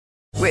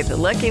With the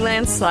Lucky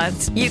Land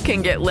Slots, you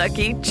can get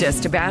lucky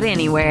just about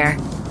anywhere.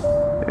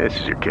 This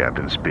is your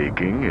captain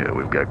speaking.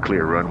 We've got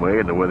clear runway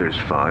and the weather's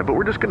fine, but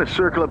we're just going to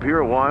circle up here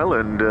a while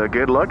and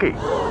get lucky.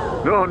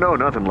 No,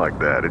 nothing like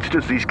that. It's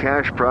just these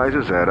cash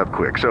prizes add up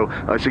quick. So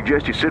I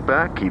suggest you sit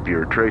back, keep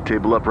your tray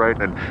table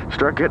upright, and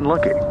start getting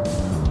lucky.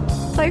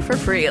 Play for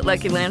free at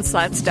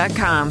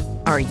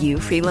LuckyLandSlots.com. Are you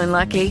feeling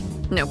lucky?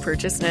 No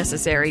purchase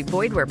necessary.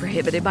 Void where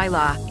prohibited by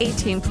law.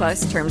 18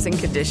 plus terms and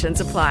conditions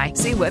apply.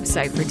 See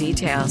website for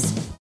details.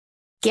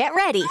 Get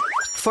ready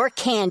for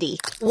candy.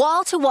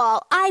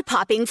 Wall-to-wall,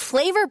 eye-popping,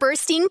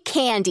 flavor-bursting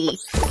candy.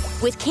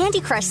 With Candy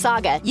Crush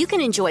Saga, you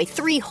can enjoy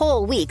 3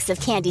 whole weeks of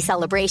candy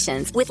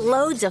celebrations with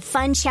loads of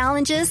fun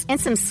challenges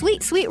and some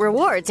sweet, sweet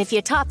rewards if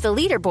you top the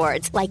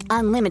leaderboards, like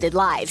unlimited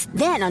lives.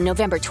 Then on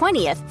November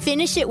 20th,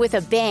 finish it with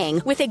a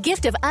bang with a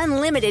gift of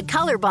unlimited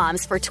color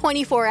bombs for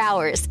 24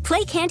 hours.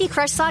 Play Candy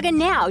Crush Saga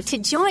now to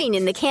join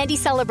in the candy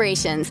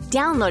celebrations.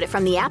 Download it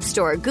from the App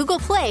Store, Google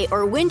Play,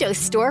 or Windows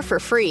Store for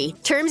free.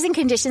 Terms and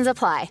conditions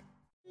apply.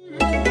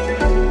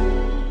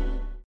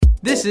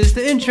 This is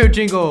the intro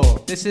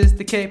jingle. This is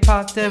the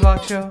K-pop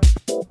Daebak Show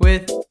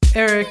with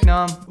Eric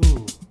Nam.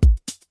 Ooh.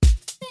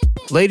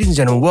 Ladies and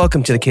gentlemen,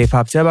 welcome to the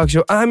K-pop Daebak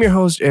Show. I'm your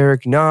host,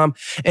 Eric Nam,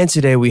 and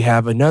today we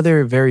have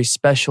another very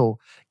special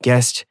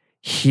guest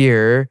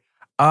here.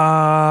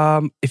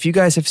 If you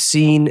guys have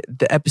seen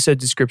the episode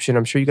description,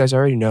 I'm sure you guys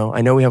already know.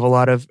 I know we have a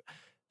lot of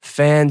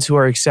fans who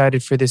are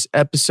excited for this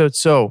episode.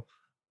 So,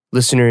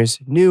 listeners,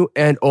 new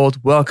and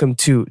old, welcome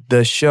to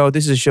the show.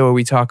 This is a show where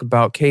we talk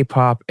about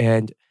K-pop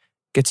and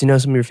get to know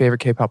some of your favorite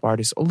K-pop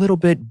artists a little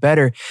bit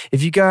better.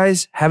 If you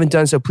guys haven't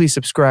done so, please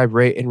subscribe,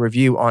 rate, and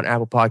review on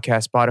Apple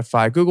Podcasts,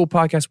 Spotify, Google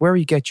Podcasts, wherever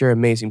you get your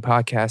amazing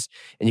podcasts.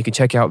 And you can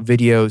check out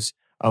videos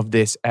of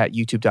this at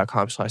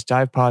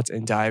youtube.com/divepods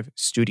and Dive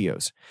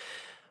Studios.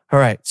 All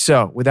right,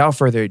 so without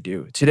further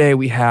ado, today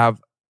we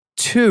have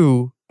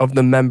 2 of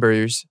the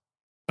members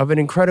of an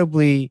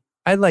incredibly,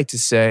 I'd like to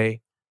say,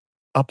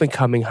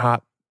 up-and-coming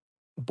hot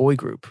boy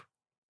group.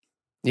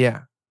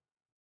 Yeah.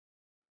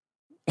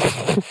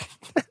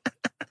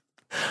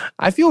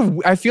 I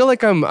feel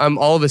like I'm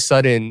all of a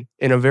sudden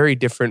in a very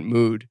different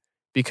mood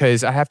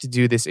because I have to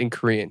do this in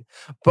Korean.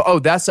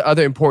 But that's the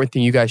other important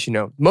thing you guys should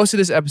know. Most of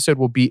this episode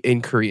will be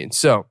in Korean.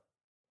 So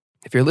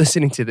if you're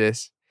listening to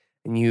this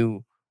and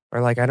you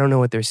are like, I don't know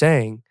what they're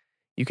saying,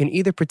 you can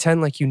either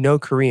pretend like you know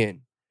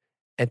Korean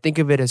and think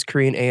of it as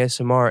Korean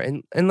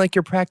ASMR and like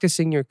you're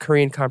practicing your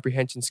Korean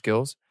comprehension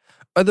skills.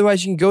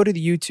 Otherwise, you can go to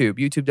the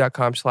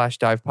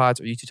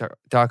youtube.com/divepods or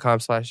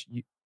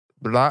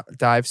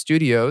youtube.com/dive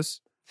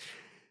studios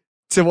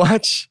to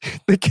watch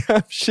the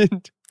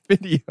captioned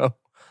video.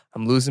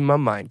 I'm losing my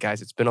mind,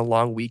 guys. It's been a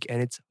long week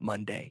and it's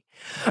Monday.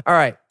 All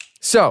right.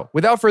 So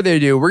without further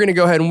ado, we're going to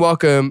go ahead and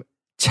welcome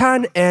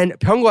Chan and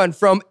Byungwan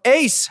from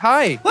ACE.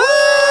 Hi.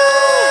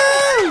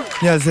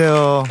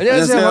 안녕하세요.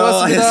 안녕하세요.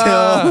 반갑습니다.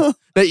 안녕하세요.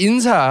 네,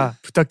 인사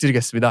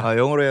부탁드리겠습니다.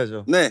 영어로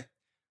해야죠. 네.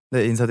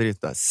 네,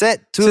 인사드리겠습니다.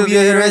 Set to be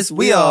here as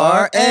we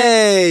are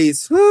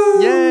Ace.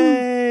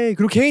 예.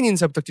 그리고 개인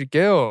인사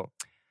부탁드릴게요.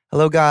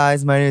 Hello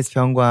guys, my name is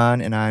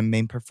Byungwan and I'm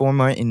main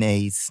performer in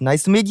Ace.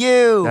 Nice to meet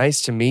you. Nice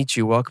to meet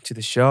you. Welcome to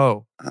the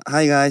show.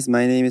 Hi guys,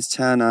 my name is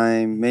Chan.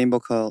 I'm main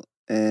vocal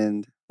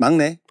and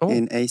막내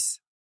in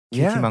Ace.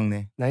 Yeah.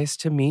 막내. Nice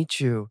to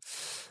meet you.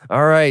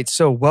 All right.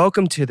 So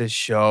welcome to the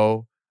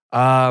show.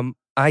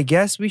 I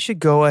guess we should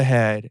go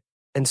ahead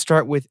and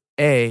start with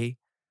A.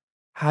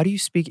 How do you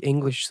speak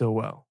English so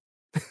well?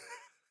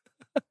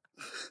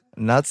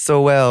 Not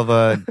so well,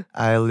 but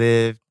I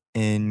lived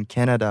in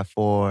Canada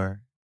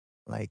for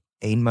like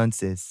 8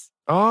 months.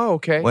 Oh,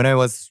 okay. When I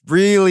was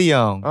really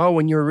young. Oh,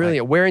 when you were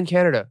really... Where in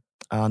Canada?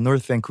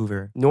 North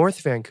Vancouver.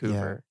 North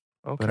Vancouver.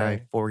 Yeah. Okay. But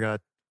I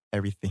forgot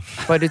everything.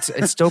 But it's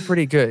still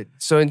pretty good.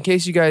 So in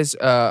case you guys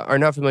are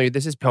not familiar,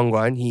 this is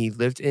Byungwan. He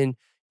lived in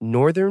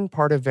northern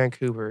part of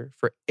Vancouver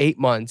for 8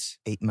 months.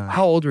 8 months.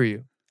 How old were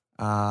you?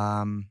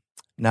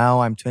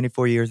 Now I'm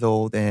 24 years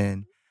old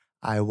and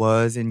I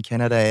was in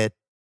Canada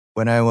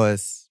when I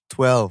was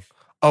 12.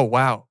 Oh,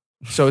 wow.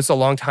 So it's a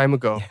long time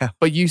ago. Yeah.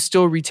 But you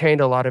still retained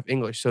a lot of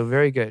English. So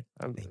very good.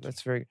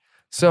 That's very good.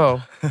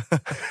 So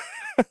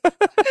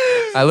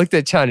I looked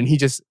at Chan and he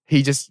just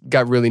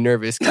got really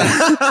nervous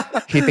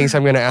because he thinks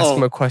I'm going to ask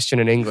him a question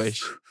in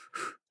English.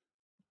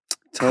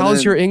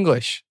 How's your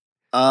English?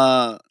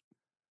 잘하진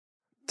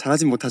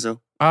못하죠.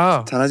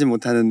 Ah. 잘하진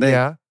못하는데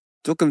Yeah.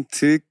 조금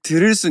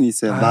들을 수는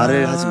있어요.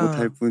 말을 하지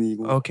못할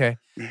뿐이고. Okay.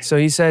 So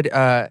he said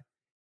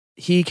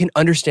he can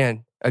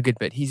understand a good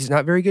bit. He's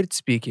not very good at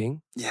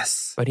speaking.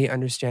 Yes. But he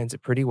understands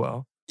it pretty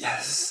well.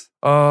 Yes.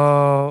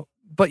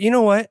 But you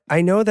know what?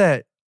 I know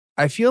that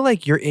I feel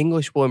like your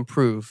English will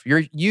improve.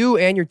 You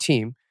and your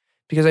team,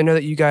 because I know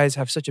that you guys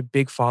have such a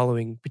big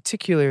following,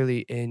 particularly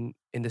in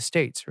the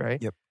States, right?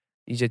 Yep.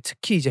 이제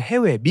특히 이제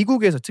해외,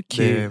 미국에서 특히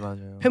네,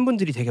 맞아요.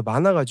 팬분들이 되게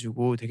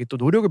많아가지고 되게 또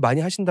노력을 많이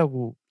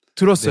하신다고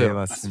들었어요. 네,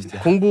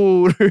 맞습니다.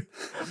 공부를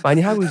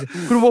많이 하고 있어요.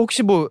 그리고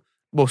혹시 뭐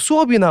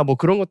수업이나 뭐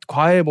그런 것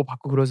과외 뭐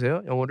받고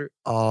그러세요? 영어를?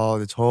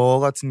 네, 저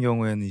같은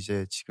경우에는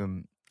이제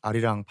지금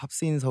아리랑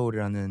팝스인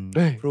서울이라는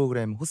네.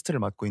 프로그램 호스트를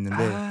맡고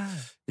있는데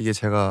이게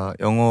제가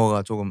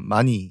영어가 조금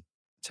많이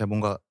제가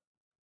뭔가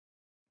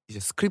이제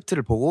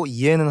스크립트를 보고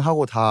이해는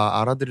하고 다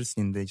알아들을 수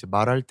있는데 이제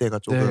말할 때가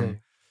조금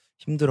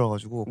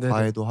힘들어가지고 네네.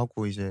 과외도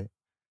하고 이제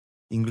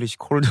잉글리시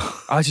콜도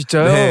아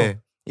진짜요? 네,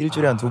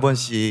 일주일에 한 아.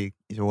 2번씩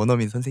이제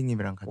원어민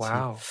선생님이랑 같이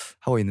와우.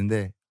 하고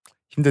있는데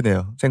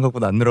힘드네요.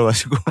 생각보다 안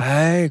늘어가지고.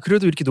 아이,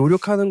 그래도 이렇게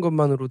노력하는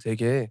것만으로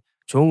되게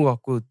좋은 것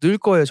같고 늘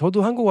거예요.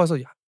 저도 한국 와서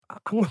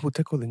한국말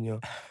못했거든요.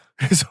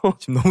 그래서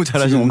지금 너무 지금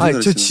잘하시는 엄청 아,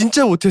 저 잘하시네.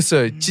 진짜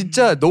못했어요.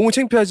 진짜 너무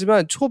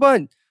창피하지만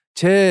초반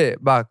제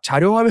막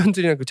자료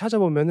화면들이나 그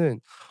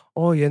찾아보면은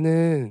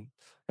얘는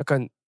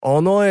약간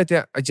언어에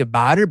대한 이제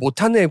말을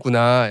못하는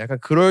애구나. 약간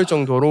그럴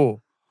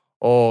정도로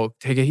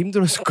되게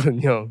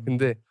힘들었었거든요.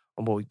 근데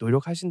뭐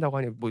노력하신다고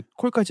하니 뭐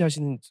콜까지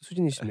하시는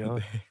수준이시면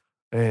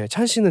네,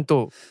 찬 씨는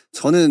또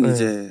저는 네.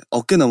 이제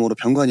어깨 너머로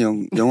병관이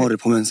형 영어를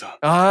보면서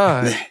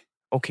네.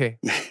 오케이.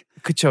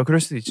 그쵸. 그럴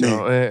수도 있죠. 네.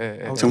 예,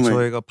 예, 예. 정말.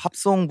 저희가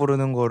팝송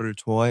부르는 거를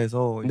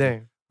좋아해서 이제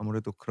네.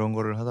 아무래도 그런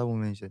거를 하다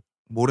보면 이제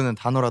모르는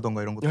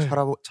단어라던가 이런 것도 네.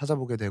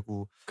 찾아보게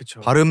되고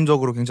그쵸.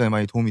 발음적으로 굉장히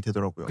많이 도움이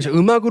되더라고요. 그쵸.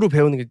 음악으로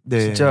배우는 게 네,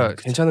 진짜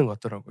그쵸. 괜찮은 것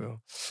같더라고요.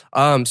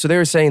 So they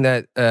were saying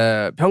that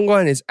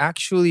병관 is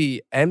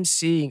actually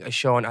emceeing a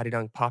show on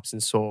아리랑 Pops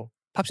and Soul.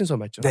 Pops and Soul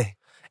맞죠? 네.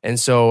 And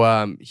so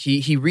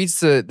he reads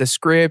the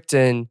script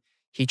and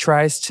he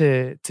tries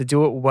to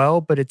do it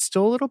well, but it's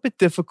still a little bit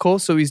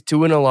difficult. So he's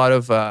doing a lot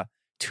of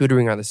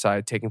tutoring on the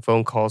side, taking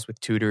phone calls with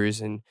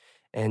tutors, and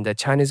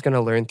China's going to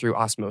learn through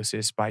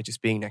osmosis by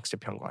just being next to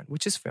Pyongyang,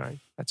 which is fine.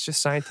 That's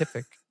just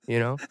scientific, you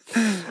know?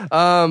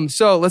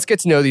 So let's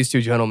get to know these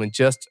two gentlemen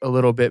just a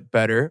little bit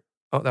better.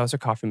 Oh, that was a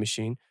coffee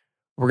machine.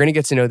 We're going to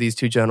get to know these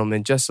two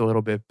gentlemen just a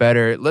little bit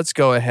better. Let's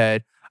go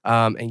ahead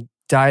and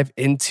dive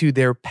into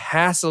their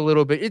past a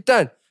little bit.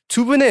 일단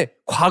두 분의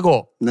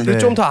과거를 네.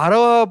 좀 더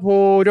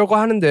알아보려고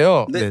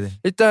하는데요. 네. 네네.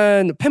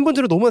 일단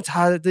팬분들은 너무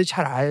다들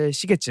잘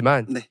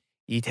아시겠지만 네.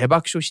 이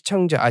대박쇼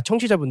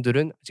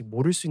청취자분들은 아직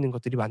모를 수 있는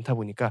것들이 많다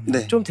보니까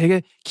네. 좀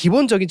되게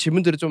기본적인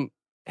질문들을 좀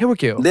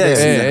해볼게요. 네,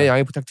 알겠습니다.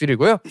 양해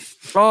부탁드리고요.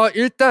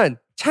 일단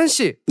찬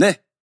씨. 네.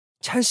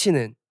 찬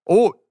씨는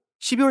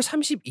 12월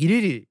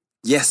 31일이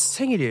Yes.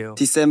 생일이에요.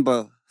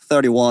 December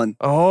 31.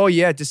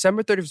 yeah,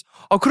 December 31st.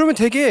 그러면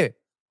되게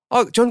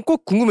전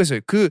꼭 궁금했어요.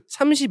 그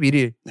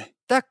 31일 네.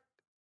 딱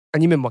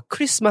아니면 막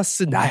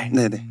크리스마스 날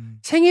네네.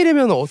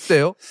 생일이면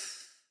어때요?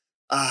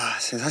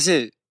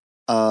 사실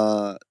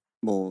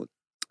뭐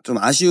좀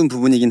아쉬운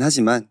부분이긴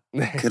하지만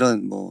네.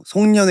 그런 뭐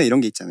송년회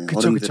이런 게 있잖아요.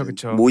 그쵸, 어른들은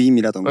그쵸.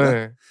 모임이라던가.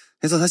 네.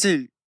 그래서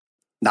사실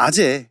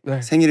낮에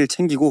네. 생일을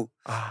챙기고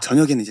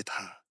저녁에는 이제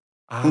다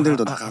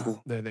형들도 아,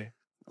 나가고 네네.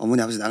 어머니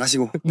아버지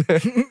나가시고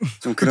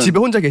좀 그럼 그런 집에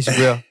혼자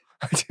계시고요.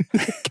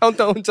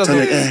 카운트다운 혼자.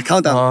 저녁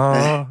카운트다운.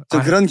 네.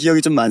 좀 그런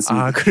기억이 좀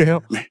많습니다. 그래요?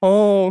 네.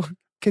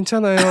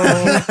 괜찮아요.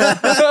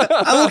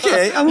 I'm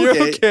okay. I'm You're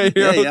okay. okay,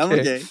 you're Yeah, I'm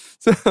okay.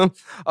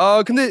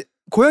 okay. 근데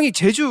고향이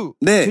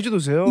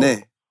제주도세요?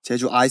 네.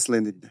 제주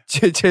아이슬란드입니다.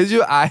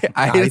 제주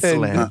아일랜드.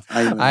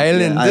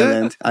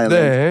 아일랜드.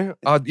 네.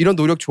 이런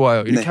노력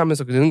좋아요. 이렇게 네.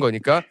 하면서 느는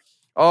거니까.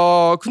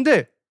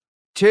 근데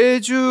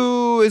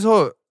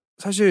제주에서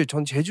사실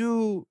전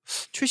제주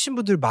출신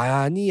분들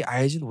많이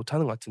알지는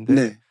못하는 것 같은데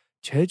네.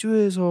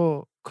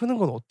 제주에서 크는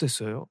건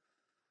어땠어요?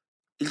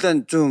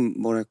 일단 좀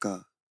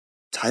뭐랄까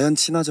자연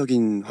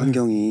친화적인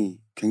환경이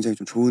굉장히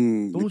좀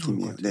좋은 너무 좋을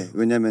느낌이에요. 것 같아요. 네.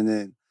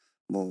 왜냐면은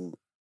뭐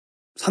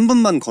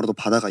 3분만 걸어도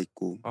바다가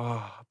있고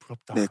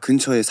부럽다. 네,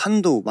 근처에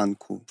산도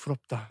많고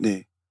부럽다.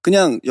 네.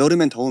 그냥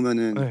여름엔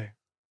더우면은 네.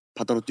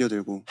 바다로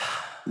뛰어들고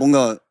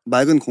뭔가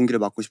맑은 공기를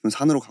맡고 싶으면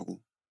산으로 가고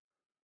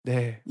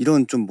네.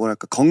 이런 좀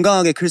뭐랄까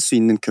건강하게 클 수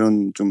있는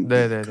그런 좀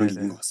네네네네. 그런 게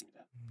있는 것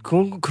같습니다.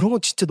 그런 거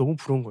진짜 너무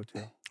부러운 것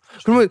같아요. 네.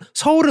 그러면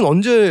서울은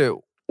언제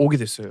오게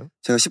됐어요?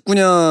 제가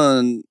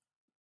 19년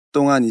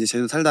동안 이제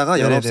제주 살다가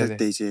네네네네. 19살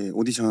때 이제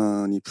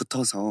오디션이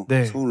붙어서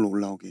네. 서울로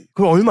올라오게.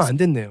 그럼 얼마 안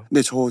됐네요.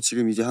 네, 저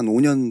지금 이제 한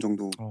 5년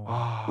정도, 5,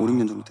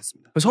 6년 정도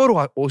됐습니다. 서울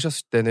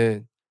오셨을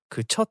때는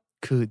그 첫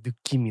그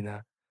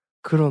느낌이나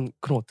그런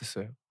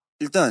어땠어요?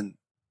 일단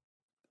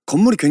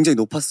건물이 굉장히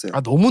높았어요.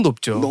 너무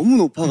높죠. 너무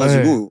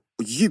높아가지고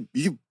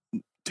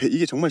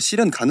이게 정말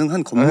실현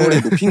가능한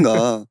건물의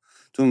높이인가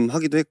좀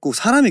하기도 했고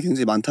사람이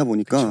굉장히 많다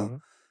보니까 그쵸.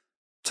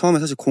 처음에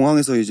사실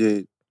공항에서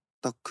이제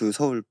딱 그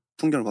서울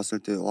풍경을 봤을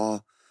때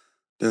와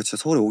내가 진짜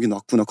서울에 오긴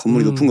왔구나.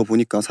 건물이 높은 거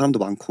보니까 사람도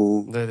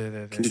많고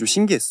네네네. 굉장히 좀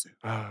신기했어요.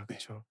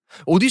 그렇죠.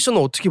 오디션은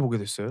어떻게 보게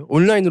됐어요?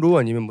 온라인으로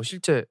아니면 뭐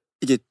실제?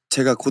 이게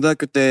제가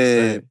고등학교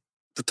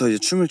때부터 이제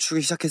춤을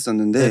추기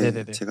시작했었는데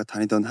네네네네. 제가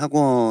다니던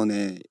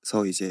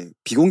학원에서 이제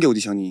비공개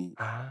오디션이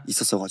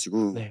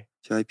있었어가지고 네.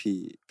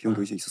 JYP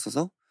비공개 오디션이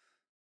있었어서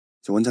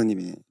이제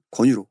원장님의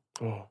권유로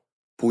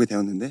보게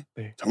되었는데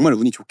네. 정말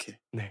운이 좋게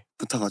네.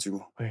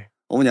 붙어가지고 네.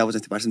 어머니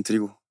아버지한테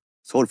말씀드리고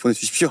서울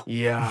보내주십시오.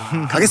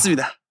 이야.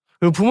 가겠습니다.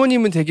 그럼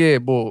부모님은 되게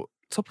뭐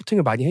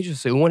서포팅을 많이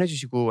해주셨어요?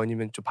 응원해주시고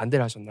아니면 좀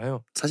반대를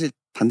하셨나요? 사실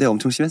반대가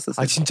엄청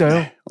심했었어요. 진짜요?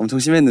 네, 엄청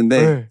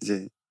심했는데 네.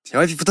 이제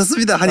JYP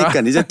붙었습니다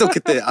하니까 이제 또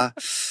그때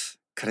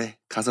그래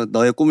가서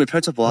너의 꿈을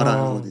펼쳐보아라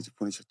하고 이제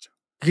보내주셨죠.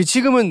 그게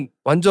지금은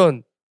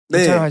완전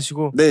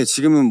괜찮아하시고. 네,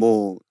 지금은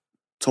뭐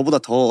저보다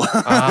더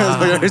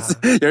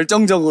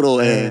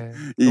열정적으로 네,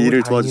 이 너무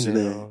일을 다행이네요.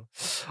 도와주시네.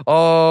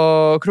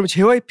 그럼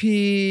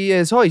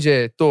JYP에서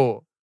이제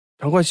또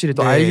병관 씨를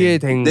또 네. 알게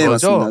된 네,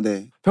 거죠? 맞습니다.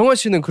 네. 병관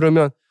씨는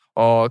그러면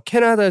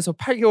캐나다에서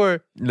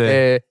 8개월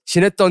네.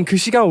 지냈던 그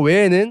시간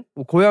외에는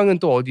뭐 고향은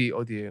또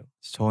어디예요?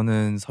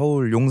 저는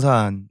서울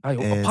용산.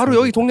 바로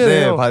여기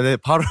동네네요. 네,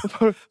 바로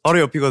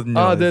옆이거든요.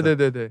 아, 그래서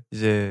네네네네.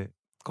 이제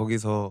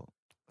거기서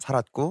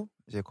살았고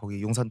이제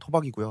거기 용산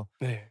토박이고요.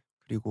 네.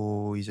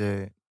 그리고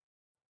이제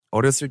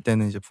어렸을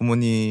때는 이제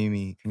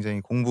부모님이 굉장히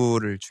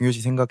공부를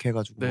중요시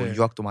생각해가지고 뭐 네.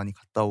 유학도 많이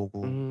갔다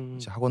오고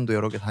이제 학원도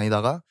여러 개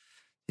다니다가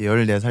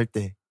 14살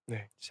때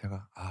네.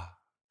 제가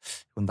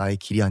이건 나의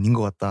길이 아닌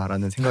것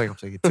같다라는 생각이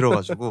갑자기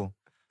들어가지고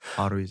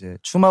바로 이제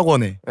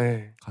춤학원에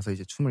네. 가서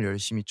이제 춤을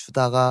열심히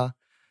추다가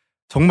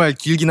정말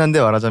길긴 한데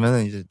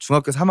말하자면 이제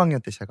중학교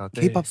 3학년 때 제가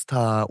네. K-pop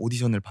스타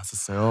오디션을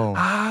봤었어요.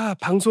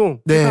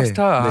 방송 네. K-pop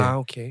스타. 네.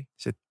 오케이.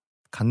 이제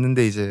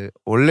갔는데 이제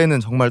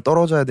원래는 정말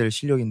떨어져야 될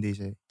실력인데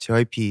이제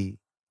JYP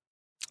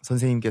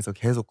선생님께서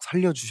계속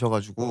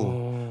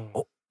살려주셔가지고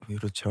왜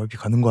이러 JYP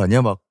가는 거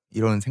아니야? 막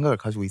이런 생각을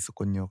가지고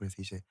있었거든요. 그래서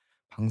이제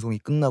방송이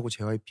끝나고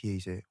JYP에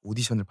이제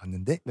오디션을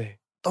봤는데 네.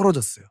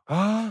 떨어졌어요.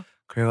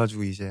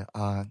 그래가지고 이제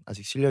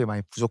아직 실력이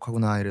많이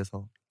부족하구나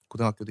이래서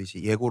고등학교도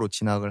이제 예고로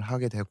진학을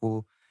하게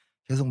되고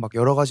계속 막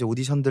여러 가지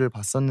오디션들을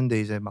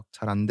봤었는데 이제 막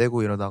잘 안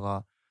되고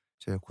이러다가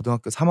제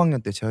고등학교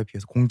 3학년 때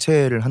JYP에서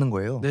공채를 하는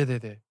거예요.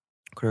 네네네.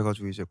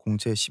 그래가지고 이제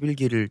공채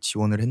 11기를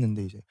지원을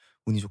했는데 이제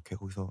운이 좋게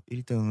거기서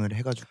 1등을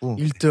해가지고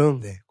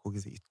 1등. 네,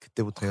 거기서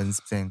그때부터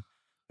연습생을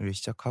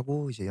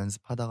시작하고 이제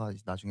연습하다가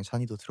이제 나중에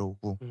찬이도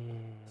들어오고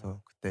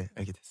그래서 그때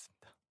알게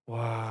됐습니다.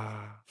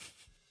 와.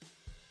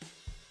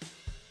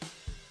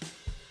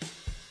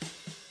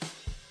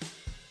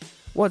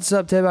 What's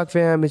up, Daebak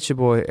fam? It's your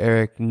boy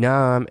Eric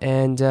Nam,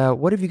 and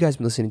what have you guys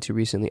been listening to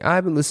recently?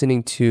 I've been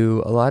listening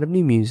to a lot of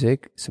new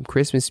music, some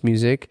Christmas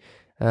music,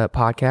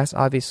 podcasts,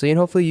 obviously, and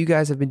hopefully you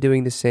guys have been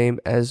doing the same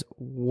as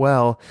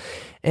well.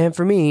 And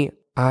for me,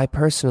 I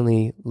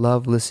personally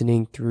love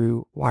listening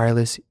through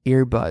wireless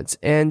earbuds.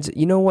 And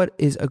you know what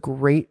is a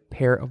great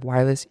pair of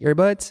wireless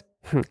earbuds?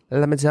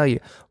 Let me tell you,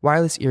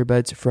 wireless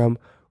earbuds from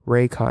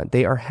Raycon.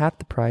 They are half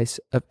the price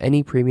of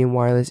any premium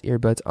wireless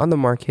earbuds on the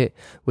market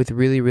with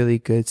really, really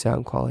good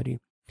sound quality.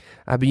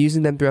 I've been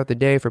using them throughout the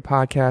day for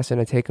podcasts,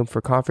 and I take them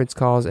for conference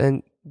calls,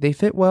 and they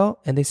fit well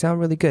and they sound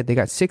really good. They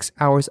got 6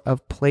 hours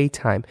of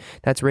playtime.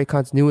 That's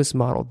Raycon's newest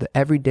model, the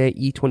Everyday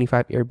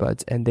E25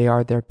 earbuds, and they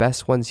are their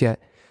best ones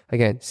yet.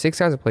 Again, 6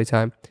 hours of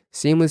playtime,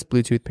 seamless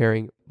Bluetooth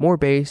pairing, more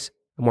bass,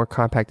 a more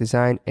compact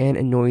design, and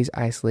a noise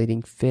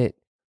isolating fit.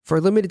 For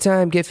a limited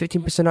time, get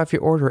 15% off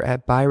your order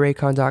at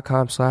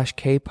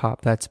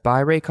buyraycon.com/Kpop. That's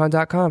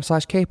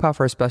buyraycon.com/Kpop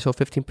for a special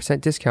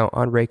 15% discount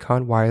on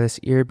Raycon wireless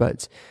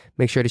earbuds.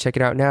 Make sure to check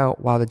it out now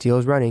while the deal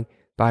is running.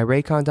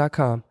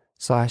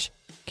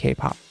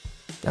 buyraycon.com/Kpop.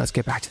 Now let's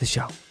get back to the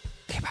show.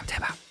 K-pop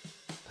대박.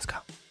 Let's go.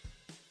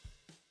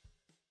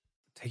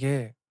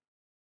 되게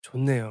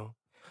좋네요.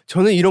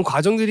 저는 이런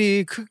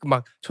과정들이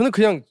저는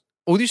그냥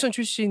오디션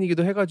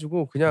출신이기도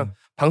해가지고 그냥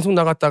방송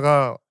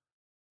나갔다가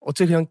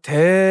어째 그냥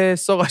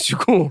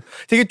됐어가지고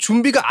되게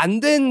준비가 안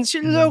된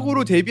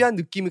실력으로 데뷔한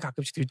느낌이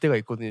가끔씩 들 때가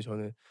있거든요.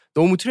 저는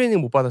너무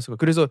트레이닝 못 받았어요.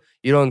 그래서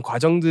이런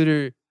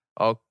과정들을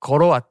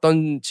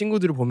걸어왔던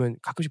친구들을 보면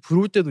가끔씩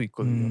부러울 때도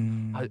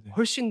있거든요.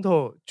 훨씬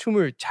더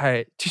춤을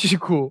잘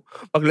추시고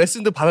막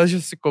레슨도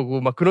받으셨을 거고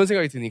막 그런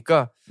생각이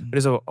드니까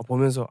그래서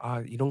보면서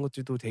이런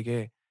것들도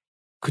되게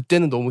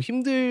그때는 너무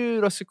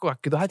힘들었을 것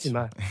같기도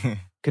하지만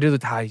그래도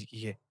다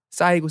이게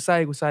쌓이고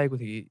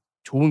되게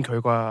좋은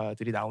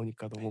결과들이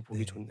나오니까 너무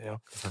보기 좋네요.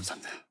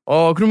 감사합니다.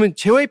 그러면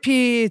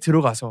JYP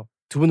들어가서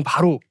두 분은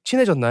바로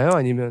친해졌나요?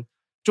 아니면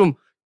좀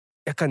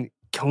약간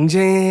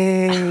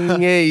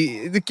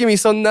경쟁의 느낌이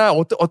있었나?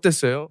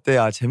 어땠어요? 네,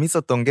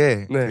 재밌었던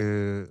게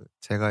네.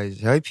 제가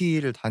이제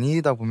JYP를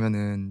다니다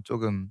보면은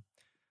조금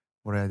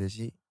뭐라 해야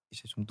되지?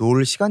 이제 좀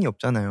놀 시간이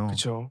없잖아요.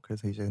 그렇죠.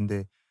 그래서 이제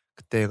근데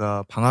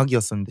그때가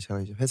방학이었었는데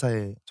제가 이제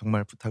회사에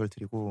정말 부탁을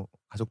드리고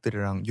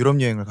가족들이랑 유럽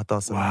여행을 갔다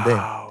왔었는데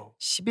와우.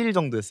 10일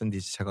정도 였었는데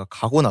이제 제가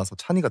가고 나서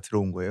찬이가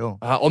들어온 거예요.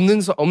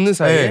 없는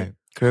사이에? 네.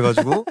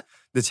 그래가지고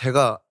근데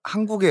제가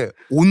한국에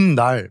온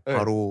날 네.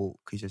 바로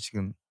그 이제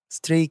지금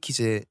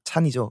스트레이키즈의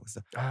찬이죠.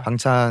 그래서 아.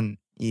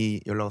 방찬이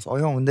연락 와서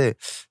형 근데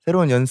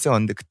새로운 연습생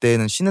왔는데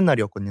그때는 쉬는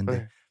날이었거든요. 근데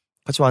네.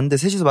 같이 왔는데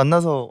셋이서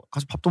만나서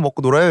같이 밥도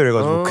먹고 놀아요.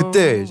 이래가지고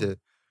그때 이제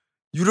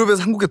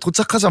유럽에서 한국에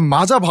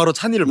도착하자마자 바로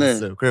찬이를 네.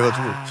 봤어요.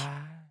 그래가지고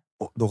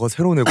너가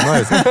새로운 애구나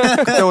해서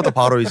그때부터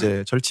바로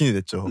이제 절친이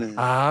됐죠. 네.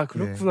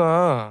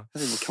 그렇구나.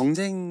 사실 뭐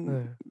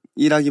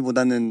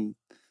경쟁이라기보다는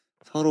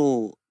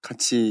서로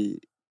같이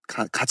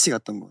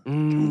갔던 거예요.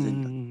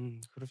 경쟁이다.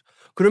 그렇죠.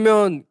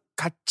 그러면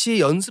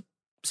같이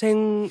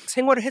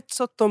생활을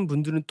했었던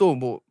분들은 또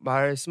뭐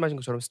말씀하신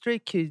것처럼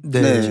스트레이키즈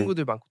네.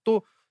 친구들 많고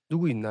또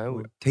누구 있나요?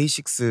 뭐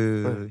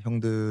데이식스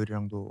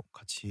형들이랑도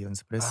같이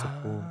연습을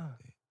했었고 네.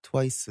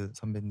 트와이스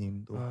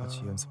선배님도 같이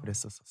연습을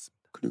했었습니다.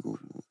 그리고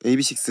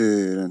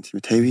AB6IX라는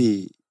팀의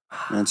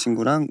대휘라는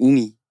친구랑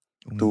웅이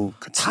또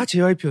같이 다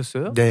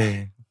JYP였어요?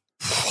 네.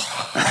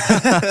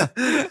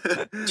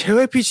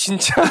 JYP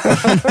진짜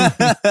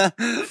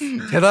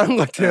대단한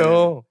것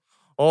같아요.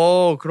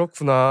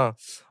 그렇구나.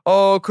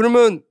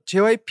 그러면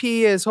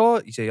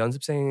JYP에서 이제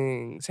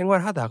연습생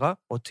생활하다가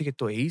어떻게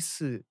또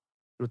에이스로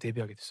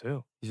데뷔하게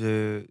됐어요?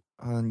 이제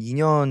한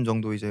 2년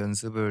정도 이제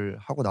연습을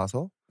하고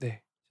나서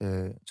네.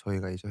 이제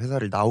저희가 이제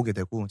회사를 나오게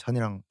되고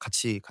찬이랑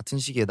같이 같은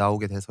시기에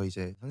나오게 돼서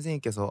이제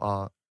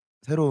선생님께서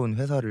새로운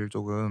회사를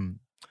조금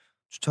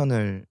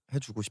추천을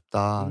해주고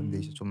싶다. 근데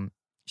이제 좀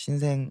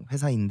신생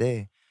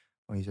회사인데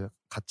이제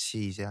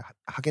같이 이제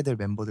하게 될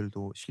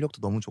멤버들도 실력도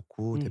너무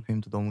좋고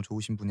대표님도 너무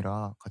좋으신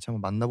분이라 같이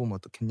한번 만나보면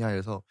어떻겠냐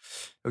해서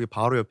여기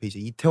바로 옆에 이제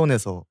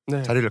이태원에서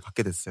네. 자리를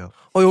갖게 됐어요.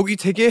 여기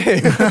되게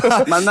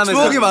만나면서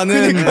추억이 많은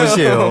그러니까요.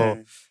 곳이에요.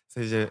 네.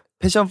 그래서 이제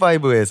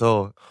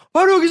패션5에서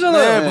바로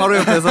여기잖아요. 네, 바로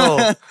옆에서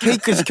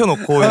케이크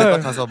시켜놓고 이제 네. 딱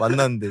가서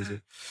만났는데 이제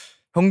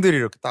형들이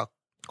이렇게 딱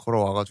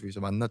걸어와가지고 이제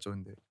만났죠.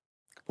 근데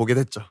보게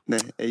됐죠. 네,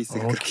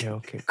 에이스가 그렇게.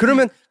 오케이.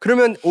 그러면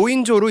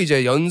 5인조로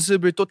이제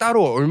연습을 또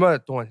따로 얼마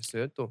동안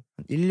했어요? 또?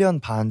 한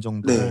 1년 반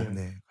정도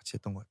네. 같이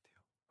했던 것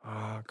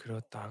같아요.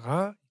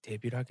 그러다가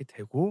데뷔를 하게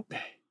되고 네.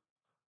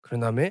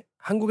 그런 다음에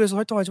한국에서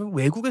활동하지만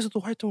외국에서도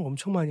활동을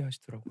엄청 많이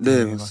하시더라고요.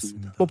 네, 네,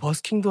 맞습니다. 뭐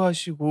버스킹도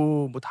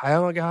하시고 뭐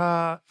다양하게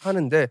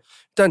하는데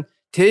일단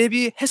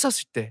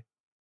데뷔했었을 때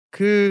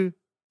그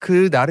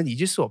날은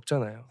잊을 수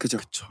없잖아요. 그죠.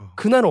 그쵸.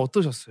 그날은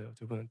어떠셨어요,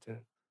 두 분한테는?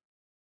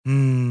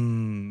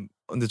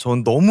 근데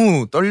전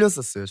너무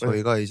떨렸었어요.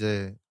 저희가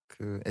이제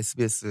그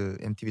SBS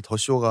MTV 더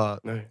쇼가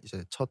네.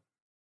 이제 첫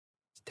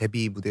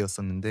데뷔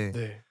무대였었는데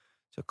네.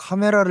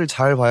 카메라를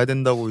잘 봐야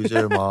된다고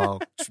이제 막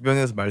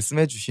주변에서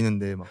말씀해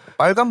주시는데 막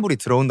빨간불이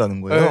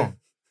들어온다는 거예요. 네.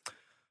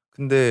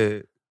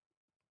 근데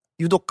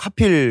유독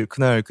하필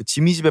그날 그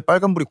지미 집에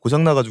빨간불이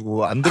고장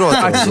나가지고 안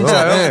들어왔더라고요.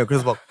 진짜요? 네,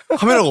 그래서 막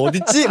카메라가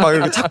어딨지? 막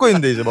이렇게 찾고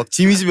있는데 이제 막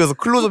지미 집에서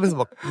클로즈업해서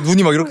막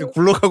눈이 막 이렇게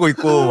굴러가고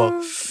있고 막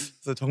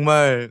그래서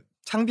정말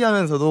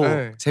창피하면서도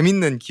네.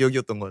 재밌는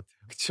기억이었던 것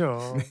같아요.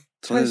 그쵸.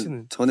 찬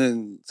씨는?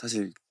 저는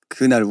사실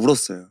그날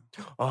울었어요.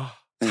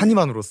 네.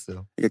 찬이만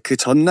울었어요. 그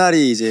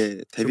전날이 이제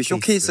데뷔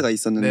쇼케이스. 쇼케이스가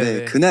있었는데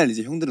네네. 그날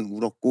이제 형들은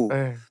울었고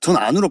네. 전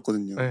안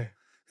울었거든요. 네.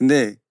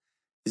 근데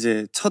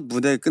이제 첫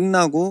무대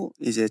끝나고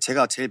이제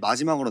제가 제일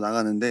마지막으로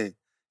나가는데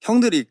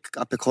형들이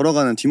앞에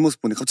걸어가는 뒷모습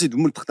보는데 갑자기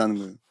눈물이 팍 나는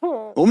거예요.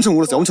 엄청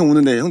울었어요. 엄청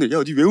우는데 형들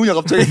야 니 왜 우냐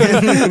갑자기.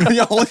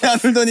 야 오늘 안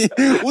울더니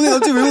오늘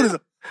갑자기 왜 울어서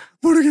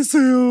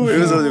모르겠어요.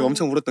 이러면서 제가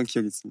엄청 울었던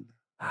기억이 있습니다.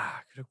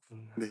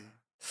 그렇구나. 네.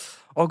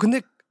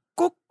 근데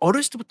꼭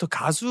어렸을 때부터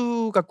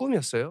가수가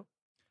꿈이었어요?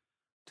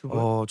 두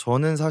분?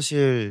 저는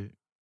사실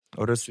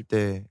어렸을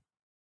때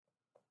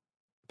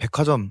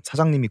백화점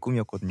사장님이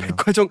꿈이었거든요.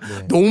 백화점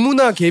네.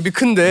 너무나 갭이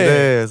큰데.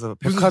 네, 그래서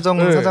무슨- 백화점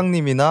네.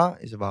 사장님이나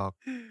이제 막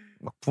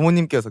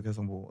부모님께서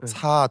계속 뭐 네.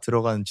 사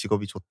들어가는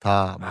직업이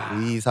좋다, 막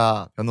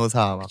의사,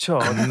 변호사, 막 그쵸.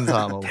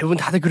 검사, 막 대부분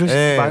다들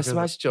네,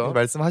 말씀하시죠. 그래서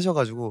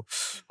말씀하셔가지고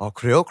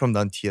그래요? 그럼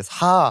난 뒤에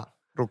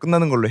사로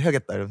끝나는 걸로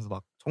해야겠다 이러면서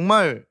막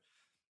정말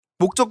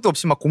목적도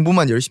없이 막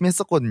공부만 열심히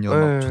했었거든요. 네.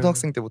 막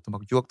초등학생 때부터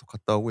막 유학도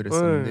갔다 오고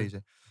이랬었는데 네.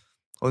 이제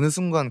어느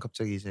순간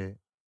갑자기 이제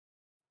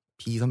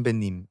비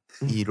선배님이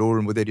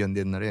롤 모델이었는데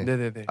옛날에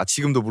네네네.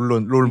 지금도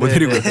물론 롤 네,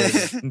 모델이고요. 네.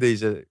 근데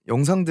이제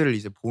영상들을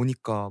이제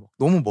보니까 막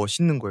너무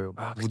멋있는 거예요.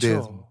 막 그쵸.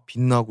 무대에서 막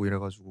빛나고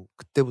이래가지고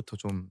그때부터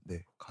좀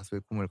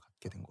가수의 꿈을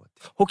갖게 된 것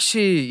같아요.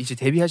 혹시 이제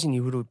데뷔하신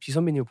이후로 비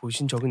선배님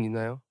보신 적은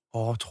있나요?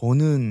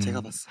 저는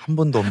제가 봤어요. 한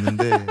번도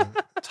없는데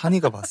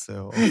찬이가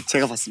봤어요.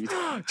 제가 봤습니다.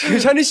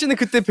 샤니 씨는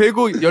그때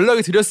뵈고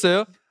연락을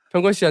드렸어요?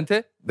 병건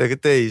씨한테? 네,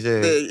 그때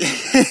이제 네,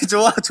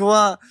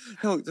 좋아.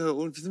 형, 저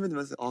오늘 비선배님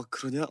말씀,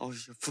 그러냐?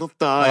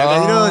 부럽다.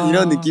 약간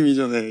이런 느낌이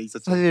좀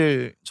있었죠.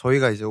 사실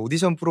저희가 이제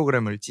오디션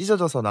프로그램을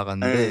찢어져서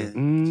나갔는데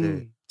네.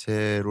 이제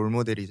제 롤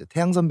모델이 이제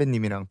태양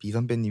선배님이랑 비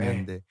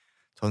선배님이었는데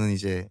저는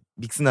이제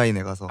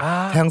믹스나인에 가서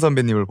태양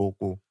선배님을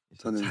보고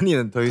저는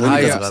찬이는 더위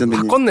더위가 가서 비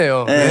선배님.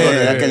 바꿨네요.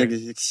 네, 약간 이렇게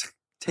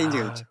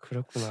체인지가 있죠.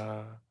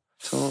 그렇구나.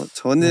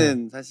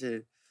 저는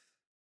사실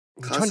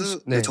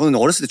네. 저는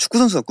어렸을 때 축구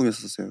선수가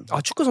꿈이었었어요.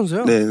 축구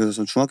선수요? 네, 그래서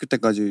전 중학교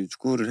때까지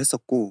축구를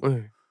했었고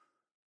네.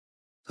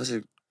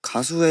 사실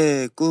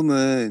가수의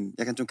꿈은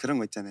약간 좀 그런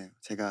거 있잖아요.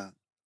 제가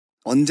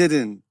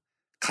언제든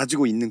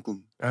가지고 있는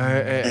꿈.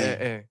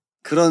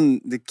 그런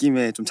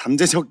느낌의 좀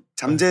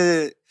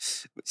잠재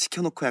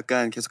시켜놓고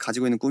약간 계속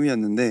가지고 있는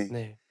꿈이었는데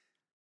네.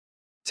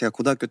 제가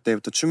고등학교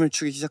때부터 춤을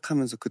추기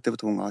시작하면서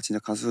그때부터 뭔가 진짜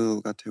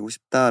가수가 되고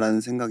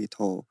싶다라는 생각이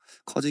더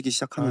커지기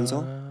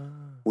시작하면서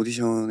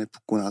오디션에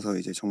붙고 나서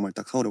이제 정말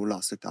딱 서울에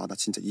올라왔을 때 나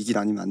진짜 이 길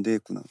아니면 안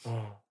되겠구나.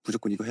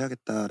 무조건 이거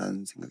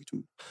해야겠다라는 생각이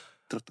좀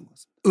들었던 것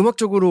같습니다.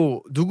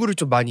 음악적으로 누구를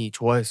좀 많이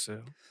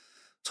좋아했어요?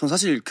 전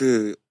사실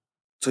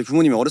저희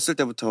부모님이 어렸을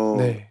때부터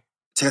네.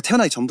 제가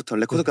태어나기 전부터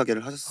레코드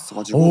가게를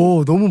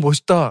하셨어가지고 너무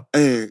멋있다.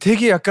 네.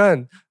 되게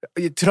약간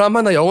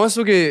드라마나 영화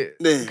속에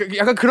네.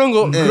 약간 그런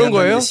거 네, 그런 약간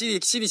거예요? CD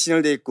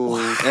진열돼 있고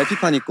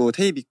LP판 있고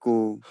테이프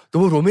있고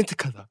너무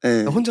로맨틱하다.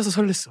 네. 나 혼자서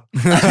설렜어.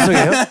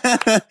 죄송해요.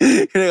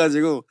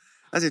 그래가지고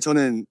사실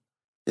저는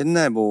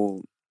옛날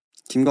뭐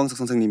김광석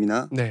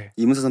선생님이나 네.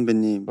 이문세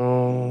선배님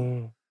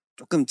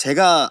조금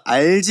제가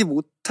알지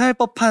못할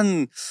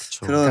법한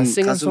그런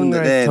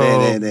가수분들,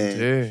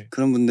 네네네,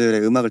 그런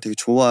분들의 음악을 되게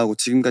좋아하고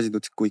지금까지도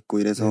듣고 있고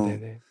이래서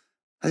네네네.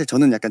 사실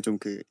저는 약간 좀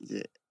그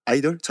이제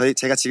아이돌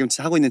제가 지금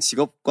하고 있는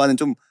직업과는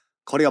좀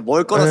거리가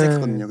멀 거라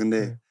생각했거든요.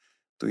 근데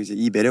또 이제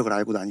이 매력을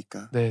알고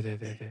나니까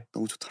네네네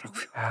너무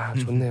좋더라고요. 아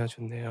좋네요,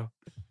 좋네요.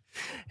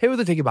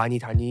 해외도 되게 많이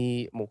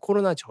뭐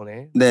코로나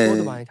전에 네.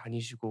 투어도 많이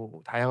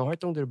다니시고 다양한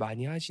활동들을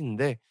많이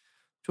하시는데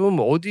좀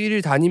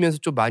어디를 다니면서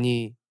좀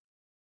많이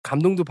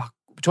감동도 받고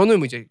저는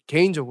뭐 이제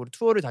개인적으로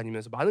투어를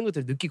다니면서 많은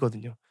것들을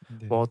느끼거든요.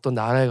 네. 뭐 어떤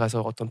나라에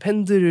가서 어떤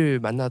팬들을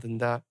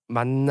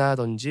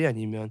만나든지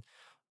아니면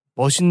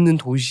멋있는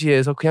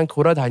도시에서 그냥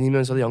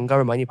돌아다니면서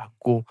영감을 많이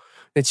받고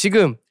근데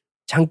지금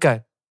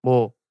잠깐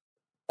뭐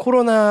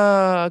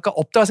코로나가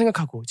없다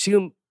생각하고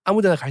지금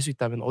아무데나 갈 수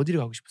있다면 어디를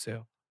가고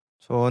싶으세요?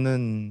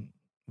 저는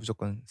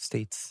무조건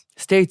스테이츠.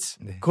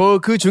 네.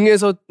 그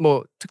중에서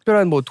뭐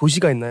특별한 뭐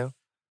도시가 있나요?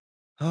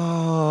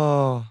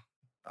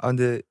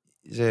 근데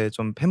이제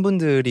좀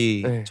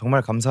팬분들이 네.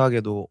 정말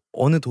감사하게도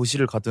어느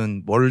도시를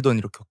가든 멀든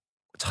이렇게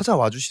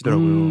찾아와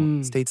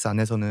주시더라고요. 스테이츠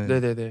안에서는.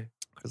 네네네.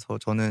 그래서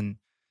저는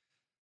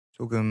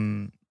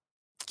조금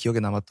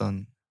기억에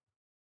남았던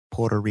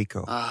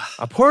포르토리코.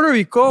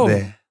 포르토리코?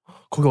 네.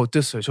 거기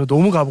어땠어요? 저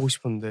너무 가보고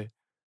싶었는데.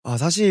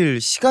 사실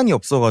시간이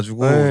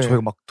없어가지고 네.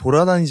 저희가 막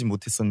돌아다니진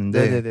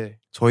못했었는데 네네네.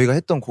 저희가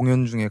했던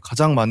공연 중에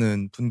가장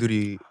많은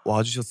분들이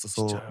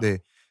와주셨어서 진짜요? 네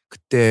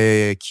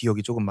그때의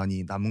기억이 조금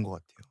많이 남은 것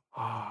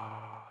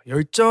같아요.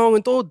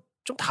 열정은 또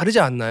좀 다르지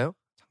않나요?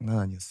 장난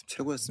아니었습니다.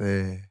 최고였어요.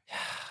 네.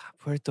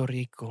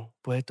 푸에르토리코,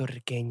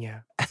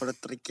 푸에르토리케냐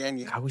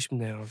가고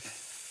싶네요.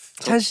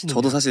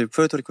 저도 사실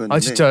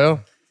푸에르토리코였는데.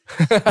 진짜요?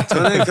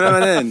 저는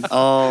그러면은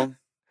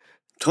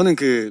저는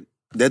그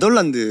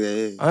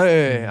네덜란드에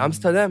예.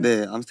 암스테르담?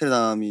 네,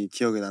 암스테르담이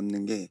기억에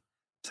남는 게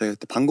저희가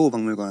그때 반고흐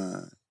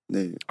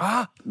박물관을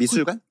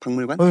미술관?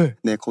 박물관?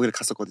 네, 거기를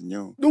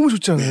갔었거든요. 너무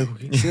좋지 않아요,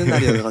 거기? 쉬는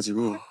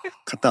날이어가지고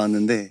갔다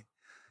왔는데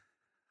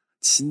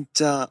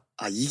진짜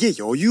이게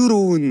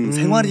여유로운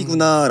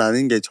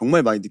생활이구나라는 게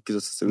정말 많이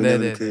느껴졌었어요.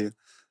 왜냐면 그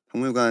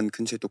박물관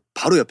근처에 또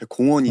바로 옆에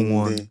공원이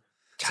있는데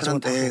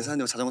사람들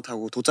자전거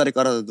타고 돗자리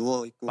깔아서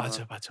누워 있고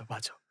맞아.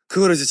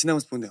 그거를 이제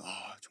지나면서 보는데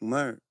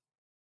정말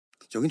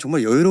여긴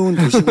정말 여유로운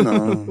도시구나.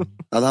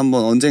 나도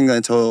한번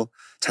언젠간 저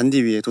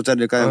잔디 위에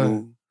돗자리를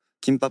깔고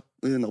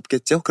김밥은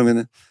없겠죠?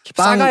 그러면은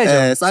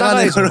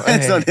싸가는 걸로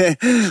해서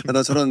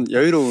나도 저런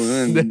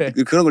여유로운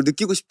그런 걸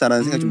느끼고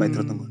싶다라는 생각이 좀 많이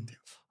들었던 것 같아요.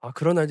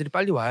 그런 날들이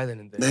빨리 와야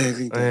되는데. 네,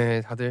 그러니까.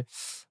 네, 다들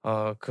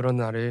그런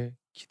날을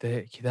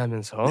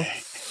기대하면서. 네.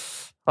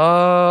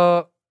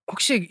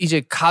 혹시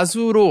이제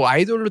가수로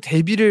아이돌로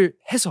데뷔를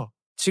해서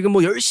지금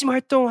뭐 열심히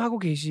활동하고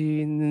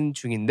계시는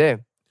중인데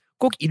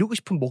꼭 이루고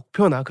싶은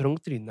목표나 그런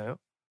것들이 있나요?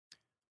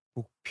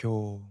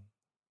 목표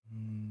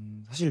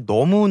사실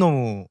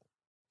너무너무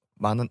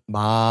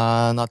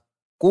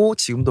많았고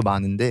지금도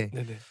많은데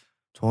네네.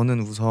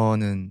 저는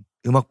우선은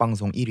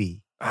음악방송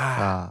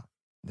 1위가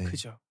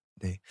그죠.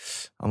 네,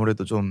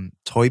 아무래도 좀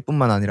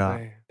저희뿐만 아니라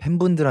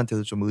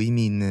팬분들한테도 좀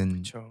의미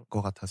있는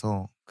것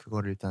같아서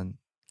그거를 일단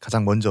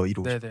가장 먼저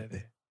이루고 싶어요.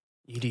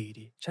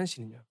 1위. 찬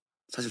씨는요?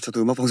 사실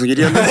저도 음악방송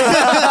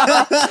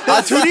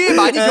 1위였는데 둘이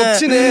많이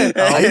겹치네.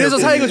 이래서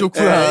사이가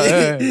좋구나.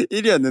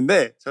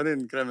 1위였는데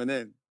저는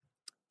그러면은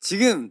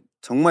지금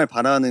정말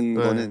바라는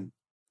거는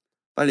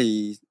빨리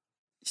이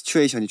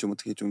시츄에이션이 좀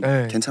어떻게 좀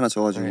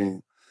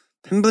괜찮아져가지고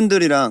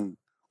팬분들이랑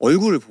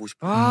얼굴을 보고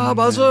싶어요.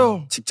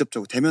 맞아요.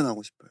 직접적으로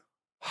대면하고 싶어요.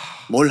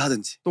 뭘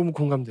하든지. 너무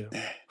공감돼요.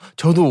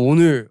 저도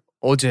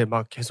어제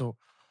막 계속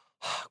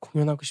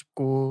공연하고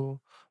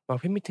싶고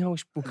막 팬미팅 하고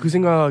싶고 그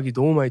생각이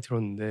너무 많이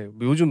들었는데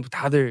요즘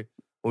다들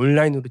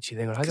온라인으로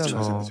진행을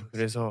하잖아요. 그쵸.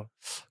 그래서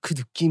그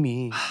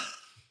느낌이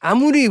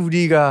아무리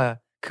우리가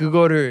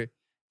그거를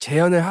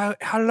재현을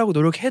하려고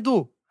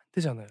노력해도 안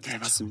되잖아요. 네,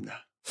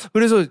 맞습니다.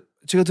 그래서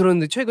제가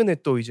들었는데 최근에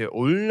또 이제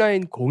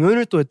온라인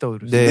공연을 또 했다고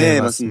그러셨어요.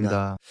 네,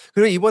 맞습니다.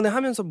 그럼 이번에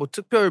하면서 뭐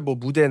특별 뭐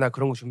무대나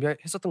그런 거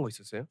준비했었던 거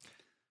있었어요?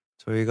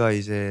 저희가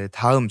이제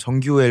다음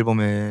정규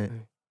앨범에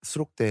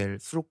수록될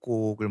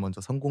수록곡을 먼저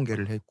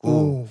선공개를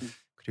했고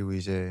그리고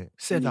이제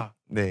세다.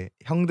 네,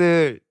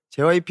 형들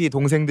JYP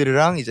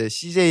동생들이랑 이제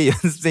CJ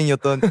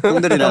연습생이었던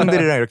형들이랑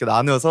이렇게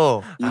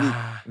나눠서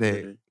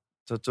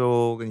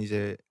저쪽은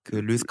이제 그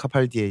루이스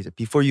카팔디의 이제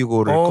Before You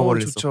Go를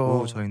커버를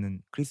했었고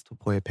저희는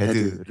크리스토퍼의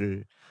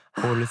배드를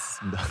커버를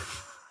했었습니다.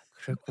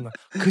 그랬구나.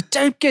 그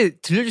짧게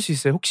들려줄 수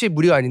있어요? 혹시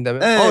무리가 아닌다면?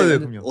 네,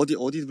 그럼요. 어디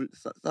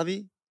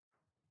사비?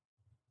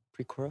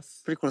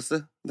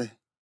 프리코러스? 네.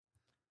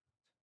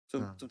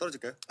 좀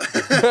떨어질까요?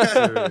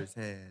 둘,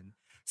 셋.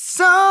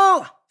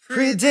 So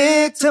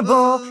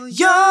predictable,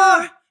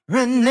 you're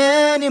an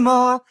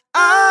animal.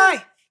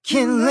 I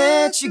can't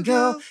let you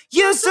go.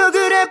 You're so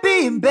good at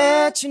being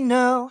bad, you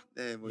know.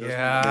 네, 뭐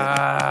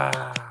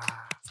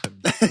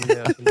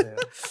좋네요.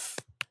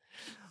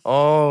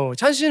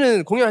 찬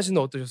씨는 공연하시는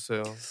거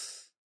어떠셨어요?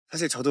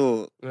 사실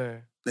저도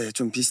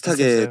좀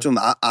비슷하게 좀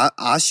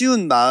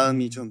아쉬운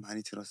마음이 좀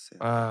많이 들었어요.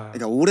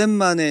 그러니까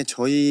오랜만에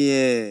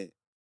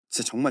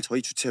진짜 정말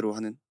저희 주체로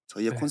하는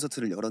저희의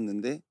콘서트를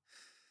열었는데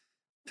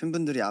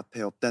팬분들이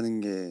앞에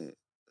없다는 게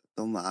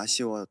너무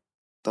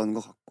아쉬웠던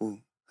것 같고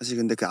사실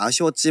근데 그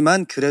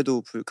아쉬웠지만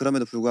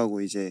그럼에도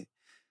불구하고 이제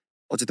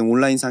어쨌든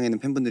온라인상에는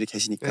팬분들이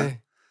계시니까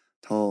네.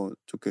 더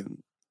조금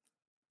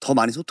더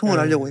많이 소통을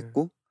하려고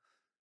했고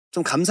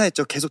좀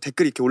감사했죠. 계속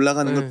댓글이 이렇게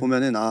올라가는 걸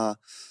보면은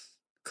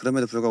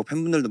그럼에도 불구하고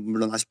팬분들도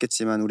물론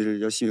아쉽겠지만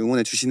우리를 열심히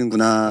응원해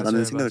주시는구나라는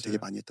맞아요, 생각을 맞아요. 되게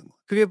많이 했던 것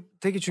같아요. 그게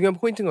되게 중요한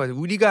포인트인 것 같아요.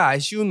 우리가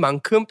아쉬운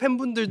만큼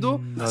팬분들도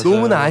맞아요.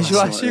 너무나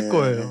아쉬워하실 아쉬워.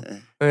 거예요.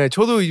 예. 네,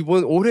 저도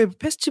이번 올해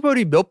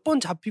페스티벌이 몇 번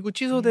잡히고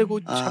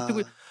취소되고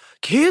잡히고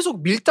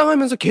계속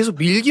밀당하면서 계속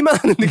밀기만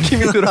하는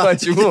느낌이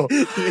들어가지고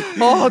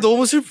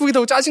너무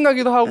슬프기도 하고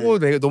짜증나기도 하고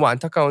너무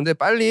안타까운데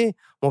빨리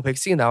뭐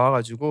백승이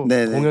나와가지고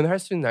네네. 공연할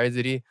수 있는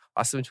날들이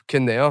왔으면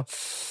좋겠네요.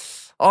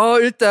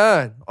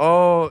 일단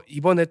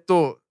이번에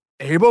또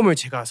앨범을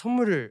제가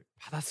선물을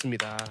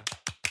받았습니다.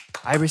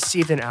 I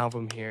received an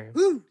album here.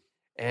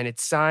 And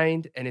it's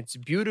signed and it's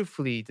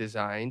beautifully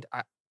designed.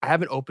 I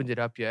haven't opened it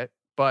up yet,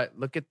 but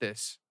look at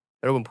this.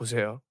 여러분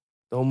보세요.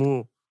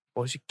 너무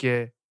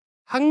멋있게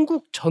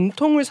한국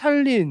전통을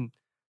살린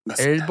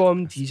맞습니다.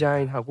 앨범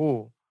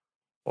디자인하고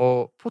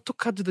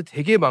포토카드도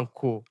되게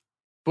많고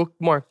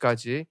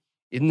북마크까지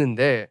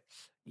있는데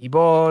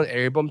이번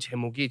앨범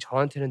제목이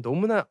저한테는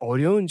너무나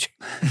어려운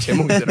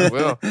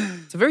제목이더라고요.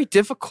 It's a very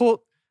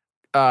difficult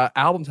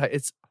album title.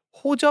 It's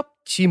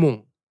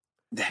호접지몽.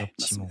 네,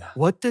 맞습니다.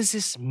 What does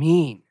this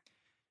mean?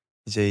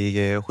 이제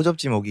이게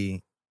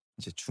호접지목이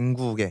이제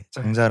중국의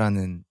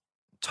장자라는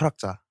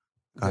철학자가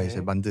네. 이제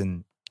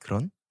만든은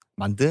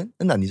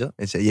아니죠.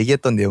 이제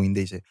얘기했던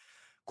내용인데 이제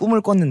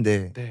꿈을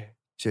꿨는데 네.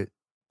 이제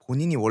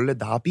본인이 원래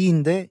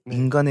나비인데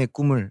인간의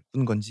꿈을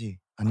꾼 건지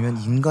아니면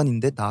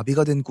인간인데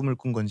나비가 된 꿈을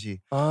꾼 건지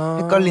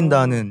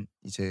헷갈린다는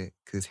이제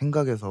그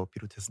생각에서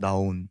비롯해서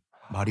나온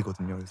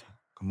말이거든요. 그래서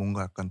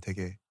뭔가 약간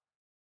되게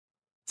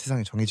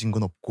세상에 정해진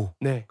건 없고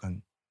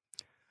약간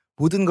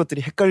모든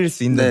것들이 헷갈릴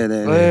수 있는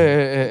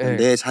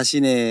내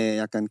자신의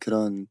약간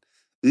그런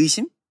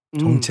의심?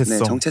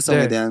 정체성.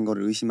 정체성에 대한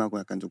거를 의심하고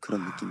약간 좀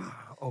그런 느낌이에요.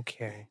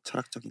 오케이.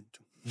 철학적인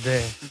좀.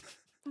 네.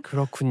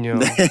 그렇군요.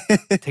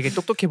 되게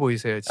똑똑해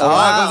보이세요. 지금.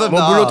 감사합니다.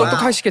 뭐 물론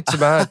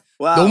똑똑하시겠지만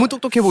너무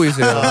똑똑해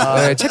보이세요.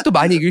 네, 책도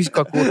많이 읽으실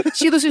것 같고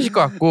시도 쓰실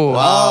것 같고.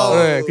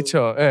 네,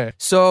 그렇죠. 네.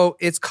 So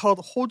it's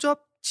called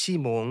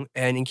호접지몽,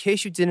 and in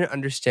case you didn't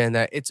understand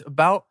that, it's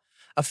about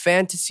a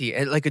fantasy,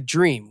 like a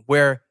dream,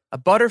 where a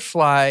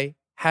butterfly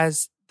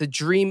has the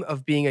dream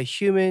of being a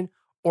human,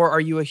 or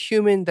are you a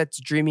human that's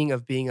dreaming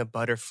of being a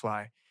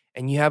butterfly?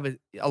 And you have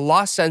a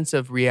lost sense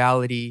of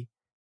reality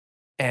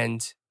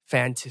and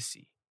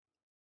fantasy.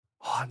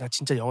 나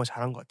진짜 영어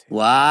잘한 것 같아요.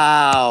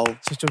 와우.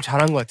 진짜 좀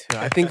잘한 것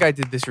같아요. I think I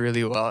did this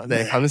really well.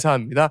 네,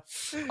 감사합니다.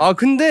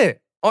 근데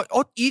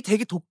이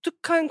되게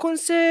독특한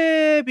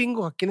컨셉인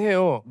것 같긴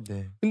해요.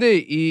 네.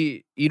 근데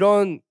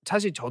이런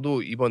사실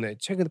저도 이번에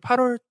최근에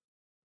 7월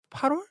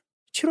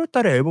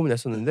달에 앨범을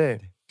냈었는데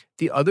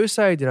The Other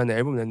Side라는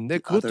앨범을 냈는데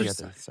그것도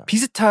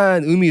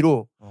비슷한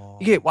의미로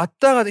이게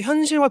왔다 갔다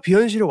현실과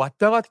비현실을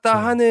왔다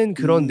갔다 하는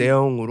그런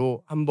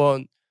내용으로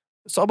한번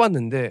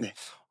써봤는데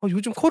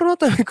요즘 코로나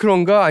때문에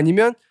그런가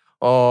아니면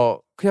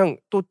그냥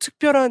또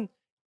특별한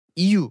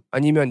이유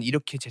아니면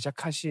이렇게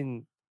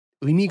제작하신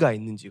의미가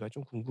있는지가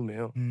좀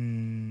궁금해요.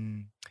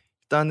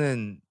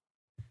 일단은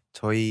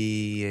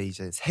저희의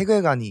이제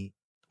세계관이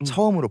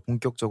처음으로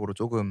본격적으로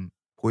조금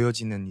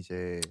보여지는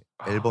이제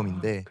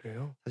앨범인데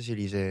그래요? 사실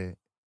이제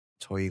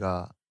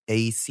저희가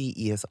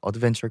ACE에서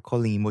Adventure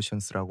Calling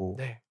Emotions라고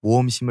네.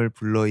 모험심을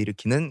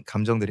불러일으키는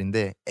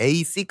감정들인데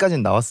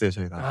AC까지는 나왔어요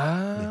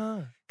저희가.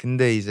 네.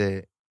 근데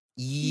이제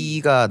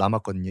E가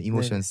남았거든요.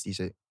 Emotions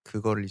이제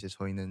그거를 이제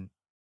저희는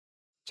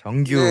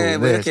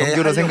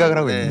정규로 생각을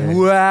하고 있는데.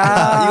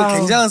 우와. 이거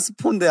굉장한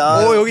스폰데.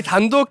 여기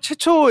단독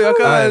최초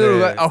약간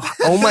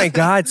Oh my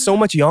God, so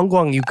much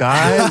영광, you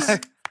guys.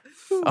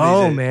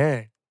 Oh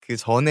man. 그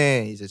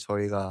전에 이제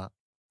저희가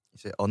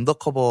이제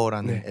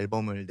언더커버라는 네.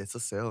 앨범을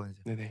냈었어요.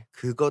 이제 네네.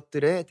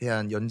 그것들에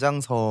대한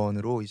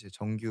연장선으로 이제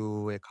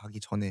정규에 가기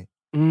전에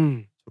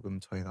조금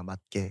저희가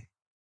맞게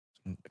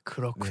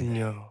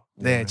그렇군요.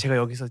 네, 제가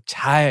여기서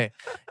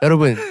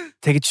여러분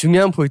되게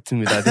중요한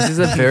포인트입니다. This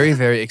is a very,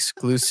 very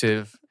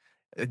exclusive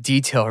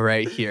detail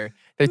right here.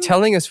 They're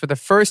telling us for the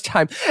first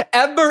time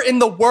ever in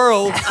the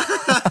world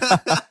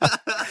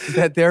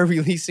that they're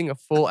releasing a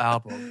full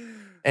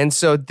album. And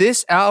so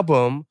this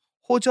album,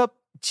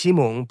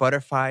 호접지몽,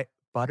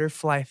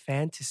 Butterfly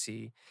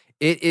Fantasy,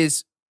 it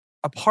is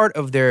a part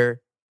of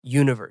their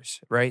universe,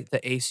 right?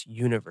 The ACE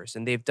universe.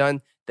 And they've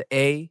done the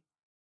A,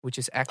 which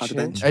is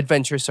action.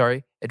 Adventure.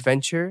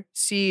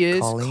 C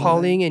is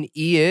calling, and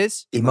E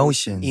is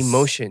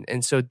emotion.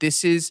 And so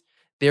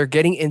they're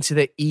getting into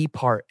the E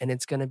part, and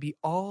it's going to be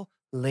all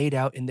laid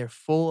out in their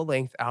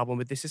full-length album.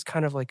 But this is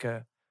kind of like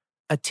a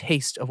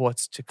taste of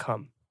what's to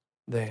come.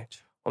 네,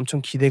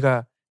 엄청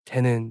기대가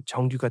되는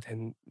정규가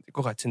된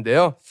것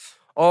같은데요.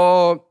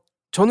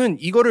 저는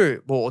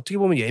이거를 뭐 어떻게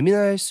보면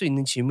예민할 수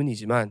있는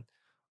질문이지만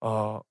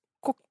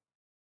꼭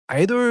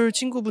아이돌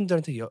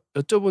친구분들한테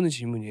여쭤보는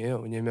질문이에요.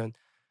 왜냐면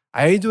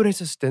아이돌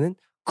했었을 때는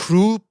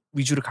그룹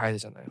위주로 가야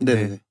되잖아요.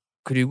 네.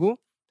 그리고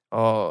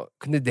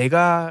근데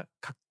내가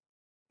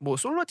뭐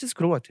솔로 아티스트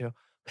그런 것 같아요.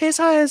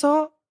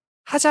 회사에서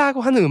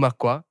하자고 하는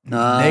음악과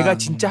내가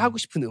진짜 하고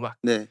싶은 음악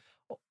네.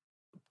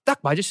 딱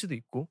맞을 수도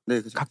있고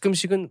네, 그죠.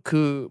 가끔씩은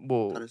그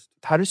뭐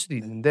다를 수도 네.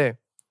 있는데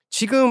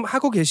지금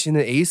하고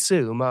계시는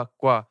에이스의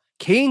음악과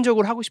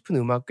개인적으로 하고 싶은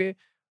음악에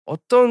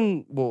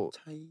어떤 뭐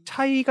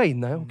차이가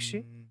있나요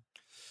혹시?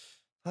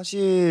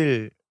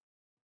 사실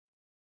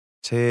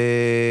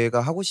제가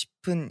하고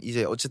싶은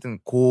이제 어쨌든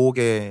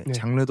곡의 네.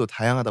 장르도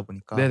다양하다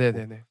보니까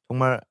네네네네.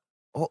 정말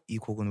이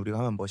곡은 우리가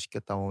하면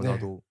멋있겠다. 네.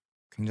 나도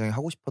굉장히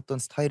하고 싶었던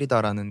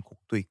스타일이다라는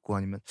곡도 있고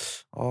아니면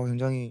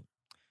굉장히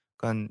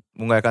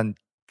약간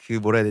그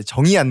뭐라 해야 돼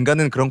정이 안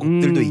가는 그런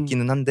곡들도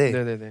있기는 한데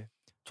네네네.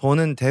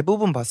 저는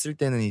대부분 봤을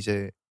때는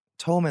이제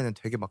처음에는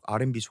되게 막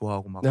R&B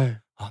좋아하고 막 네.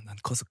 난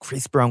커서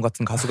크리스 브라운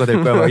같은 가수가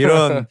될 거야 막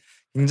이런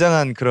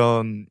굉장한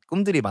그런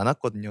꿈들이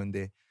많았거든요.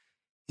 근데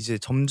이제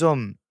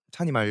점점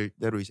찬이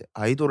말대로 이제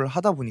아이돌을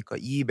하다 보니까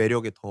이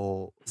매력에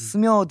더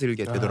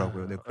스며들게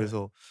되더라고요. 네,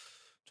 그래서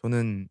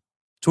저는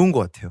좋은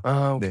것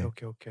같아요.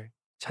 오케이.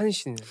 찬이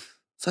씨는?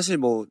 사실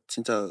뭐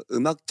진짜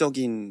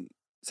음악적인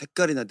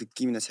색깔이나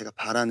느낌이나 제가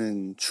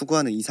바라는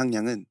추구하는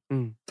이상향은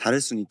다를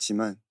수는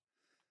있지만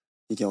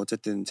이게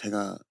어쨌든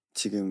제가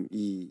지금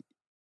이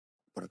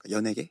뭐랄까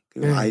연예계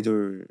그리고 네.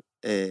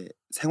 아이돌의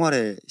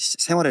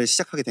생활을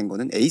시작하게 된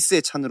거는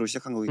에이스의 찬으로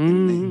시작한 거기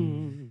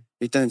때문에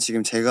일단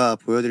지금 제가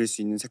보여드릴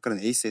수 있는 색깔은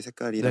에이스의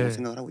색깔이라고 네.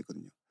 생각을 하고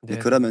있거든요. 네.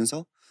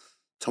 그러면서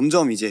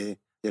점점 이제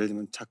예를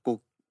들면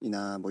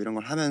작곡이나 뭐 이런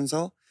걸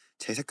하면서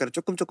제 색깔을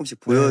조금씩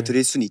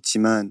보여드릴 수는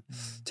있지만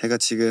제가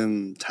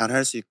지금 잘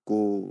할 수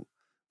있고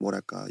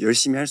뭐랄까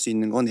열심히 할 수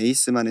있는 건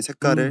에이스만의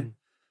색깔을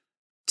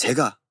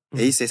제가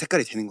에이스의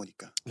색깔이 되는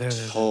거니까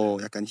더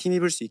약간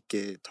힘입을 수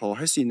있게 더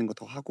할 수 있는 거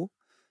더 하고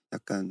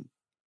약간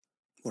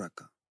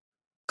뭐랄까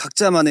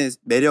각자만의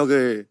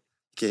매력을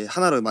이렇게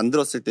하나로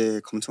만들었을 때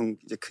엄청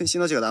이제 큰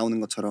시너지가 나오는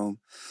것처럼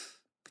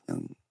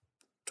그냥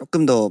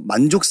조금 더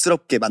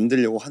만족스럽게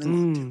만들려고 하는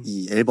것 같아요.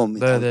 이 앨범이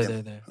나올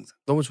때마다 항상.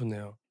 너무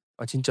좋네요.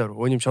 진짜로.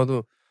 왜냐면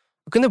저도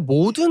근데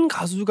모든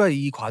가수가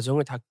이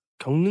과정을 다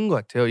겪는 것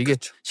같아요. 이게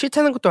그렇죠.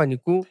 싫다는 것도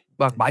아니고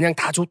막 마냥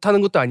다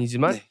좋다는 것도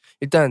아니지만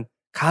일단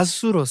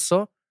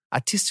가수로서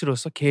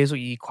아티스트로서 계속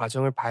이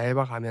과정을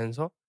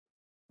밟아가면서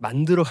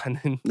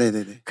만들어가는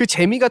그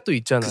재미가 또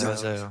있잖아요.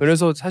 맞아요.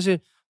 그래서 사실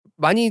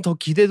많이 더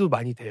기대도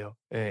많이 돼요.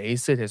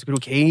 에이스에 대해서 그리고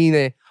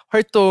개인의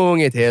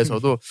활동에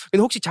대해서도.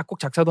 근데 혹시 작곡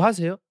작사도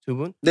하세요, 두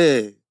분?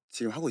 네,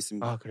 지금 하고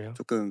있습니다. 그래요?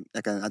 조금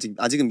약간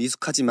아직은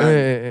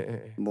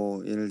미숙하지만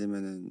뭐 예를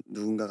들면은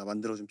누군가가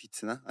만들어준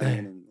비트나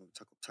아니면 뭐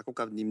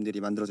작곡가님들이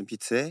만들어준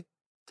비트에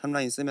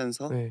탑라인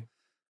쓰면서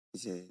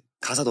이제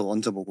가사도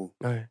얹어보고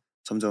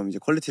점점 이제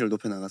퀄리티를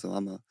높여나가서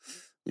아마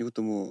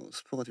이것도 뭐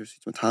스포가 될 수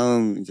있지만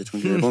다음 이제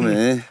정규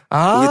앨범에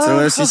곡이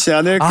들어갈 수 있지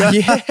않을까?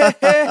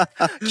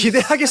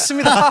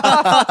 기대하겠습니다.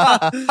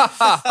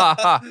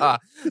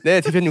 네,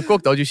 대표님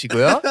꼭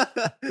넣어주시고요.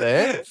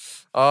 네,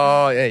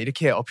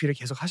 이렇게 어필을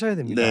계속 하셔야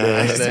됩니다.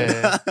 네.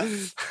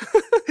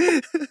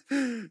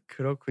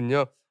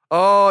 그렇군요.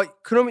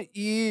 그러면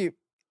이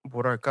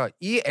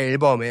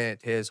앨범에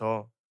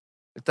대해서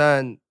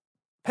일단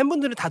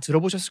팬분들은 다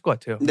들어보셨을 것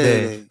같아요.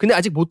 네. 근데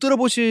아직 못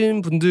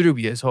들어보신 분들을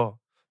위해서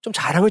좀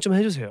자랑을 좀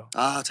해주세요.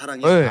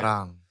 자랑이요? 네.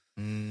 자랑.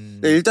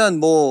 네, 일단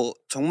뭐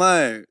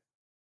정말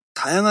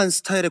다양한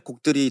스타일의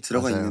곡들이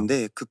들어가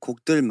있는데 그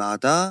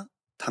곡들마다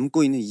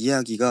담고 있는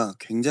이야기가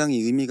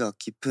굉장히 의미가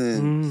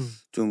깊은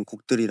좀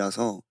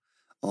곡들이라서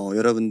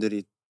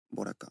여러분들이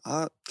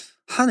뭐랄까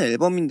한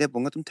앨범인데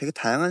뭔가 좀 되게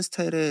다양한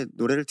스타일의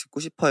노래를 듣고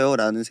싶어요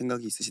라는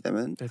생각이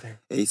있으시다면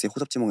에이스의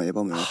호접지몽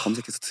앨범을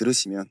검색해서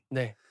들으시면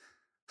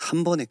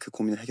한 번에 그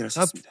고민을 해결할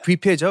수 있습니다.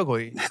 뷔페죠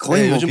거의.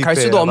 거의 뭐 요즘 갈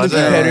수도 없는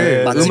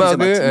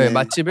뷔페를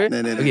맛집을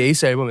네네네. 여기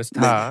에이스 앨범에서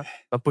다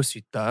맛볼 수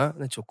있다.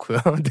 좋고요.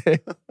 네.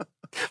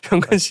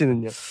 병관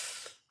씨는요?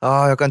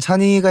 약간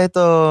찬이가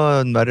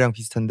했던 말이랑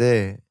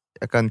비슷한데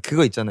약간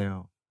그거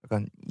있잖아요.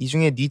 약간 이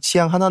중에 네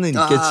취향 하나는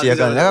있겠지.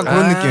 약간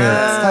그런 느낌이에요.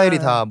 스타일이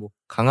다 뭐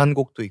강한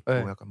곡도 있고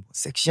약간 뭐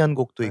섹시한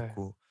곡도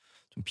있고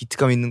좀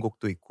비트감 있는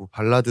곡도 있고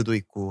발라드도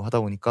있고 하다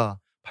보니까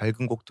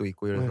밝은 곡도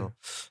있고 이래서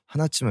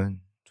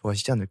하나쯤은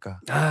좋아하시지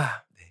않을까.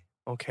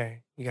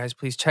 Okay. You guys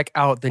please check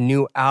out the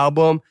new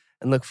album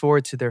and look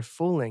forward to their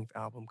full-length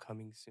album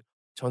coming soon.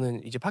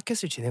 저는 이제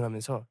팟캐스트를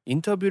진행하면서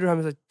인터뷰를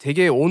하면서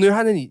되게 오늘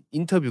하는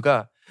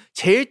인터뷰가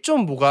제일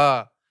좀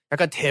뭐가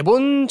약간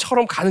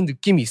대본처럼 가는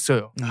느낌이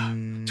있어요.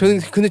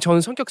 근데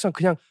저는 성격상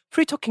그냥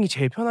프리토킹이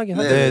제일 편하긴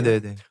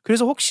하거든요.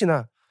 그래서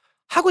혹시나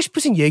하고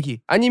싶으신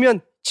얘기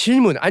아니면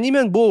질문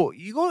아니면 뭐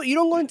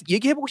이런 건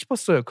얘기해보고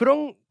싶었어요.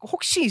 그런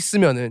혹시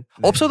있으면은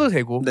없어도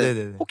되고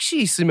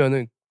혹시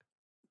있으면은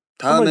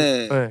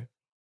다음에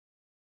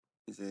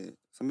이제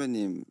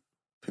선배님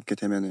뵙게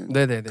되면은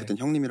그땐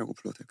형님이라고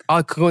불러도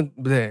될까요? 그건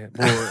뭐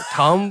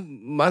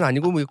다음만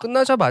아니고 뭐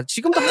끝나자마자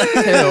지금도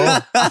하게 돼요.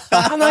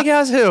 편하게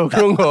하세요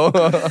그런 거.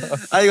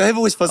 이거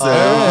해보고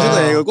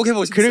싶었어요. 이거 꼭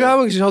해보고 싶었어요. 그러고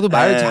하면 저도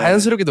말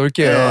자연스럽게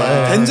넣을게요.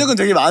 된 적은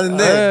되게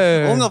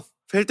많은데 뭔가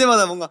뵐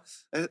때마다 뭔가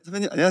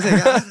선배님 안녕하세요.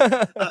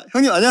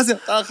 형님 안녕하세요.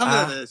 딱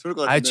하면 네, 좋을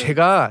것 같은데.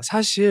 제가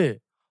사실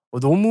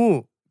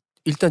너무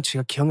일단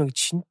제가 기억력이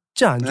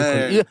진짜 안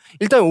좋거든요. 네.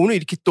 일단 오늘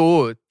이렇게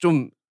또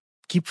좀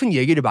깊은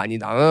얘기를 많이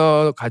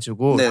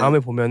나눠가지고 네. 다음에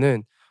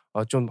보면은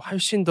좀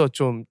훨씬 더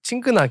좀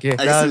친근하게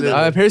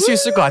알겠습니다. 뵐 수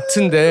있을 것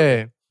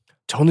같은데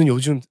저는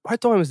요즘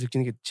활동하면서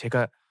느끼는 게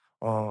제가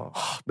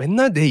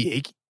맨날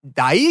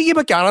나이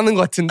얘기밖에 안 하는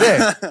것 같은데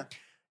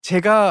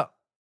제가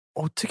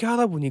어떻게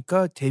하다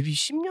보니까 데뷔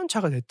 10년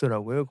차가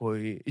됐더라고요.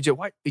 거의 이제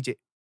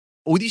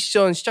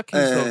오디션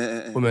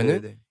시작해서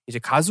보면은 네네. 이제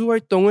가수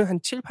활동은 한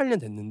 7, 8년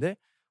됐는데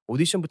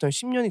오디션부터는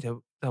 10년이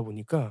되다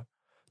보니까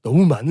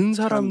너무 많은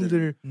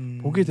사람들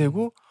보게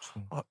되고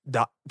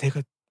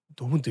내가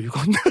너무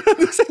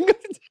늙었나라는 생각이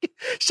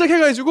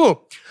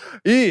시작해가지고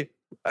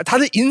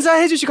다들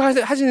인사해 주시고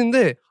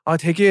하시는데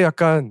되게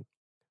약간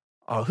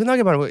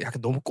흔하게 말하면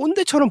약간 너무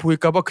꼰대처럼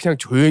보일까봐 그냥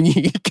조용히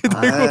있게 되고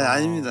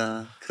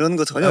아닙니다. 그런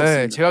거 전혀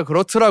없습니다. 제가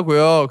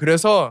그렇더라고요.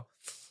 그래서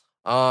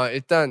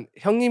일단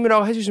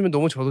형님이라고 해주시면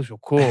너무 저도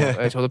좋고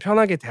저도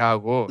편하게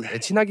대하고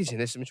친하게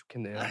지냈으면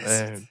좋겠네요.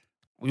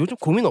 요즘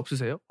고민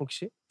없으세요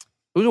혹시?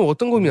 요즘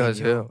어떤 고민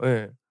하세요?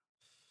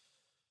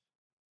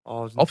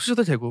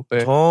 없으셔도 되고.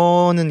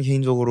 저는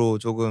개인적으로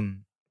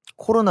조금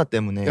코로나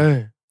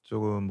때문에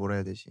조금 뭐라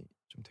해야 되지?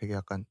 좀 되게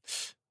약간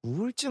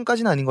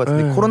우울증까지는 아닌 것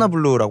같은데 코로나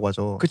블루라고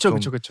하죠. 그쵸.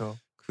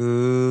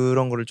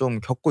 그런 거를 좀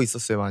겪고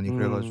있었어요 많이.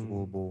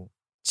 그래가지고 뭐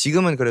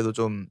지금은 그래도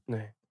좀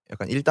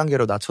약간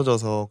 1단계로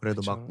낮춰져서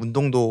그래도 그쵸. 막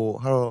운동도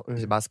하러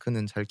이제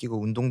마스크는 잘 끼고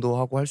운동도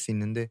하고 할 수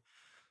있는데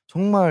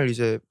정말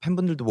이제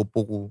팬분들도 못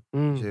보고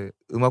이제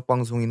음악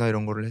방송이나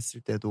이런 거를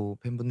했을 때도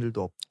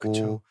팬분들도 없고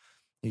그쵸.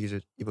 이게 이제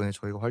이번에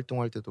저희가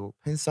활동할 때도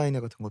팬 사인회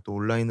같은 것도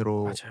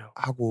온라인으로 맞아요.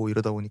 하고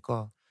이러다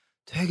보니까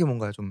되게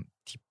뭔가 좀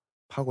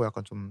딥하고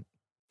약간 좀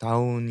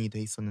다운이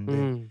돼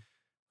있었는데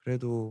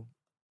그래도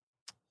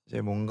이제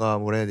뭔가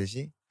뭐라 해야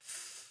되지?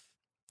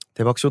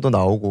 대박 쇼도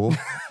나오고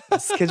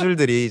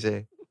스케줄들이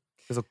이제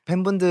계속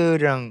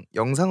팬분들이랑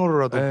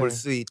영상으로라도 볼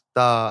수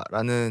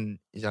있다라는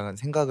이제 약간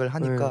생각을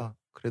하니까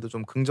그래도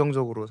좀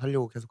긍정적으로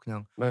살려고 계속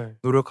그냥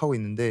노력하고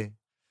있는데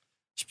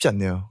쉽지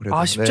않네요.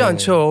 그래도. 쉽지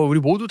않죠.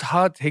 우리 모두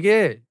다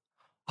되게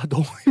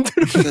너무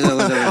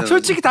힘들어요.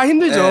 솔직히 다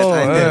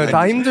힘들죠.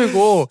 다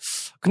힘들고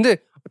근데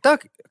딱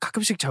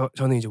가끔씩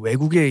저는 이제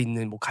외국에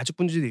있는 뭐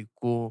가족분들도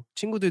있고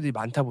친구들이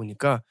많다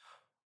보니까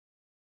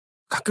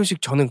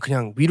가끔씩 저는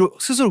그냥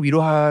스스로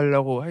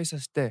위로하려고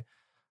했었을 때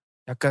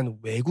약간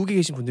외국에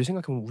계신 분들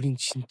생각해보면 우린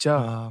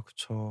진짜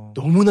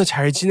너무나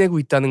잘 지내고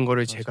있다는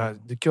거를 제가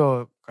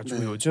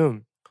느껴가지고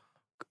요즘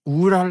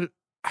우울할까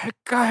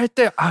할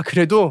때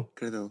그래도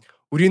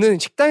우리는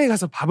식당에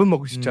가서 밥은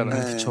먹을 수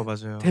있잖아요. 그쵸,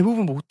 맞아요.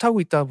 대부분 못 하고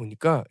있다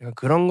보니까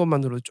그런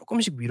것만으로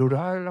조금씩 위로를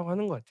하려고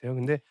하는 것 같아요.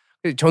 근데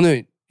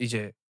저는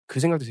이제 그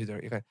생각도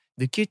들더라고요. 그러니까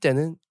느낄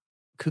때는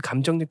그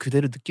감정들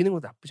그대로 느끼는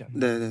것도 나쁘지 않아요.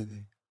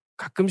 네네네.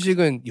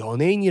 가끔씩은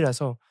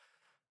연예인이라서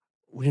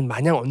우린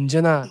마냥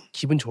언제나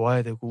기분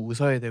좋아야 되고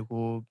웃어야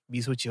되고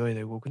미소 지어야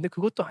되고 근데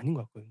그것도 아닌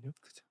것 같거든요.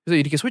 그래서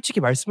이렇게 솔직히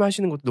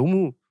말씀하시는 것도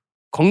너무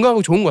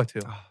건강하고 좋은 것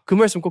같아요. 그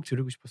말씀 꼭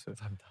드리고 싶었어요.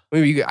 감사합니다.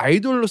 왜냐면 이게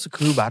아이돌로서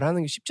그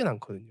말하는 게 쉽진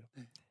않거든요.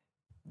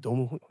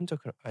 너무 혼자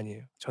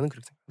아니에요. 저는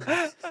그렇게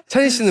생각합니다.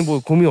 찬희 씨는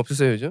뭐 고민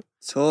없으세요 요즘?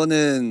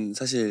 저는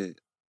사실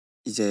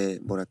이제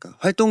뭐랄까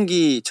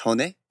활동기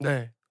전에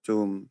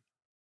좀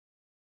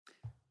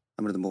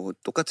아무래도 뭐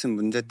똑같은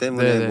문제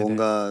때문에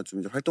뭔가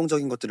좀 이제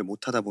활동적인 것들을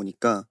못 하다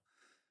보니까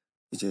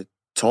이제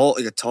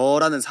그러니까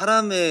저라는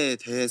사람에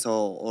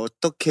대해서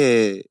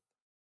어떻게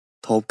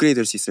더 업그레이드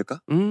될 수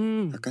있을까?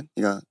 약간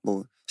그러니까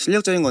뭐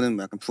실력적인 거는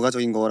뭐 약간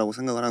부가적인 거라고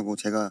생각을 하고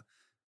제가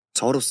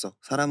저로서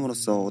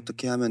사람으로서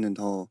어떻게 하면은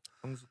더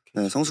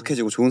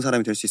성숙해지고 좋은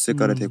사람이 될 수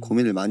있을까를 되게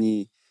고민을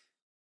많이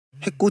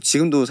했고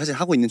지금도 사실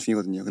하고 있는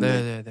중이거든요.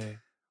 근데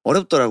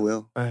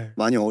어렵더라고요.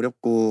 많이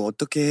어렵고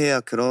어떻게 해야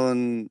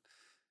그런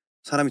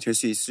사람이 될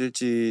수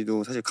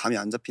있을지도 사실 감이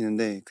안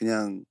잡히는데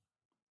그냥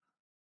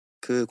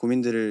그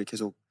고민들을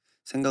계속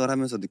생각을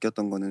하면서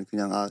느꼈던 거는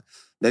그냥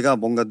내가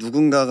뭔가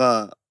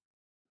누군가가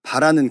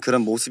바라는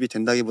그런 모습이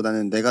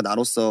된다기보다는 내가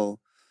나로서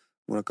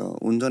뭐랄까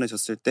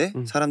온전해졌을 때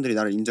사람들이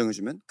나를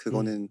인정해주면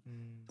그거는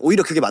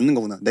오히려 그게 맞는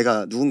거구나.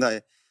 내가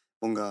누군가의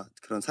뭔가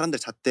그런 사람들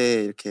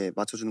잣대에 이렇게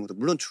맞춰주는 것도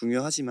물론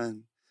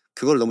중요하지만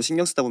그걸 너무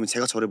신경 쓰다 보면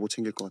제가 저를 못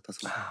챙길 것 같아서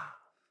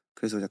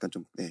그래서 약간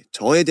좀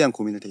저에 대한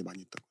고민을 되게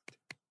많이 했던 것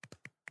같아요.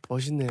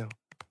 멋있네요.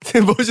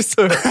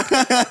 멋있어요.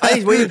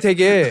 아니 왜냐면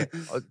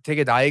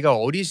되게 나이가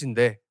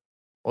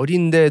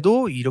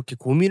어린데도 이렇게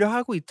고민을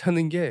하고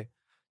있다는 게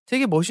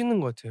되게 멋있는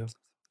것 같아요.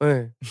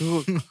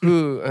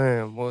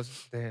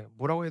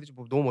 뭐라고 해야 되지?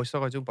 너무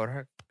멋있어가지고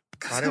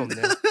말이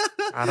없네.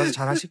 알아서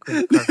잘 하실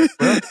거고요.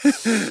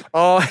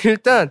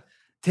 일단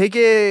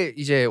되게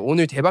이제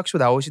오늘 대박쇼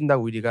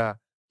나오신다고 우리가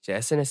이제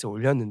SNS에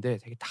올렸는데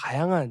되게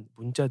다양한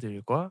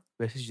문자들과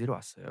메시지들이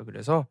왔어요.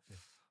 그래서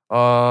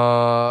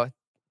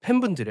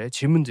팬분들의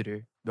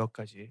질문들을 몇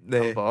가지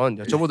한번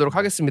여쭤보도록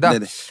하겠습니다.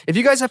 If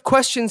you guys have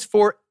questions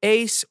for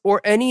Ace or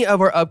any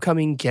of our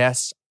upcoming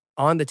guests,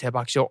 on the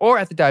Daebak Show or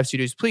at the Dive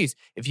Studios, please,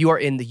 if you are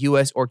in the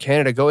US or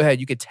Canada, go ahead.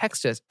 You can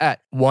text us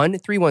at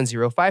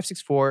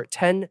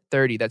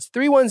 1-310-564-1030. That's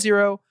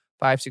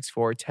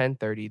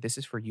 310-564-1030. This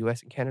is for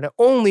US and Canada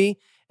only.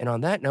 And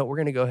on that note, we're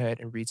going to go ahead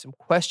and read some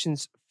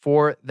questions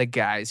for the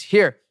guys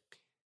here.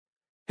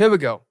 Here we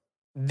go.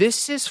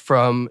 This is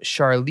from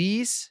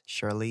Charlize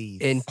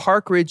in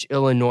Park Ridge,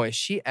 Illinois.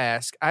 She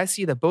asked, I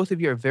see that both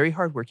of you are very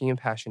hardworking and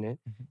passionate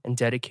and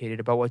dedicated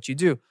about what you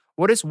do.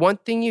 What is one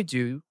thing you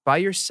do by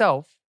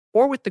yourself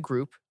or with the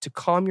group to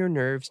calm your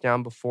nerves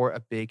down before a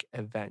big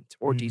event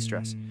or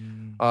de-stress?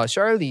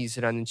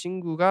 Charlize라는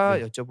친구가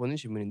여쭤보는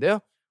질문인데요.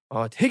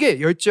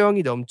 되게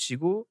열정이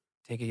넘치고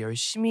되게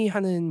열심히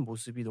하는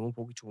모습이 너무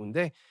보기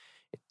좋은데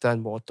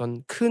일단 뭐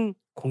어떤 큰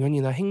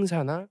공연이나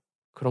행사나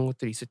그런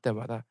것들이 있을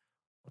때마다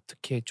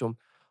어떻게 좀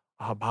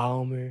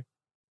마음을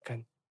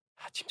약간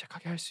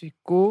침착하게 할 수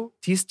있고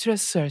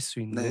디스트레스 할 수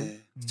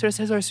있는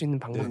스트레스 해소할 수 있는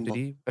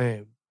방법들이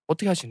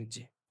어떻게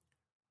하시는지.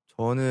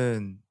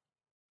 저는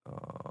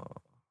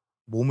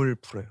몸을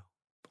풀어요.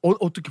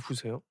 어떻게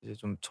푸세요? 이제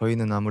좀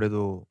저희는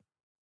아무래도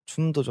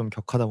춤도 좀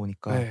격하다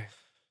보니까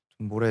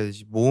좀 뭐라 해야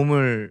되지?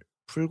 몸을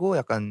풀고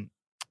약간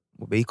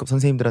뭐 메이크업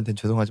선생님들한테는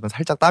죄송하지만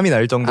살짝 땀이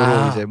날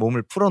정도로 이제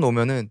몸을 풀어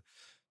놓으면은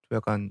좀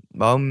약간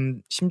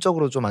마음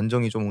심적으로 좀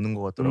안정이 좀 오는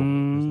것 같더라고요.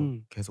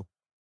 그래서 계속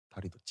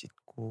다리도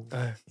찢고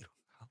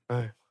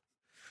이렇게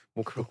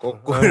목도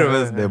꺾고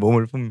이러면서 내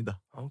몸을 풉니다.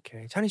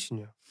 오케이. 찬희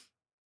씨는요?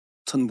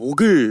 전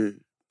목을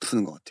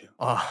푸는 것 같아요.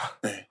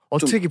 네.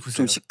 어떻게 푸세요?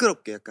 좀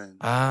시끄럽게 약간.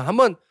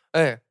 한번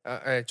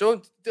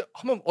좀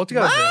한번 어떻게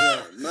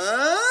하세요?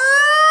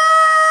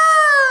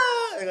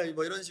 약간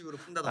뭐 이런 식으로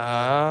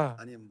푼다던가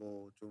아니면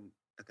뭐 좀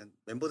약간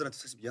멤버들한테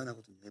사실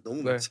미안하거든요.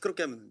 너무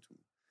시끄럽게 하면 좀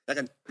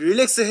약간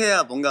릴렉스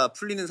해야 뭔가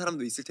풀리는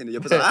사람도 있을 텐데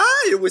옆에서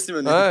이러고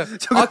있으면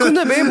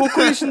근데 메인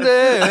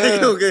보컬이신데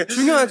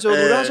중요하죠.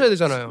 노래 하셔야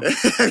되잖아요.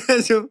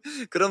 약간 좀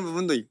그런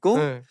부분도 있고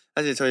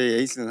사실 저희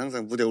에이스는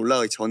항상 무대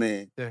올라가기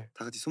전에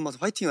다 같이 손 모아서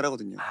화이팅을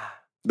하거든요.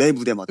 매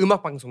무대마다.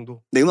 음악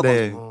방송도. 네, 음악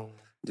방송.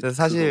 근데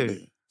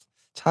사실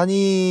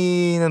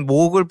찬이는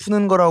목을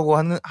푸는 거라고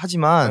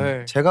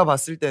하지만 제가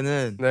봤을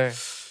때는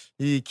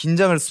이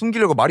긴장을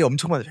숨기려고 말이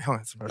엄청 많아요.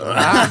 형,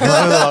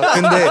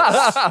 근데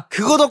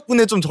그거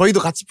덕분에 좀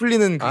저희도 같이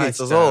풀리는 그게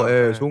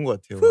있어서 좋은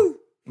것 같아요.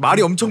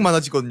 말이 엄청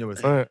많아지거든요.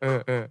 그래서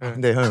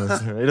근데 형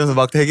이러면서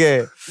막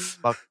되게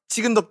막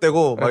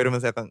치근덕대고 막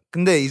이러면서 약간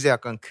근데 이제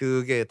약간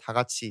그게 다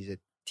같이 이제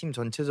팀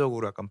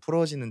전체적으로 약간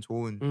풀어지는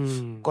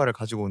좋은 효과를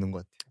가지고 오는 것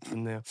같아요.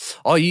 좋네요.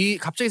 이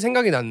갑자기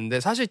생각이 났는데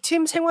사실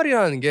팀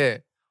생활이라는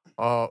게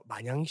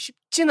마냥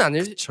쉽진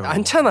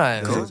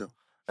않잖아요. 그렇죠.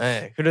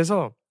 네,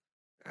 그래서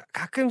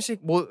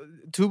가끔씩 뭐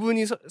두 분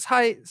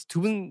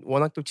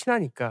워낙 또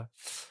친하니까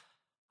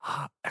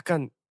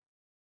약간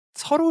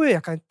서로의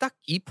약간 딱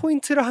이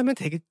포인트를 하면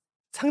되게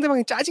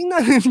상대방이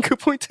짜증나는 그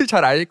포인트를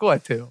잘 알 것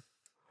같아요.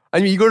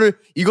 아니면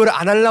이거를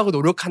안 하려고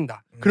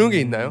노력한다. 그런 게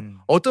있나요?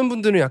 어떤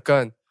분들은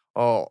약간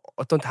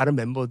어떤 다른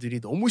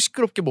멤버들이 너무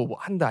시끄럽게 뭐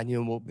한다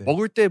아니면 뭐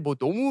먹을 때 뭐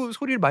너무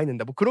소리를 많이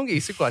낸다 뭐 그런 게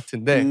있을 것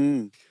같은데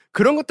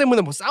그런 것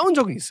때문에 뭐 싸운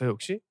적은 있어요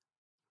혹시?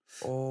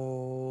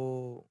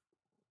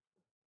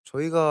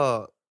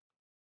 저희가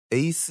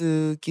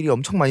에이스끼리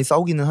엄청 많이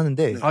싸우기는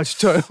하는데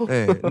진짜요?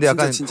 네. 근데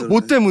약간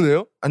뭐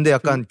때문에요? 근데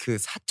약간 그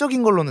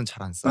사적인 걸로는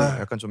잘 안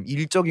싸워요. 약간 좀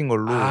일적인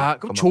걸로.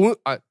 그럼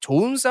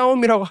좋은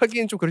싸움이라고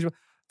하기엔 좀 그러지만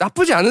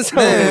나쁘지 않은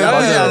싸움이에요.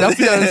 맞아요.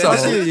 나쁘지 않은 싸움.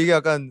 사실 이게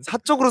약간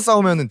사적으로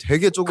싸우면은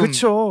되게 조금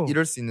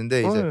이럴 수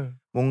있는데 이제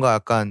뭔가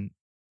약간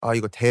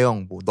이거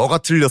대형 뭐 너가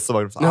틀렸어 막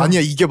이러면서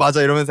아니야 이게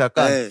맞아 이러면서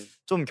약간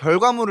좀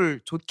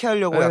결과물을 좋게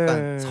하려고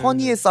약간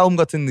선의의 싸움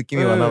같은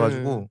느낌이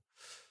많아가지고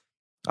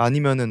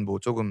아니면은 뭐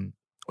조금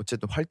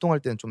어쨌든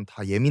활동할 때는 좀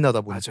다 예민하다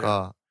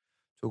보니까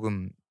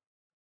조금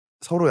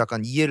서로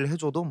약간 이해를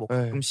해줘도 뭐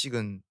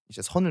가끔씩은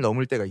이제 선을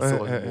넘을 때가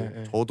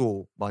있어가지고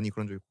저도 많이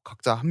그런 적 있고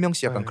각자 한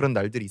명씩 약간 그런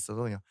날들이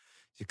있어서 그냥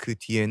이제 그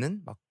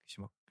뒤에는 막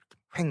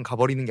횡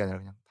가버리는 게 아니라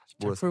그냥 다시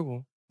모여서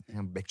풀고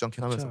그냥 맥주 한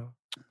캔 하면서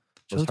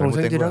저도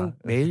동생들이랑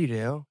매일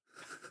이래요.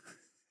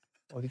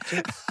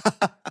 어딨지?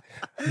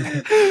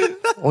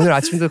 오늘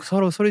아침도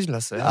서로 소리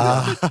질렀어요.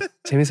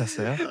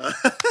 재밌었어요.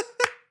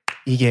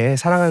 이게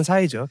사랑하는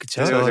사이죠,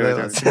 그쵸? 네,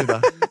 맞습니다.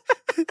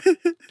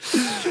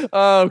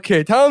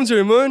 오케이, 다음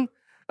질문.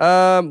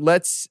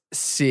 Let's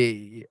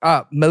see.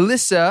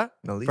 Melissa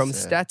from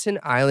Staten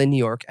Island, New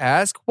York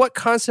asked, what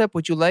concept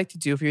would you like to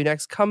do for your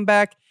next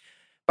comeback?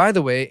 By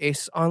the way,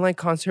 Ace's online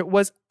concert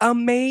was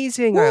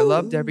amazing. I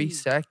loved every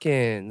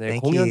second. 네,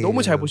 공연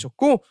너무 잘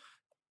보셨고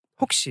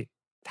혹시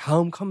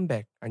다음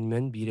컴백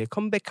아니면 미래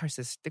컴백할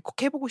때 꼭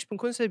해보고 싶은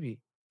컨셉이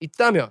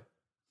있다면?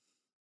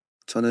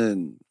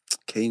 저는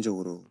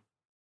개인적으로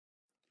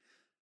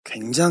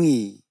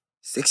굉장히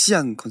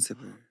섹시한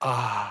컨셉을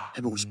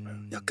해보고 싶어요.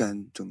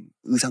 약간 좀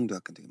의상도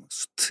약간 되게 막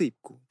수트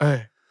입고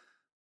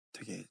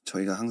되게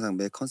저희가 항상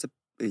매 컨셉이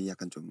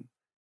약간 좀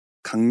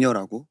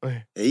강렬하고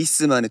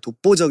에이스만의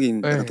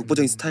독보적인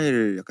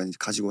스타일을 약간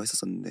가지고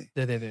했었었는데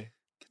네네네.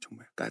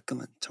 정말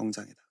깔끔한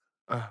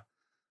정장에다가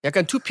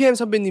약간 2PM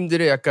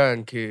선배님들의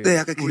약간 그 네,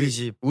 약간 우리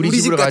집. 우리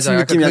집으로 같은 가자.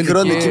 느낌, 약간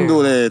그런 느낌.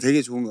 느낌도 네,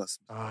 되게 좋은 것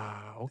같습니다.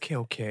 아,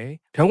 오케이.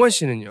 병관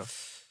씨는요?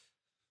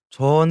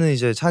 저는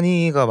이제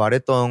찬이가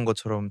말했던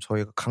것처럼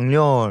저희가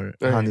강렬한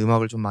네.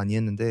 음악을 좀 많이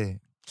했는데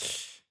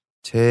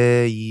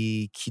제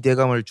이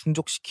기대감을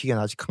충족시키기엔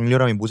아직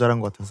강렬함이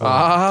모자란 것 같아서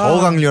더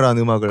강렬한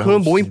음악을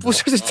그럼 하고 몸이 싶습니다.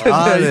 부서질 텐데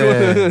아, 네.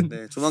 이거는.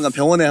 네, 조만간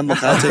병원에 한번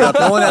제가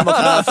병원에 한번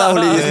갔다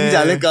올 일이 생기지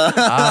않을까.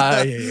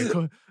 아, 예.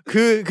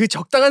 그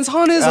적당한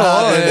선에서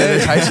아, 네,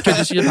 잘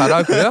지켜주시길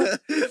바라고요.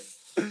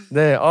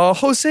 네,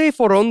 Jose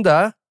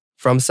Foronda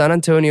from San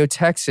Antonio,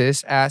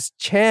 Texas asked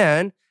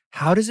Chan,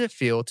 how does it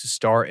feel to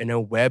star in a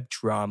web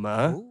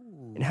drama?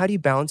 And how do you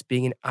balance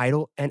being an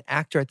idol and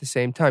actor at the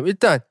same time?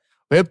 일단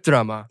웹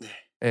드라마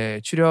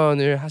예,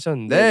 출연을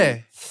하셨는데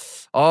네.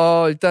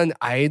 일단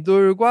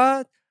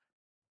아이돌과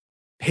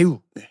배우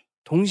네.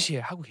 동시에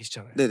하고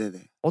계시잖아요.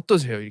 네네네.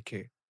 어떠세요?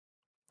 이렇게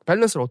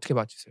밸런스를 어떻게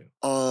맞추세요?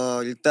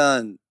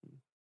 일단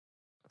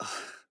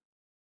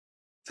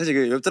사실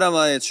그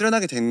웹드라마에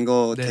출연하게 된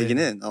거 네.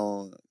 계기는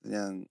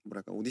그냥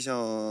뭐랄까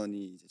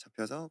오디션이 이제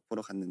잡혀서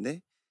보러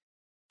갔는데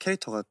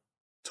캐릭터가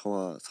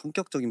저와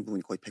성격적인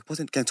부분이 거의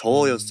 100% 그냥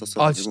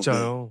저였었어요. 아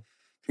진짜요?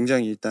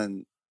 굉장히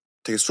일단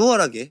되게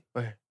수월하게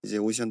네. 이제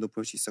오디션도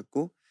볼 수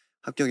있었고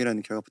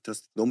합격이라는 결과가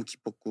들었을 때 너무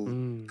기뻤고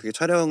음. 그게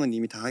촬영은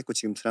이미 다 했고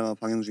지금 드라마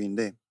방영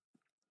중인데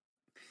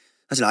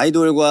사실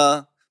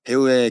아이돌과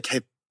배우의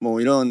갭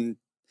뭐 이런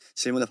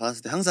질문을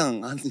받았을 때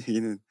항상 하는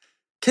얘기는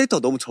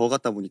캐릭터가 너무 저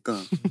같다 보니까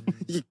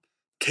이게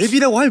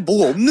갭이라고 할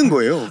뭐가 없는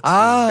거예요.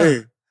 아,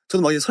 네.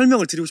 저도 막 이제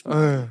설명을 드리고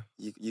싶은데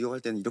네. 이거 할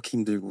때는 이렇게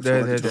힘들고 네, 저거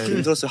할 네, 때 저렇게 네.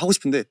 힘들었어요 하고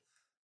싶은데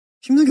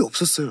힘든 게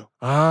없었어요.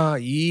 아,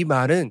 이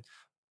말은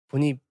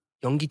본인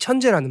연기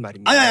천재라는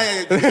말입니다.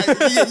 아니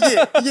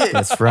이게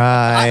That's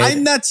right.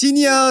 I'm not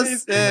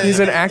genius. He's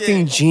an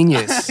acting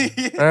genius.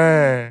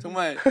 네.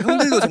 정말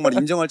형들도 정말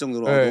인정할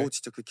정도로 네. 너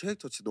진짜 그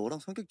캐릭터 진짜 너랑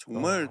성격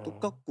정말 어.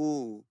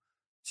 똑같고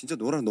진짜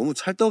너랑 너무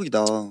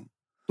찰떡이다.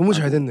 너무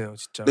잘 됐네요,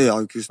 진짜. 네,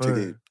 그래서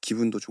되게 네.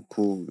 기분도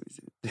좋고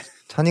이제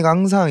찬이가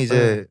항상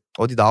이제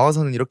어디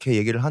나와서는 이렇게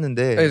얘기를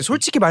하는데 네,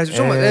 솔직히 말해서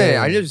좀 네.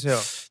 알려주세요.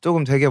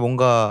 조금 되게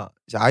뭔가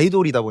이제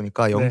아이돌이다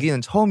보니까 연기는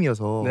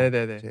처음이어서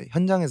네네네. 이제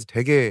현장에서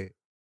되게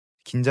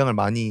긴장을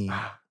많이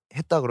아,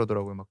 했다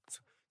그러더라고요. 막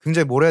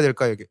굉장히 뭘 해야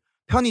될까 이게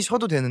편히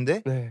쉬어도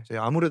되는데 네. 이제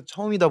아무래도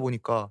처음이다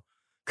보니까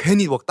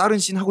괜히 막 다른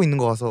씬 하고 있는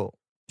거 가서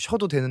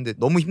쉬어도 되는데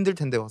너무 힘들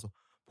텐데 와서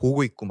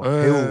보고 있고 막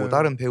네. 배우고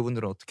다른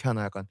배우분들은 어떻게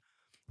하나 약간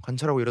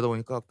관찰하고 이러다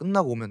보니까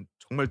끝나고 오면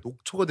정말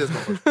녹초가 돼서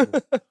가지고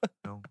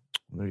형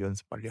오늘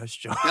연습 빨리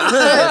하시죠.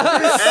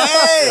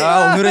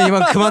 아 오늘은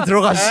이만 그만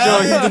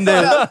들어가시죠. 힘든데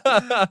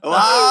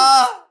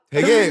와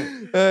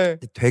네.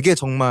 되게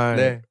정말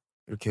네.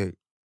 이렇게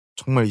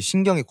정말 이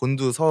신경이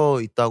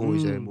곤두서 있다고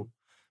이제 음. 뭐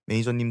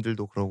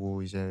매니저님들도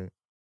그러고 이제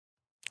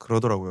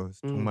그러더라고요. 그래서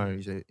정말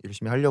이제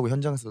열심히 하려고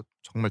현장에서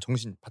정말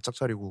정신 바짝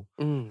차리고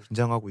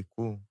긴장하고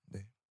있고.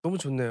 네. 너무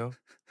좋네요.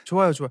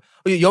 좋아요.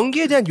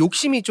 연기에 대한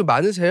욕심이 좀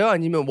많으세요?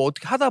 아니면 뭐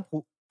어떻게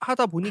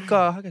하다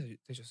보니까 하게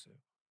되셨어요?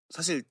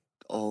 사실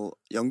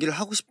연기를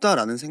하고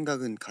싶다라는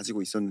생각은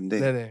가지고 있었는데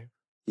네네.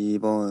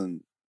 이번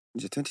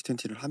이제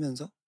 2020를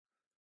하면서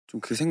좀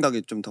그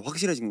생각이 좀 더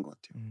확실해진 것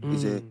같아요.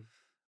 이제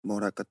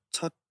뭐랄까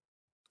첫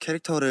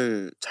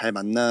캐릭터를 잘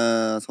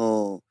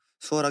만나서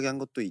수월하게 한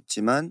것도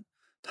있지만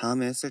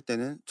다음에 했을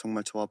때는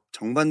정말 저와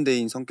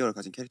정반대인 성격을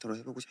가진 캐릭터를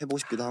해보고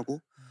싶기도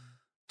하고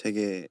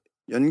되게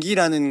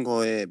연기라는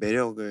거에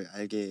매력을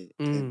알게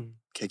된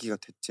계기가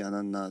됐지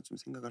않았나 좀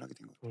생각을 하게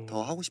된 것 같아요.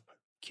 더 하고 싶어요.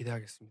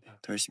 기대하겠습니다.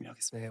 더 열심히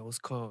하겠습니다. 네,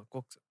 오스카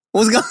꼭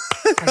오스카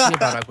하시길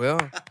바라고요.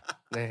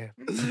 네,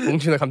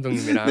 봉준호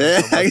감독님이랑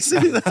네 또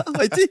알겠습니다.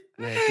 화이팅.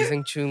 네,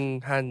 기생충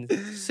한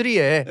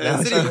 3에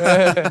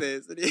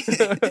네, 쓰리.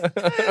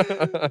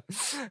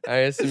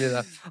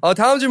 알겠습니다.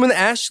 다음 질문은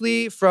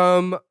Ashley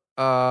from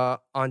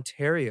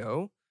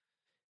Ontario.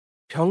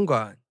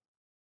 병관.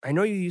 I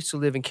know you used to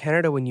live in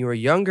Canada when you were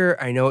younger.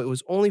 I know it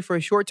was only for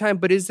a short time,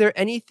 but is there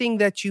anything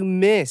that you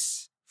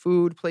miss?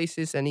 Food,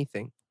 places,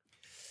 anything?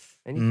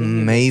 Anything you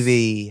miss?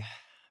 Maybe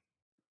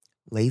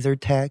laser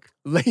tag.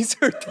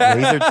 Laser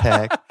tag. 레이저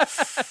tag.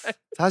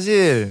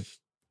 사실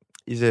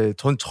이제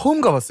전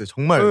처음 가봤어요.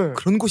 정말 네.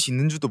 그런 곳이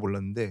있는 줄도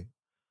몰랐는데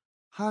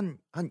한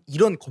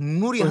이런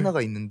건물이 네.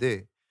 하나가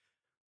있는데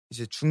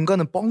이제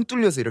중간은 뻥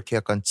뚫려서 이렇게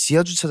약간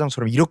지하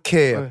주차장처럼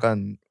이렇게 네.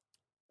 약간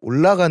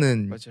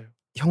올라가는 맞아요.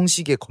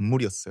 형식의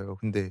건물이었어요.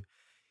 근데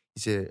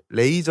이제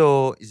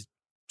레이저 이제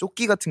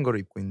조끼 같은 거를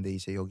입고 있는데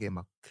이제 여기에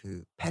막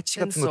그 패치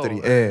같은 센서.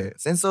 것들이 네.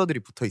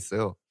 센서들이 붙어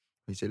있어요.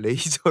 이제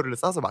레이저를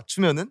쏴서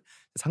맞추면은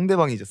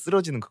상대방이 이제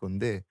쓰러지는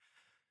그건데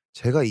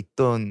제가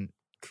있던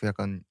그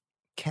약간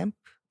캠프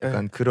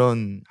약간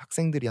그런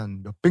학생들이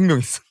한 몇백 명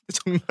있었는데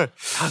정말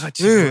다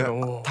같이. 네,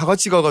 다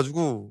같이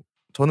가가지고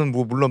저는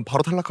뭐 물론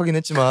바로 탈락하긴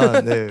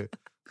했지만 네,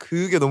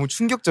 그게 너무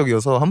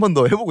충격적이어서 한 번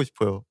더 해보고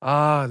싶어요.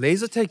 아,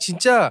 레이저 태그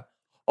진짜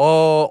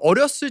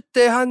어렸을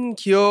때 한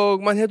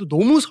기억만 해도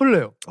너무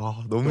설레요.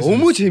 아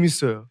너무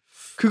재밌어요.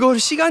 그걸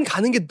시간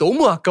가는 게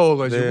너무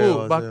아까워가지고 네,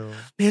 막 맞아요.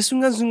 매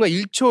순간순간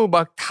 1초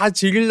막 다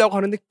즐기려고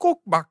하는데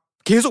꼭 막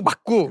계속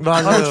맞고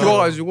맞아요. 바로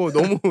죽어가지고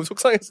너무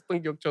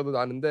속상했었던 기억 저도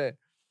나는데.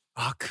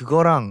 아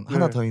그거랑 네.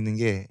 하나 더 있는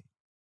게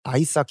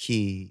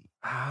아이스하키를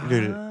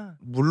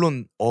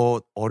물론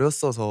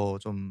어렸어서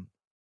좀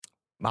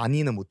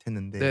많이는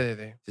못했는데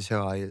네네네.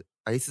 제가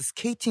아이스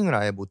스케이팅을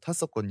아예 못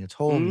탔었거든요.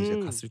 처음 이제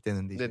갔을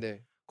때는 이제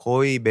네네.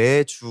 거의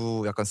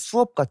매주 약간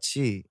수업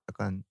같이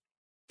약간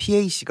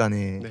PA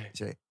시간에 네.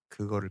 이제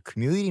그거를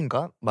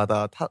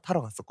금요일인가마다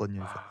타러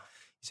갔었거든요. 그래서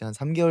이제 한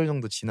 3개월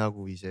정도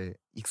지나고 이제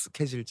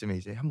익숙해질 쯤에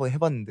이제 한번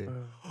해봤는데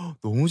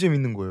너무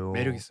재밌는 거예요.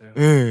 매력 있어요.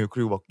 예,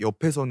 그리고 막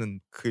옆에서는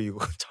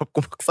이거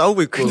잡고 막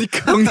싸우고 있고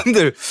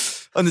형님들.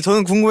 근데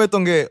저는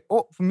궁금했던 게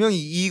분명히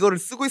이거를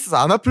쓰고 있어서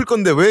안 아플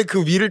건데 왜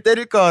그 위를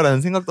때릴까라는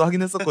생각도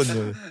하긴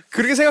했었거든요.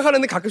 그렇게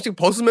생각하는데 가끔씩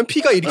벗으면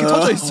피가 이렇게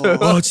터져 있어요.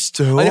 아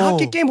진짜요? 아니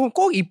하키 게임 보면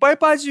꼭 이빨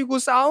빠지고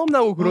싸움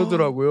나고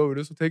그러더라고요.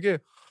 그래서 되게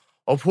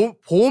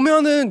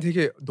보면은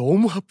되게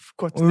너무 아플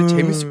것 같은데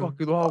재밌을 것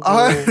같기도 하고.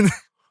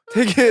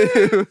 되게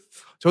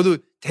저도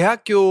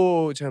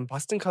대학교 저는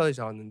바스턴 칼리지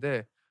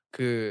나왔는데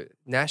그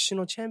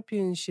내셔널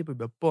챔피언십을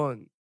몇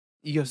번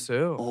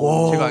이겼어요.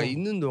 제가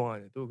있는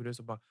동안에도.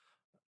 그래서 막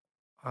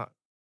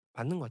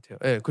맞는 것 같아요.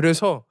 네,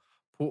 그래서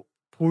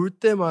볼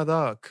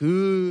때마다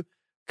그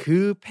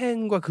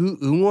팬과 그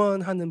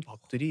응원하는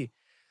법들이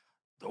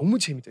너무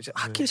재밌대요.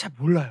 제가 하키를 잘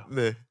몰라요.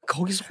 네.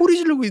 거기서 소리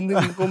지르고 있는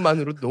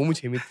것만으로도 너무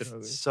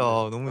재밌더라고요. 진짜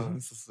너무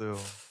재밌었어요.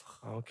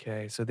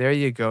 Okay, so there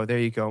you go. There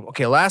you go.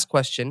 Okay, last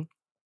question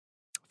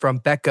from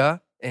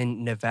Becca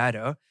in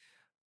Nevada.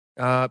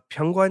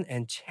 Byungwon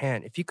and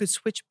Chan, if you could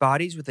switch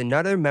bodies with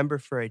another member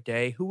for a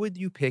day, who would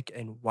you pick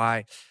and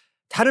why?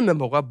 다른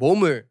멤버가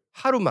몸을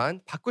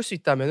하루만 바꿀 수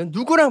있다면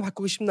누구랑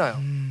바꾸고 싶나요?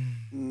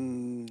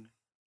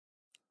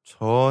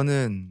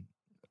 저는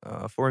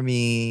for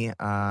me,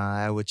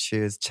 I would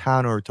choose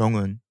Chan or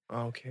Donghoon.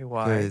 Okay,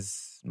 why?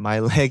 Because my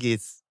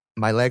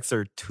legs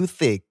are too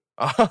thick,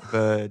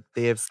 but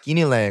they have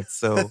skinny legs,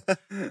 so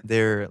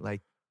their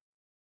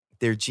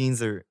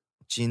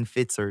jean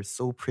fits are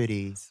so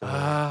pretty. So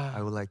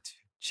I would like to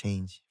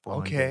change.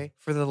 Okay,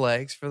 for the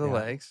legs,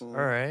 legs. All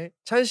right.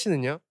 찬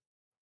씨는요?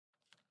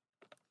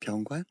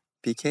 병관?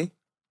 BK?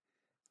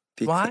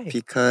 Why?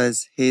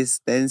 Because his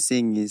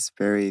dancing is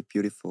very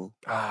beautiful.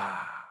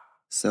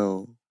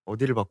 So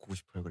어디를 바꾸고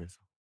싶어요? 그래서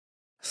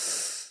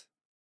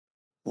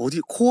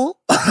어디 코어?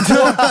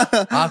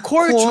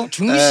 코어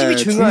중심이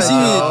중요하죠.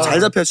 중심이 잘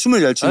잡혀야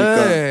춤을 잘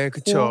추니까. 네,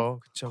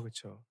 그쵸.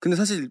 근데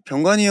사실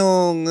병관이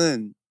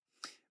형은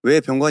왜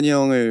병관이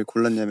형을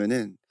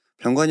골랐냐면은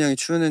병관이 형이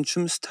추는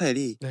춤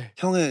스타일이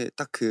형의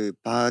딱 그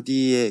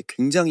바디에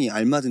굉장히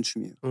알맞은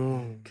춤이에요.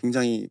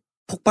 굉장히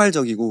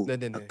폭발적이고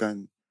네네네.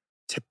 약간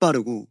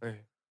재빠르고.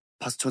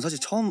 전 사실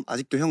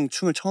아직도 형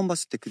춤을 처음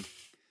봤을 때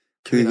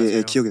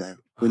그게 기억이 나요.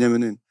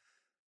 왜냐면은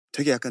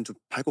되게 약간 좀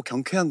밝고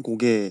경쾌한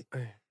곡에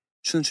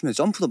추는 춤에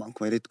점프도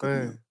많고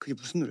이랬거든요. 그게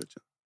무슨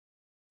노래였죠?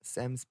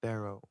 Sam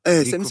Sparrow.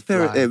 네, Sam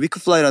Sparrow. We Could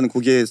Fly라는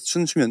곡에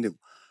추는 춤이었는데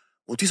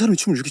어떻게 사람이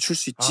춤을 이렇게 출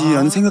수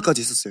있지라는 생각까지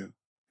있었어요.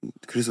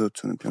 그래서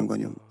저는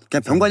병관이 형.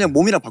 그냥 병관이 형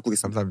몸이랑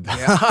바꾸겠습니다.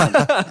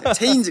 감사합니다.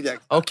 체인지 그냥.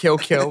 오케이.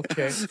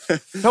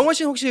 병원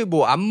씨 혹시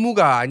뭐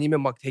안무가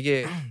아니면 막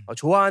되게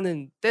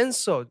좋아하는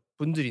댄서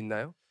분들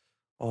있나요?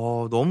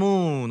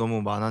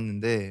 너무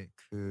많았는데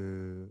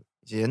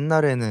이제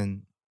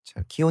옛날에는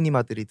제가 키오니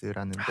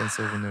마드리드라는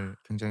댄서분을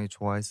굉장히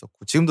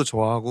좋아했었고 지금도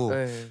좋아하고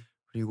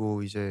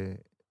그리고 이제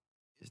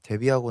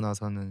데뷔하고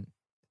나서는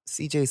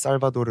CJ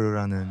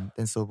살바도르라는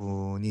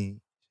댄서분이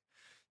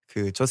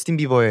그 저스틴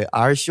비버의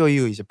I'll Show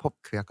You 이제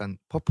약간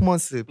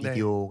퍼포먼스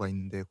비디오가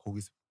있는데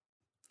거기서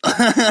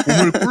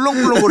몸을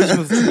꿀렁꿀렁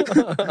거리시면서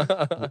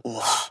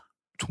와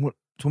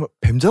정말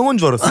뱀장어인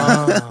줄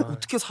알았어요.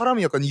 어떻게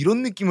사람이 약간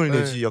이런 느낌을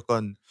내지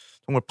약간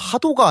정말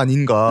파도가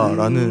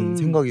아닌가라는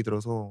생각이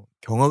들어서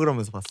경악을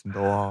하면서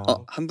봤습니다. 와.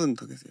 한 분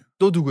더 계세요.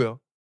 또 누구요?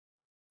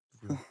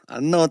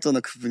 안 나왔잖아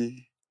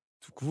그분이.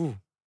 누구?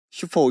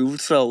 슈퍼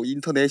울트라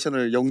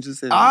인터내셔널 영준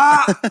쌤.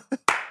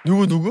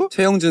 누구?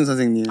 최영준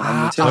선생님.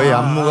 저희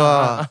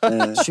안무가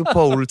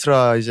슈퍼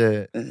울트라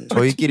이제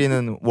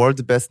저희끼리는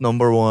월드 베스트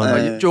넘버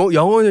원.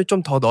 영어를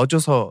좀 더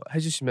넣어줘서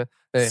해주시면.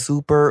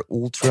 Super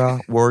Ultra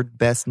World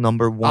Best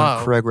Number One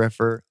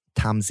Choreographer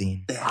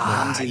탐진.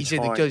 이제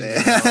느껴지네요.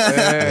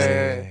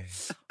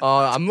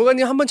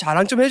 안무가님 한번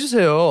자랑 좀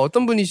해주세요.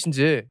 어떤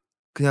분이신지.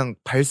 그냥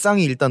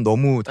발상이 일단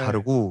너무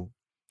다르고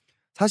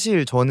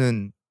사실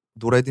저는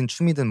노래든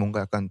춤이든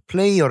뭔가 약간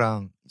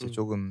플레이어랑 이제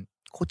조금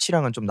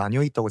코치랑은 좀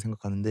나뉘어 있다고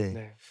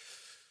생각하는데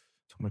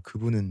정말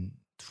그분은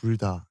둘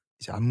다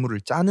이제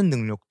안무를 짜는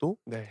능력도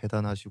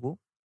대단하시고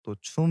또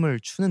춤을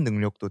추는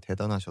능력도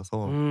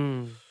대단하셔서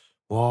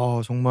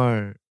와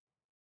정말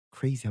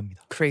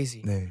크레이지합니다.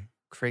 Crazy. 네.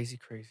 Crazy.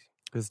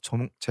 그래서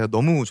제가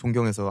너무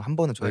존경해서 한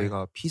번은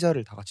저희가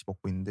피자를 다 같이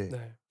먹고 있는데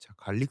제가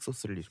갈릭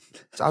소스를 이렇게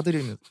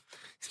짜드리면서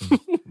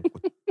먹고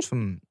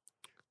춤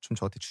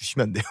저한테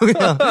주시면 안 돼요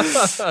그냥.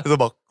 그래서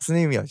막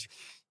선생님이 아직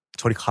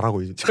저리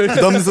가라고 이제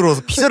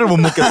부담스러워서 피자를 못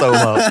먹겠다고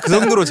막 그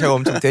정도로 제가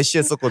엄청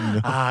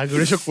대시했었거든요.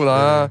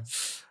 그러셨구나.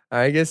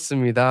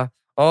 알겠습니다.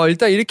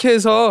 일단 이렇게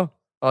해서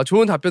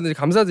좋은 답변들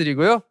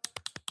감사드리고요.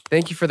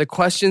 Thank you for the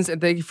questions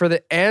and thank you for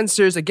the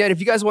answers. Again, if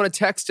you guys want to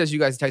text us, you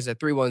guys text at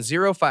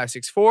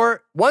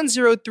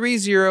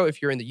 310-564-1030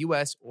 if you're in the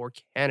US or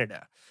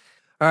Canada.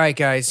 All right,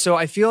 guys. So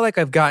I feel like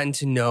I've gotten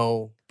to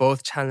know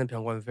both Chan and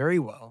Byungwon very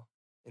well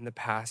in the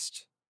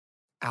past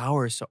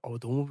hour or so.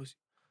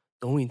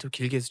 너무 인터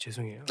길게 해서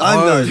죄송해요.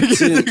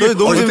 저희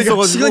너무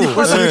재밌어가지고 시간이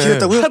벌써 이렇게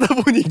됐다고요? 하다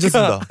보니까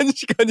괜찮습니다.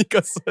 1시간이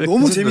갔어요.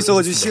 너무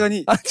재밌어가지고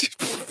시간이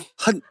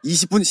한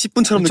 20분,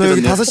 10분처럼 저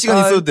여기 느껴졌네요. 5시간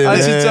있어도 돼요.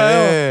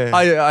 진짜요?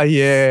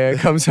 예.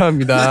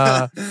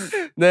 감사합니다.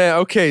 네,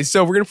 okay.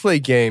 So we're going to play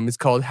a game. It's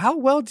called How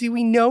Well Do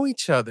We Know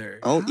Each Other?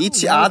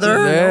 Each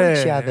other? 네.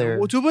 each other.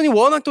 두 분이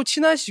워낙 또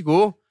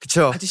친하시고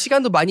그쵸. 같이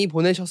시간도 많이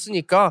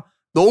보내셨으니까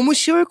너무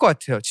쉬울 것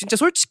같아요. 진짜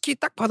솔직히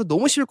딱 봐도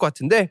너무 쉬울 것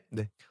같은데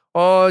네.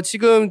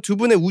 지금 두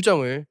분의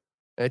우정을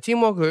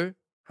팀워크를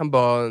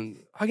한번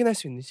확인할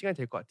수 있는 시간이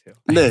될 것 같아요.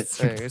 네.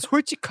 네,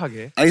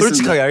 솔직하게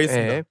알겠습니다.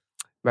 네,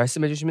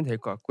 말씀해 주시면 될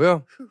것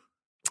같고요.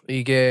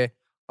 이게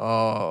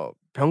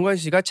병관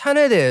씨가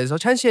찬에 대해서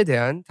찬 씨에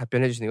대한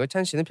답변해 주시는 거,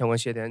 찬 씨는 병관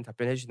씨에 대한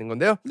답변해 주시는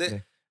건데요.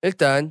 네.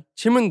 일단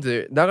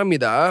질문들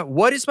나갑니다.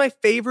 What is my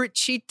favorite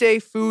cheat day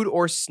food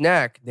or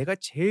snack? 내가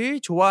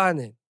제일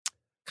좋아하는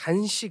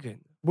간식은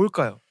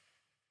뭘까요?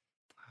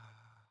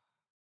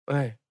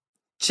 네.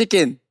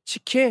 치킨.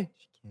 치킨.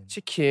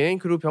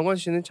 그리고 병관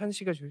씨는 찬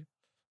씨가 제일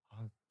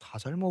다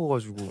잘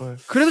먹어가지고 네.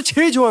 그래도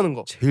제일 좋아하는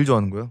거. 제일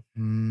좋아하는 거요?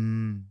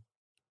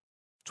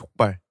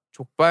 족발.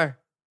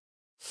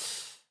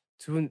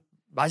 두 분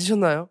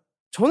맞으셨나요?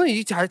 저는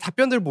이 잘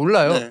답변들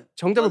몰라요. 네.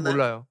 정답을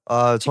맞나요?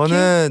 몰라요.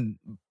 저는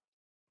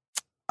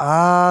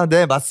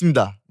네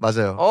맞습니다.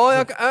 맞아요.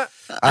 약간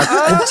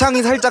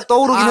곱창이 살짝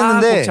떠오르긴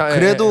했는데 곱창,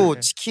 그래도 예.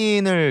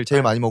 치킨을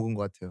제일 많이 먹은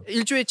것 같아요.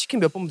 일주일에 치킨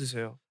몇 번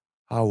드세요?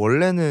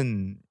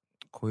 원래는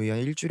거의 한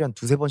일주일에 한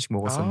 2-3번씩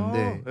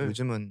먹었었는데 네.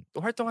 요즘은 또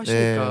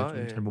활동하시니까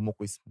좀 잘 못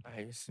먹고 있습니다.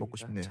 알겠습니다. 먹고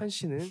싶네요. 찬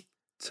씨는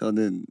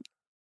저는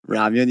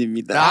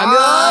라면입니다. 라면.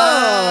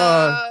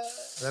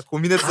 내가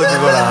고민했어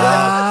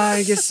그거랑.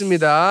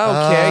 알겠습니다.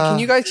 Okay, can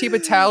you guys keep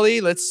a tally?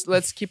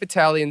 Let's keep a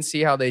tally and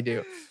see how they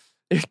do.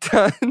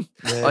 일단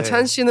네.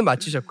 찬 씨는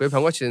맞추셨고요.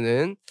 병관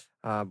씨는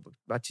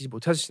맞히지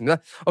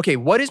못하셨습니다. Okay,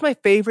 what is my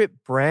favorite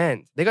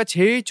brand? 내가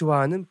제일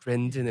좋아하는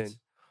브랜드는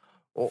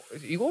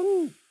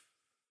이건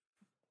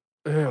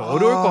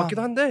어려울 것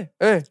같기도 한데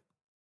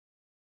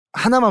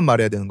하나만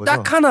말해야 되는 거죠?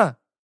 딱 하나.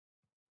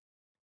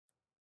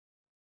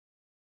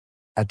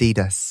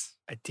 아디다스.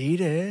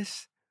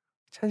 Adidas.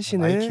 찬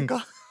씨는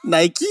나이키인가?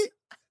 나이키?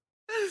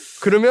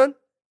 그러면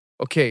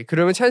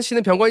찬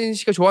씨는 병관인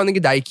씨가 좋아하는 게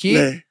나이키.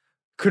 네.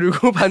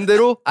 그리고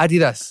반대로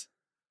아디다스.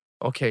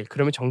 오케이.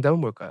 그러면 정답은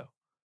뭘까요?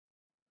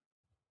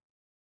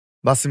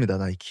 맞습니다.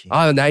 나이키.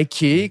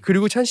 나이키.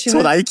 그리고 찬 씨는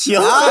저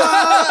나이키요?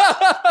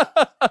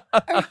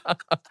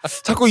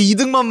 자꾸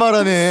 2등만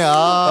말하네.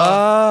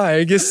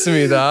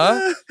 알겠습니다.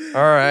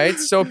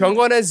 Alright. So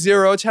병관 has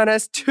 0, 찬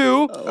has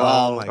 2.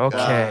 와우. 마이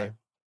오케이.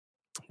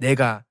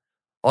 내가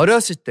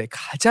어렸을 때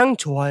가장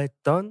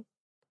좋아했던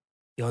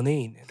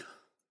연예인은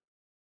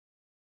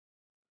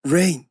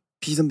레인.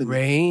 비 선배님.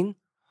 Rain.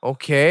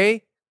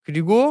 오케이.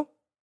 그리고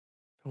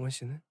병관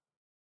씨는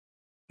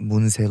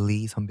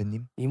문셀리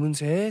선배님.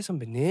 이문세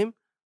선배님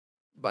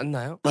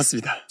맞나요?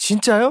 맞습니다.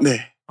 진짜요?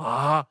 네.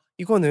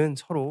 이거는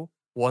서로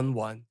 1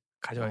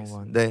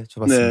 가져가겠습니다. 네, 저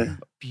맞습니다. 네.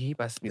 B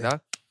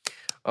맞습니다.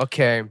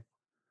 오케이.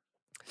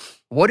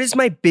 What is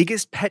my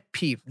biggest pet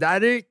peeve?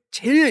 나를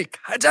제일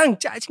가장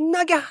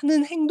짜증나게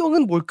하는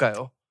행동은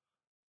뭘까요?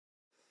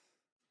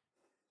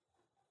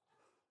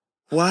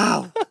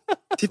 와우.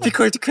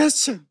 Difficult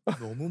question.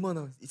 너무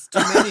많아. It's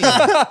too many.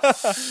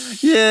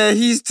 Yeah,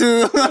 he's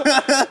too.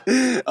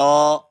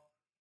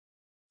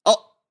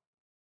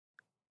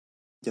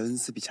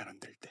 연습이 잘 안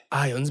될 때.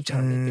 연습 잘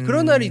안 될 때.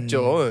 그런 날이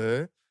있죠.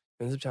 예.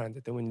 연습 잘 안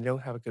될 때 when you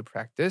don't have a good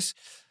practice.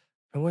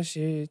 병원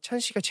씨, 찬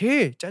씨가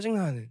제일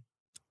짜증나는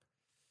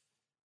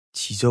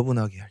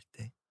지저분하게 할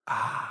때.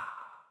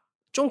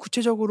 좀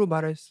구체적으로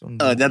말했어.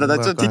 나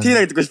좀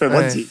디테일하게 듣고 싶어요.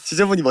 뭔지.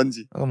 지저분이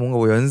뭔지. 뭔가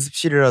뭐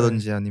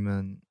연습실이라든지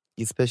아니면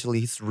especially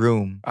his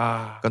room.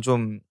 약간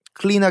좀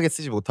클린하게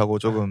쓰지 못하고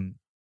조금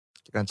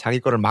약간 자기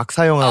거를 막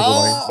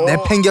사용하고 막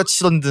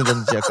내팽겨치던지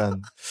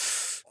약간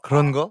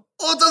그런 거?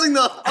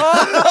 짜증나.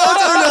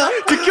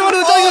 짜증나. 듣기만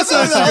해도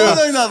짜증났어요 지금.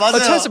 짜증나. 맞아요.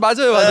 찬 씨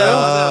맞아요.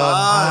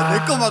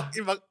 내 거 막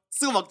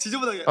쓰고 막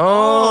지저분하게.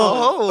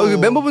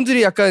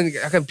 멤버분들이 약간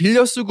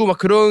빌려 쓰고 막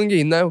그런 게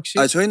있나요 혹시?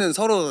 저희는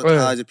서로 네.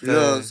 다 이제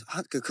빌려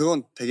네.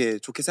 그건 되게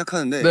좋게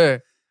생각하는데 네.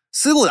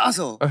 쓰고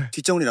나서 네.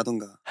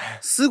 뒷정리라던가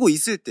쓰고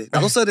있을 때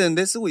나도 써야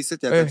되는데 쓰고 있을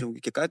때 약간 네. 좀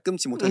이렇게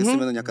깔끔치 못하게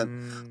쓰면은 약간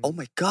Oh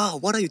my God,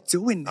 what are you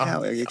doing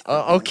now?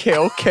 오케이.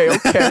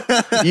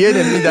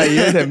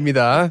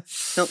 이해됩니다.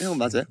 형은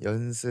맞아요?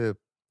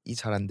 연습이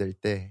잘 안 될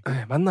때.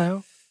 네,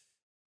 맞나요?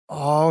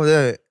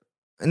 네.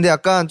 근데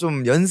약간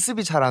좀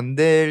연습이 잘 안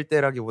될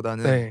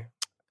때라기보다는 네.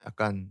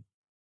 약간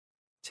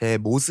제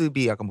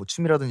모습이 약간 뭐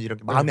춤이라든지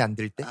이렇게 마음에 안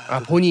들 때.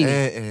 본인이.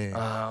 네.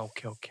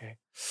 오케이.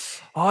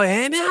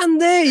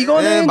 애매한데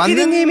이거는 네,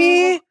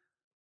 피디님이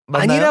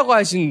맞나요? 아니라고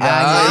하신다.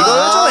 아니야.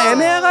 이거는 좀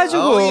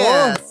애매해가지고.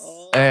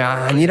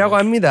 아니라고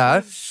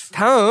합니다.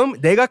 다음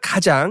내가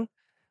가장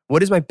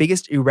What is my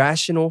biggest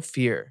irrational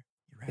fear?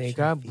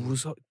 내가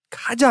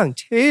가장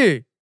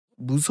제일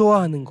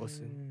무서워하는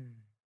것은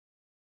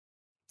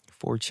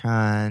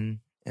 4chan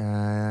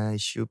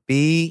should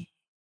be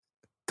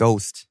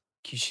ghost.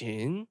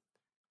 귀신.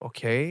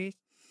 오케이.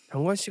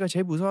 병관 씨가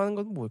제일 무서워하는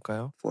건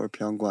뭘까요? For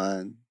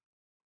병관.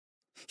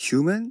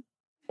 Human?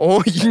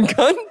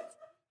 인간?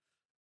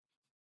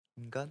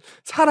 인간?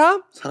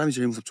 사람? 사람이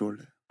제일 무섭죠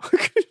원래.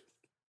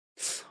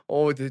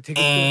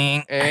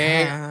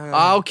 되게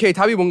오케이.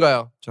 답이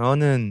뭔가요?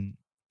 저는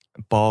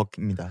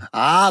bug입니다.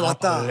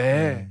 맞다.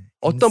 벌레.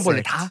 어떤 벌레?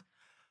 insect. 다?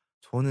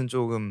 저는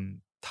조금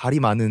다리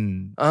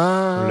많은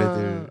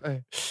벌레들.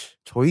 벌레들.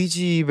 저희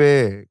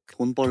집에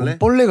돈벌레?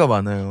 돈벌레가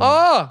많아요.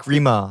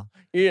 그리마.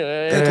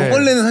 예.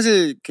 돈벌레는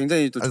사실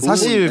굉장히 또 좋은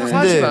사실 건데. 근데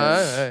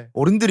하지만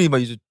어른들이 막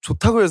이제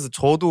좋다고 해서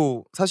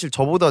저도 사실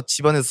저보다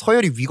집안에서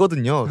서열이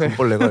위거든요.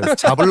 돈벌레가. 그래서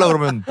잡으려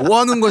그러면 뭐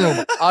하는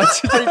거냐고 막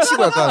진짜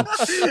치고 약간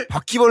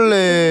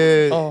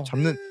바퀴벌레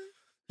잡는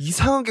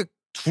이상하게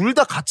둘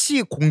다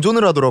같이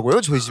공존을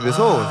하더라고요. 저희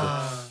집에서.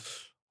 그래서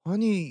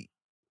아니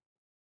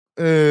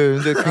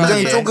근데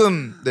굉장히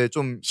조금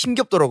좀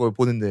힘겹더라고요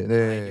보는데.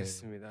 네.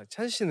 알겠습니다.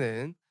 찬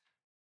씨는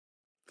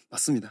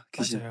맞습니다.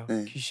 귀신. 맞아요.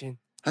 네. 귀신.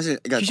 사실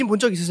그러니까 귀신 본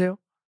적 있으세요?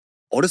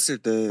 어렸을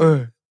때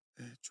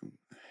좀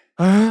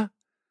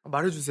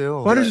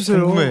말해주세요.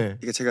 말해주세요. 궁금해.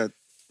 그러니까 제가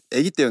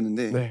아기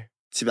때였는데 네.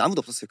 집에 아무도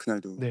없었어요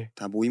그날도. 네.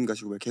 다 모임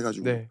가시고 이렇게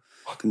해가지고. 네.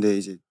 근데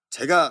이제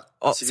제가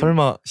지금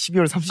설마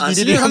 12월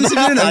 31일이 12월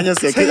 31일은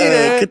아니었어요.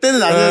 생일에?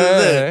 그때는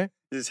아니었는데 네.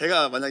 이제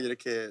제가 만약에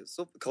이렇게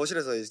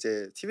거실에서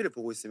이제 TV를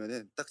보고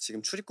있으면은 딱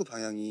지금 출입구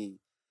방향이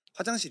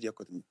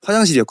화장실이었거든요.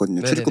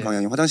 네네네. 출입구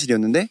방향이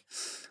화장실이었는데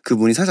그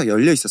문이 살짝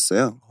열려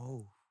있었어요.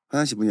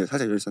 화장실 문이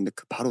살짝 열려 있었는데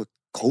그 바로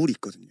거울이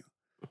있거든요.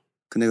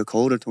 근데 그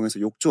거울을 통해서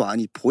욕조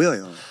안이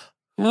보여요.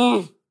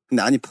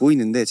 근데 안이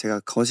보이는데 제가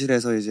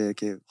거실에서 이제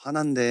이렇게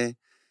화난데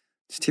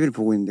TV를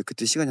보고 있는데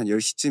그때 시간이 한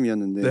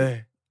 10시쯤이었는데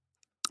네.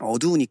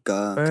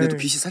 어두우니까 네. 근데 또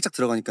빛이 살짝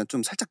들어가니까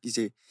좀 살짝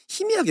이제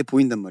희미하게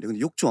보인단 말이에요.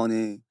 근데 욕조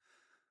안에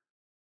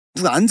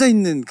누가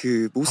앉아있는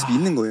그 모습이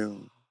있는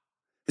거예요.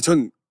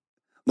 전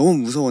너무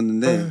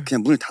무서웠는데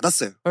그냥 문을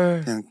닫았어요.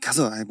 그냥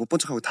가서 못 본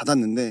척하고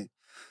닫았는데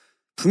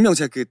분명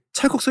제가 그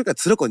찰컥 소리가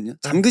들었거든요.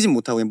 잠그진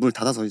못하고 그냥 문을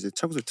닫아서 이제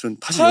찰컥 소리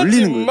들었는데 다시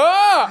열리는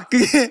거예요.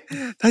 그게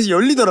다시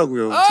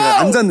열리더라고요. 제가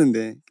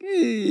앉았는데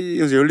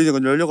그래서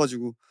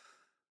열려가지고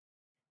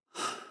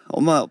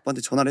엄마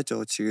아빠한테 전화를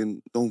했죠. 지금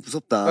너무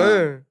무섭다.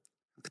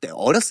 그때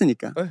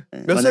어렸으니까.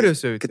 몇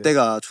살이었어요? 그때?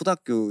 그때가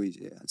초등학교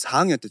이제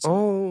 4학년 때쯤.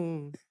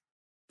 어.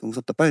 너무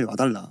무섭다. 빨리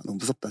와달라. 너무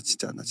무섭다.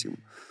 진짜 나 지금.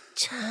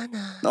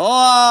 찬아.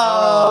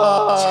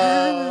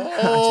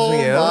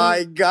 죄송해요.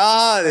 마이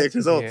갓. 네,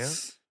 그래서 죄송해요.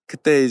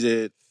 그때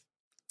이제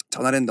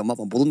전화를 했는데 엄마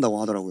아빠 못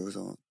온다고 하더라고요.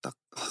 그래서 딱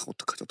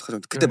어떡하지.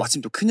 그때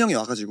마침 또 큰 형이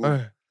와가지고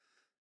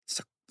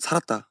진짜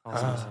살았다.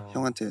 그래서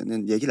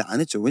형한테는 얘기를 안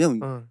했죠.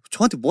 왜냐면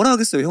저한테 뭐라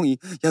하겠어요. 형이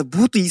야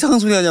뭐 또 이상한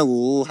소리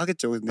하냐고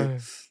하겠죠. 근데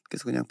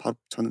그래서 그냥 바로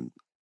저는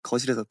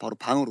거실에서 바로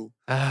방으로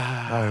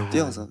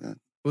뛰어서 그냥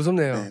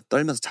무섭네요.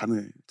 떨면서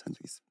잠을 잔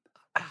적이 있습니다.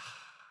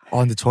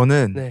 근데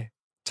저는 네.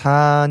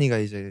 찬이가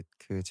이제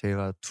그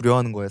제가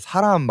두려워하는 거에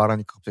사람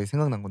말하니까 갑자기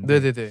생각난 건데.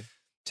 네네네.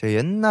 제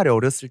옛날에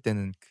어렸을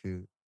때는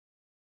그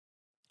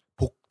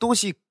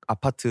복도식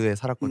아파트에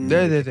살았거든요.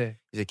 네네네.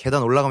 이제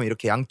계단 올라가면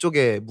이렇게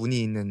양쪽에 문이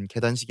있는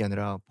계단식이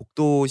아니라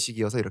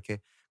복도식이어서 이렇게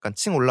약간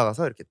층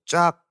올라가서 이렇게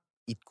쫙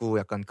있고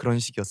약간 그런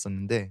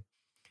식이었었는데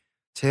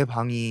제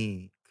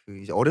방이 그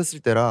이제 어렸을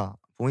때라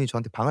부모님이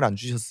저한테 방을 안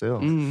주셨어요.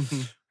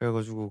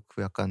 그래가지고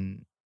그 약간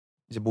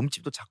이제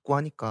몸집도 작고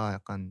하니까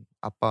약간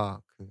아빠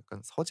그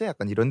약간 서재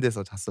약간 이런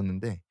데서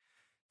잤었는데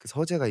그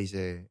서재가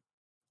이제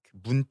그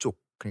문 쪽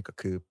그러니까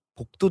그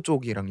복도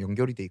쪽이랑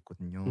연결이 돼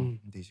있거든요.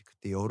 근데 이제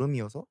그때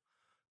여름이어서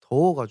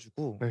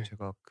더워가지고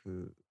제가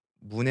그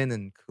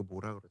문에는 그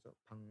뭐라 그러죠?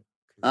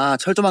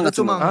 철조망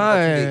같은 거.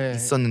 같은 게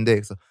있었는데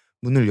그래서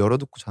문을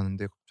열어두고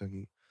자는데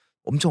갑자기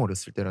엄청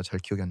어렸을 때라 잘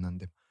기억이 안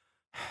나는데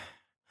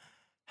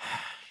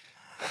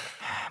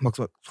막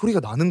소리가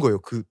나는 거예요.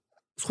 그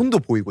손도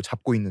보이고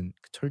잡고 있는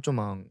그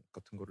철조망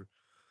같은 거를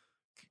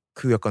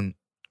그 약간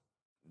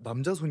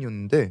남자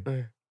손이었는데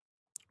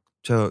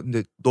제가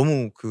근데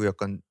너무 그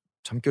약간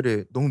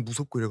잠결에 너무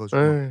무섭고 이래가지고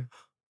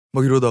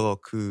막 이러다가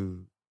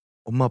그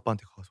엄마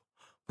아빠한테 가서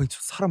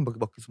사람 막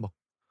계속 막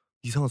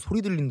이상한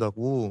소리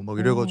들린다고 막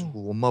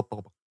이래가지고 엄마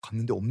아빠가 막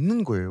갔는데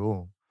없는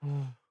거예요.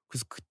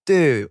 그래서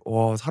그때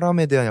와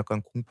사람에 대한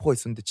약간 공포가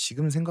있었는데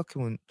지금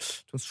생각해보면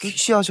좀 술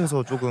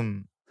취하셔서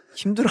조금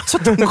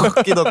힘들어하셨던 것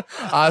같기도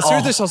하고.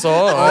 술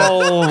드셔서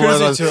그럴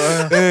수 있죠.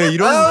 네,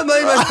 이런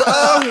많이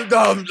마셨다.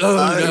 약간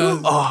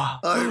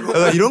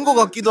이런 것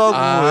같기도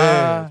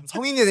하고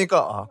성인이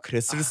되니까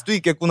그랬을 수도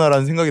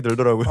있겠구나라는 생각이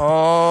들더라고요.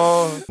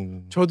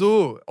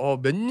 저도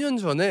몇 년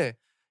전에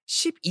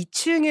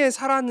 12층에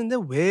살았는데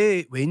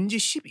왠지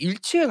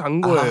 11층에 간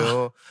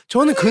거예요.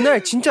 저는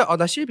그날 진짜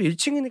나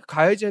 11층이니까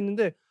가야지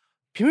했는데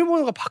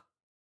비밀번호가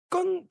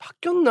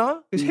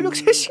바뀌었나? 새벽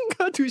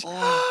 3시인가 2시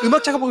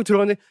음악 작업하고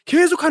들어갔는데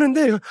계속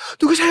하는데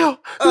누구세요?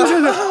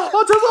 죄송합니다.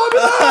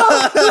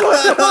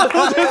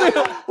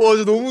 와,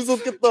 저 너무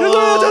무섭겠다.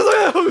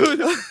 죄송해요.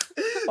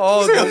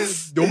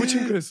 너무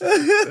칭그랬어.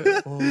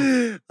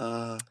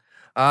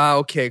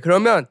 오케이.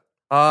 그러면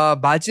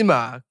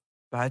마지막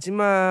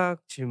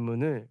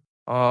질문을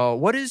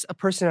What is a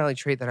personality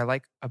trait that I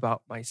like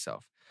about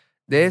myself?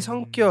 내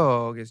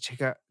성격에서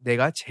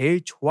내가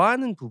제일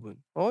좋아하는 부분.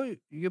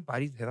 이게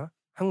말이 되나?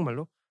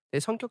 한국말로? 내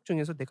성격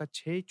중에서 내가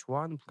제일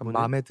좋아하는 부분은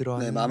마음에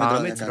들어하는. 네,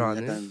 마음에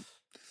들어하는. 들어하는.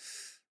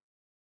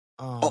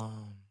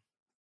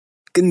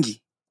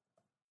 끈기.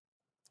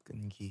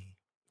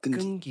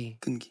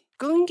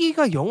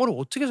 끈기가 영어로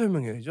어떻게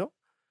설명해야죠?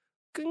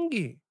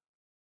 끈기.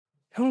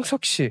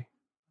 형석 씨.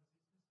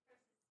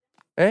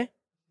 에?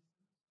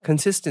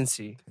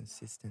 Consistency.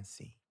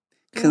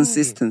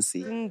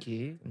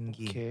 끈기.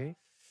 오케이.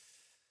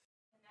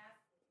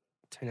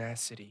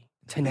 Tenacity.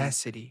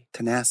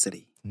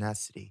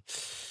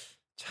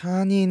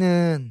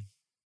 찬이는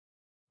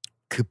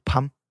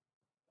급함.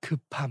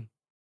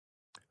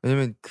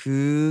 왜냐면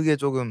그게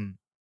조금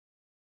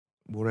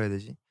뭐라 해야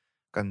되지?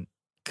 약간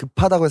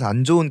급하다고 해서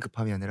안 좋은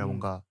급함이 아니라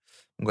뭔가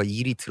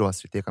일이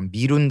들어왔을 때 약간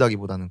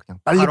미룬다기보다는 그냥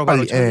빨리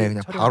그냥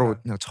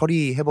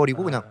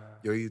처리해버리고 그냥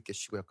여유 있게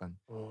쉬고 약간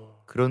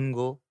그런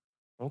거.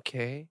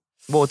 오케이.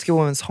 뭐 어떻게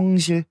보면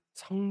성실.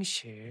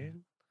 찬씨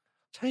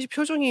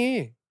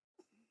표정이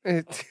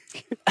네,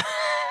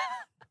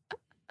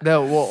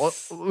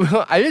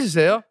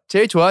 알려주세요.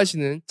 제일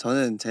좋아하시는.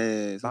 저는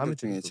제 마음에 성격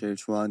중에 드는 제일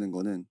좋아하는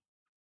거는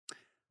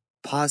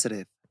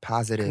positive.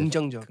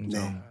 긍정적.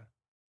 네.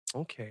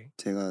 오케이.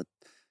 제가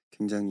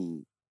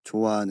굉장히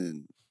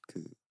좋아하는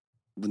그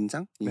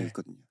문장이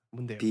있거든요.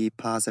 뭔데요? Be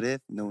positive,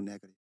 no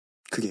negative.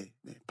 그게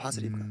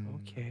positive가.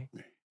 오케이.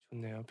 네.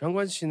 좋네요.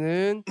 병관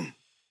씨는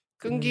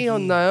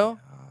끈기였나요?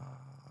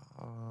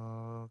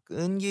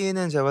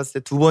 끈기는 제가 봤을 때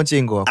두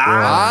번째인 것 같고요.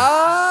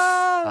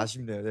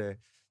 아쉽네요. 네.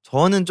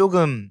 저는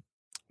조금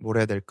뭐라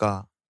해야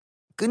될까?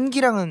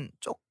 끈기랑은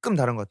조금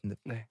다른 것 같은데.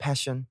 네.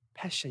 패션,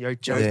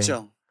 열정. 네.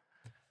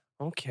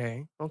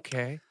 오케이.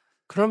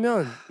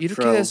 그러면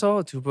이렇게 Bro.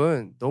 돼서 두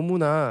분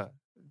너무나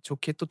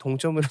좋게 또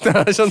동점으로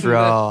나가셨는데.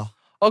 Bro.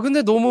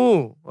 근데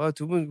너무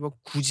두 분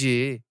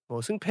굳이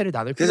승패를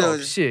나눌 필요 그죠.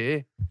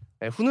 없이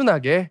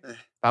훈훈하게 네.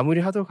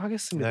 마무리하도록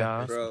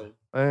하겠습니다. Bro.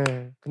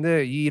 네.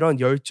 근데 이런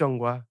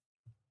열정과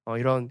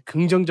이런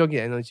긍정적인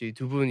에너지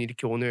두 분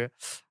이렇게 오늘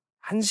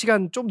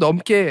 1시간 좀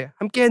넘게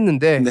함께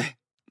했는데 네.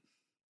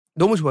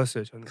 너무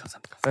좋았어요. 저는.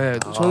 감사합니다. 네,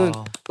 저는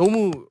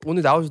너무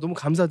오늘 나와주셔서 너무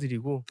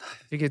감사드리고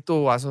이렇게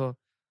또 와서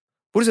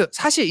모르겠어요.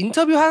 사실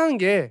인터뷰하는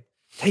게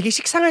되게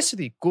식상할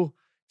수도 있고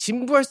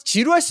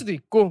지루할 수도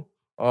있고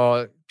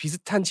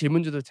비슷한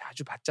질문들도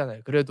자주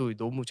받잖아요. 그래도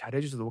너무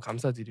잘해주셔서 너무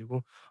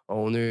감사드리고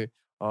오늘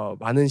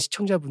많은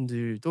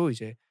시청자분들도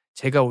이제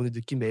제가 오늘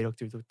느낀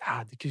매력들도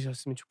다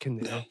느끼셨으면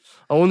좋겠네요. 네.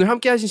 오늘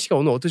함께하신 시간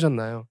오늘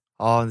어떠셨나요?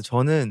 근데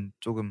저는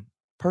조금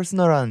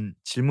퍼스널한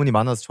질문이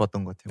많아서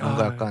좋았던 것 같아요.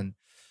 뭔가 아, 약간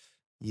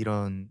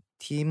이런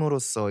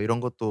팀으로서 이런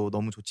것도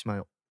너무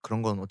좋지만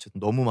그런 건 어쨌든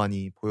너무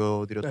많이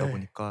보여드렸다 네.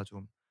 보니까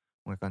좀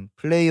뭔가 약간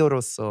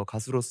플레이어로서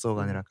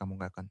가수로서가 아니라 약간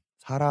뭔가 약간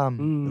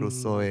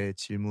사람으로서의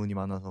질문이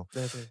많아서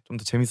네네. 좀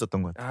더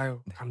재밌었던 것 같아요.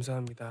 아유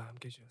감사합니다.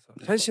 함께 해주셔서.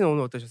 찬 씨는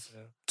오늘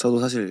어떠셨어요? 저도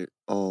사실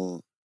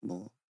뭐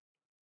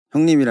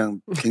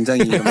형님이랑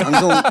굉장히 이런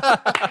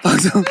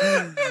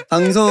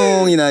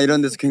방송이나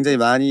이런 데서 굉장히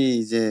많이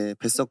이제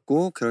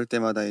뵀었고 그럴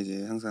때마다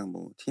이제 항상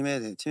뭐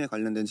팀에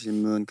관련된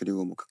질문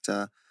그리고 뭐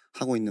각자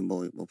하고 있는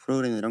뭐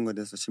프로그램 이런 거에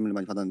대해서 질문을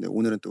많이 받았는데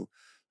오늘은 또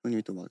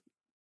형님이 또 막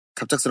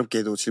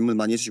갑작스럽게도 질문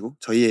많이 해주시고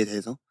저희에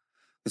대해서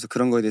그래서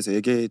그런 거에 대해서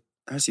얘기할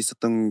수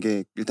있었던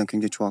게 일단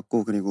굉장히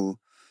좋았고 그리고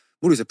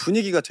모르겠어요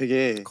분위기가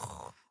되게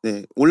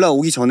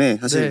올라오기 전에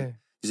사실 네.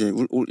 이제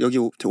여기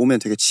오면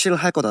되게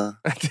칠할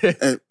거다. 네.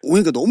 네,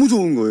 오니까 너무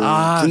좋은 거예요.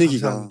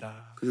 분위기가.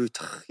 감사합니다. 그리고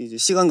딱 이제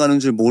시간 가는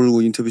줄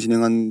모르고 인터뷰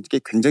진행한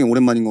게 굉장히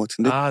오랜만인 것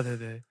같은데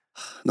네네.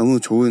 너무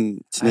좋은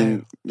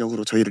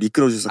진행력으로 저희를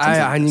이끌어 주셔서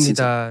감사합니다.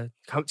 아닙니다.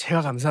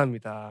 제가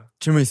감사합니다.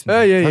 질문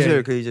있습니다. 예.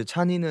 사실 그 이제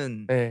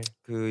찬이는 네.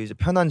 그 이제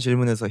편한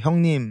질문에서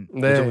형님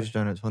네.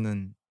 여쭤보시잖아요.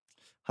 저는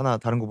하나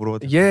다른 거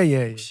물어봐도 예.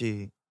 될까요?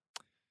 혹시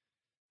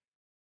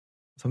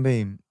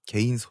선배님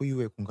개인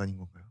소유의 공간인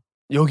건가요?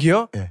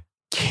 여기요? 네.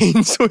 개인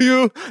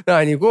소유는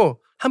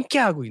아니고 함께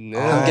하고 있는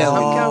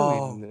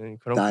함께하고 있는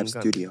그런 라이브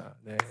공간입니다. 스튜디오.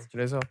 네.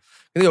 그래서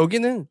근데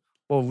여기는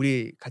뭐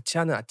우리 같이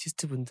하는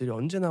아티스트 분들이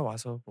언제나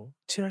와서 뭐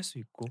칠할 수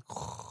있고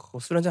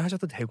뭐 술 한잔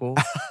하셔도 되고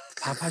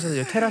밥 하셔도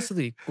되고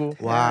테라스도 있고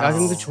와우.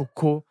 야경도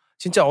좋고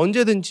진짜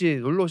언제든지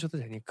놀러 오셔도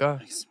되니까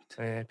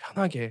알겠습니다. 네,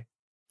 편하게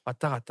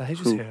왔다 갔다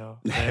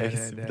해주세요. 네,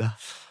 알겠습니다.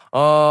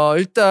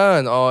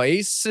 일단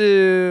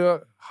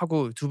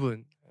에이스하고 두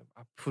분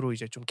앞으로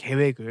이제 좀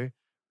계획을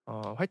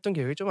활동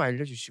계획을 좀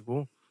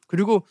알려주시고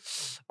그리고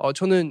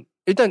저는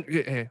일단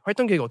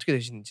활동 계획 어떻게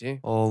되시는지.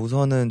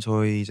 우선은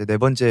저희 이제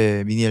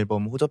 4번째 미니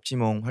앨범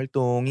호접지몽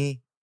활동이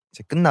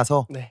이제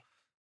끝나서 네.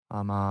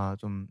 아마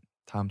좀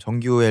다음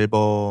정규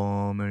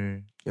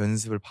앨범을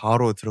연습을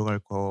바로 들어갈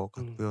것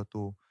같고요.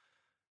 또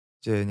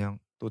이제 그냥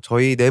또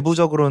저희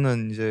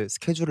내부적으로는 이제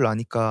스케줄을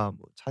아니까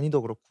뭐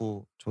찬이도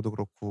그렇고 저도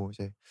그렇고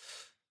이제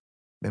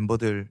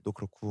멤버들도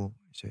그렇고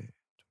이제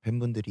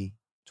팬분들이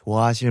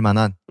좋아하실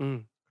만한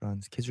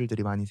그런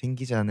스케줄들이 많이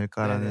생기지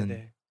않을까라는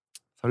네네네.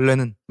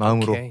 설레는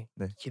마음으로 오케이.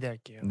 네.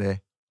 기대할게요.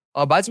 네.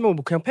 마지막으로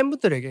뭐 그냥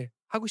팬분들에게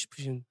하고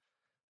싶으신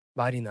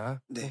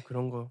말이나 네. 뭐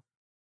그런 거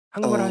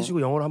한국어로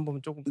하시고 영어로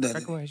한번 조금 네네.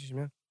 깔끔하게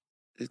해주시면.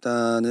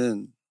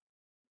 일단은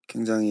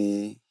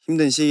굉장히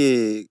힘든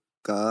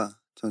시기가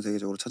전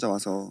세계적으로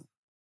찾아와서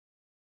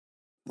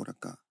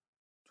뭐랄까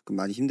조금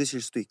많이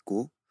힘드실 수도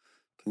있고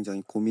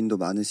굉장히 고민도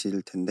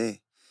많으실 텐데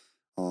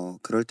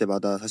그럴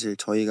때마다 사실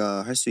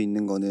저희가 할 수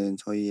있는 거는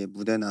저희의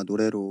무대나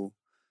노래로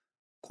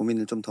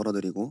고민을 좀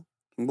덜어드리고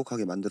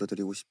행복하게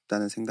만들어드리고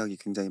싶다는 생각이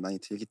굉장히 많이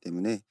들기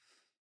때문에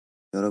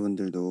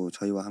여러분들도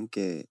저희와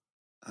함께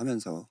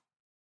하면서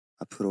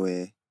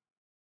앞으로의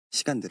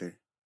시간들을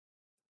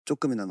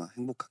조금이나마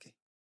행복하게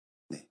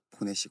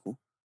보내시고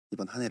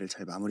이번 한 해를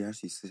잘 마무리할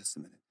수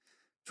있으셨으면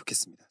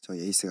좋겠습니다.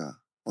 저희 에이스가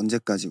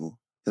언제까지고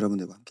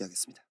여러분들과 함께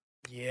하겠습니다.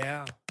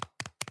 Yeah.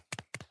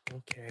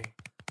 오케이.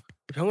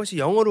 병원 씨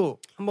영어로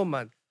한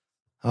번만.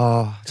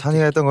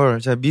 찬이가 했던 걸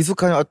제가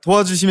미숙한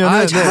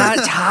도와주시면은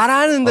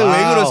잘하는데 왜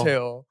와우.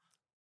 그러세요?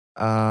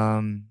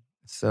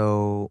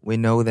 So we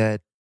know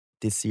that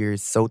this year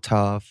is so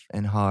tough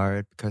and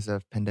hard because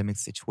of pandemic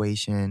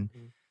situation,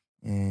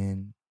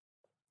 and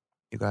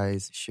you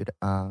guys should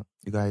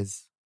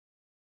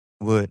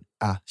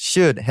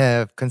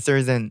have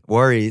concerns and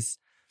worries,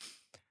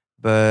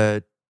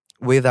 but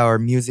with our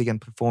music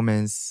and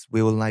performance,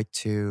 we would like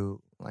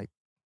to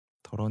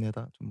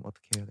덜어내다 좀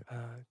어떻게 해야 돼?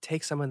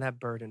 Take some of that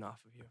burden off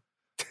of you.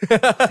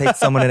 Take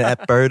some of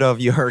that burden of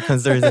your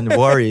concerns and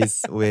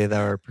worries with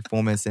our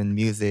performance and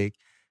music.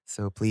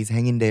 So please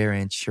hang in there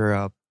and cheer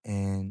up,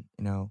 and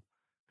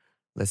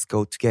let's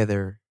go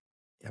together.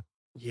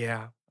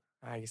 Yeah.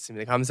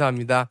 알겠습니다.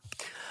 감사합니다.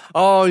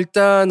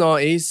 일단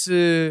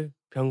에이스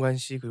병관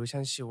씨 그리고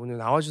샨 씨 오늘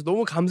나와주셔서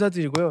너무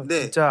감사드리고요.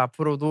 네. 진짜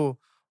앞으로도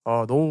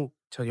너무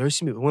저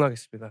열심히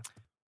응원하겠습니다.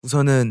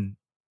 우선은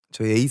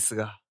저희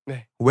에이스가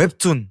네.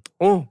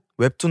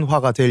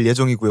 웹툰화가 될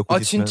예정이고요.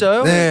 곧 있으면.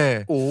 진짜요?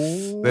 네.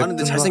 오.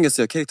 하는데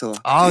잘생겼어요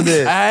캐릭터가.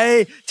 네.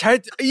 아이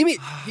이미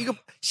이거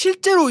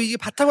실제로 이게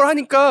바탕으로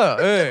하니까.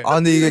 네.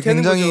 근데 이게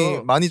되는 굉장히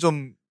거죠. 많이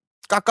좀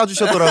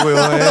깎아주셨더라고요.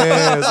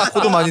 예.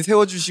 코도 많이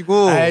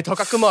세워주시고. 더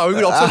깎으면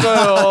얼굴이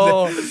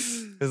없어져요. 네.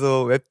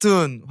 그래서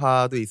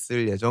웹툰화도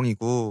있을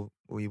예정이고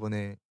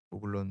이번에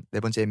물론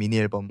네 번째 미니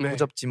앨범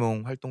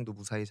호접지몽 활동도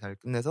무사히 잘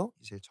끝내서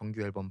이제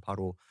정규 앨범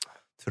바로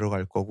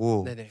들어갈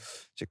거고 네네.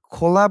 이제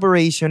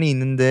콜라보레이션이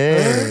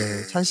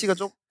있는데 찬 씨가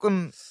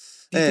조금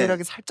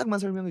디테일하게 살짝만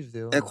설명해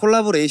주세요. 네,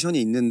 콜라보레이션이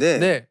있는데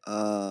네.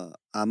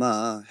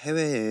 아마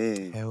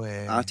해외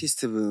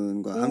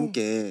아티스트분과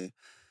함께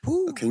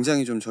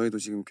굉장히 좀 저희도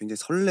지금 굉장히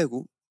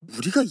설레고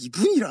우리가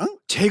이분이랑?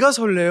 제가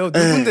설레요.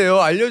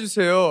 누군데요?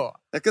 알려주세요.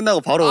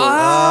 끝나고 바로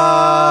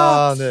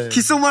네.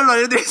 귓속말로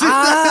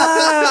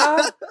알려드리겠습니다.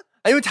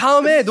 아니면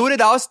다음에 노래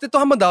나왔을 때 또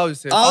한번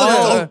나와주세요.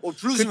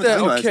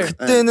 불러주시면 오케이.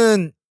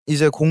 그때는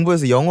이제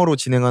공부해서 영어로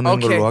진행하는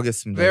걸로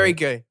하겠습니다. Very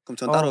good. 그럼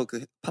전 따로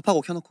팝하고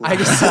켜놓고.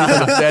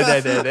 알겠습니다.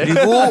 네네네.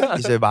 그리고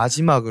이제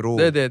마지막으로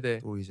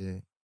네네네. 또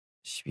이제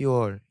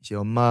 12월 이제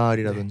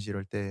연말이라든지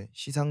이럴 때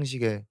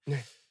시상식에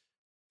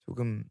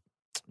조금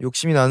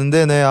욕심이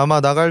나는데 아마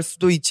나갈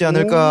수도 있지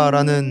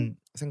않을까라는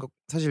생각.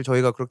 사실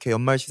저희가 그렇게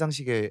연말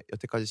시상식에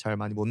여태까지 잘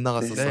많이 못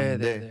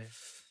나갔었었는데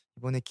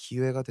이번에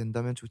기회가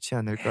된다면 좋지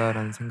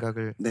않을까라는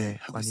생각을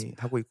많이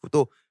하고 있고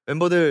또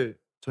멤버들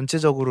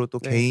전체적으로 또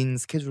개인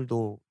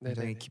스케줄도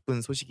굉장히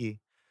기쁜 소식이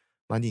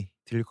많이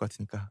들릴 것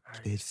같으니까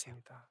기대해 주세요.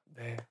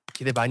 네,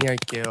 기대 많이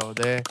할게요.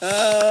 네.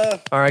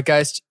 Alright,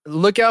 guys,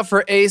 look out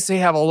for Ace. They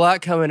have a lot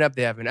coming up.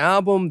 They have an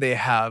album. They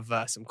have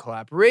some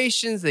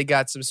collaborations. They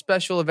got some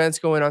special events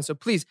going on. So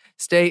please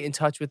stay in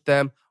touch with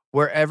them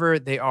wherever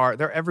they are.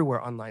 They're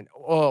everywhere online.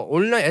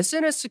 온라인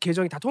SNS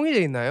계정이 다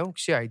통일되어 있나요?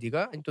 혹시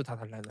아이디가? 아니 또 다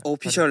달라요?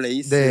 Official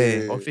Ace.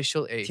 네.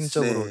 Official Ace.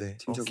 팀적으로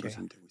팀적으로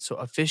하시면 되고. So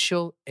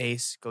Official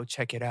Ace, go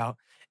check it out.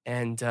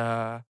 And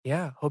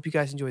hope you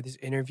guys enjoyed this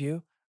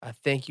interview.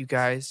 Thank you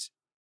guys.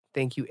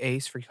 Thank you,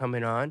 Ace, for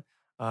coming on.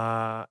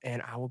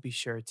 And I will be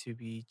sure to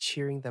be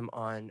cheering them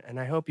on. And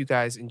I hope you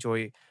guys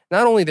enjoy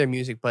not only their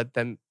music, but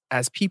them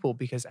as people,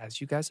 because as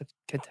you guys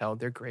can tell,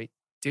 they're great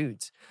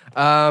dudes.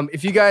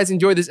 If you guys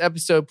enjoyed this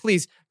episode,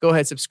 please go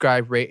ahead,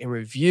 subscribe, rate, and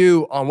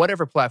review on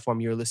whatever platform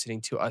you're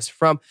listening to us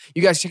from.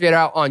 You guys check it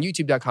out on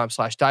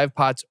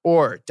youtube.com/divepods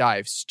or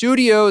Dive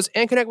Studios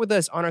and connect with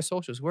us on our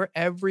socials. We're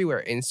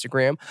everywhere.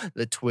 Instagram,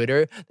 the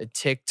Twitter, the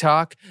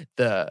TikTok,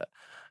 the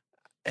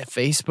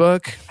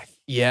Facebook,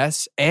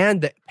 yes,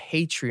 and the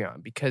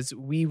Patreon, because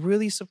we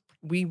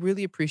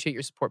really appreciate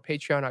your support.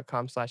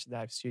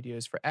 Patreon.com/Dive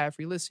Studios for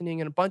ad-free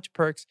listening and a bunch of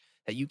perks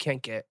that you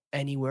can't get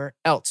anywhere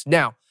else.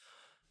 Now,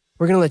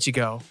 we're going to let you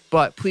go,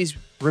 but please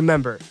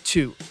remember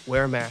to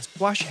wear a mask,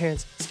 wash your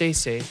hands, stay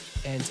safe,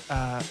 and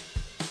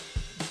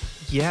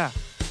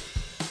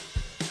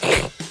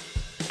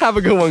Have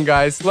a good one,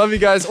 guys. Love you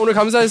guys. 오늘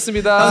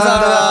감사했습니다.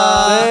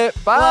 감사합니다. 네,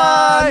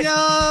 bye.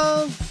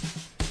 안녕.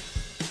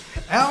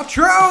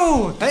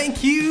 Outro!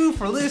 Thank you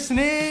for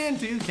listening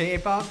to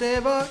K-Pop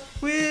Debug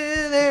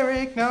with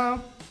Eric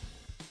Nam.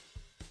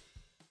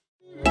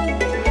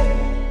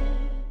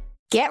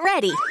 Get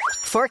ready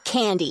for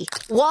candy.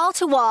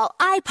 Wall-to-wall,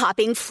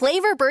 eye-popping,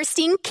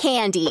 flavor-bursting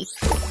candy.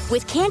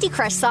 With Candy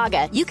Crush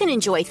Saga, you can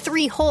enjoy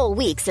 3 whole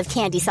weeks of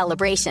candy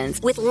celebrations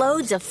with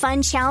loads of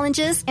fun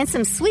challenges and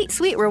some sweet,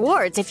 sweet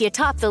rewards if you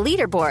top the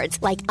leaderboards,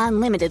 like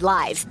unlimited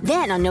lives.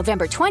 Then on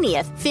November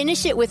 20th,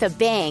 finish it with a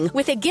bang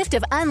with a gift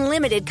of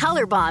unlimited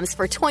color bombs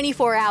for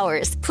 24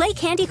 hours. Play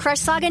Candy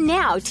Crush Saga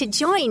now to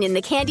join in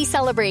the candy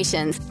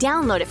celebrations.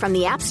 Download it from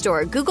the App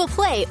Store, Google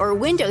Play, or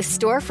Windows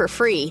Store for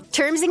free.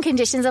 Terms and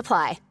conditions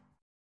apply.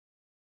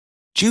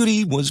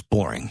 Judy was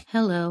boring.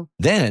 Hello.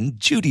 Then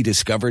Judy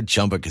discovered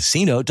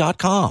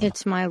ChumbaCasino.com.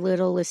 It's my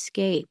little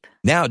escape.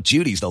 Now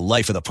Judy's the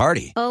life of the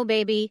party. Oh,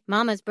 baby,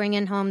 mama's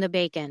bringing home the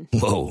bacon.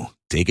 Whoa,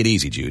 take it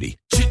easy, Judy.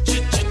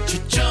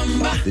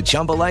 The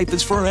Chumba life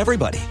is for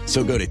everybody.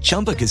 So go to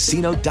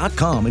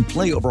ChumbaCasino.com and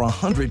play over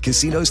 100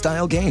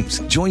 casino-style games.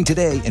 Join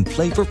today and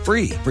play for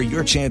free for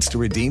your chance to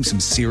redeem some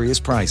serious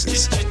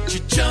prizes.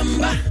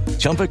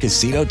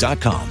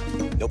 ChumbaCasino.com.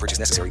 No purchase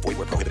necessary. Void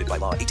where prohibited by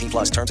law. 18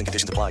 plus terms and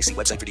conditions apply. See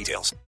website for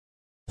details.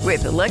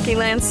 With the Lucky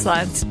Land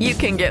Slots, you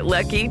can get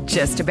lucky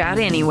just about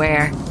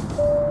anywhere.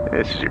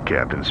 This is your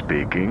captain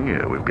speaking.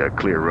 We've got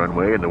clear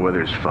runway and the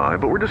weather's fine,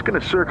 but we're just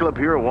going to circle up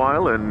here a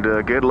while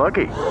and get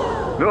lucky.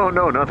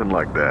 No, nothing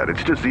like that.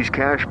 It's just these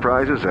cash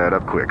prizes add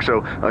up quick.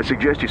 So I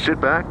suggest you sit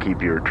back,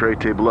 keep your tray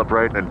table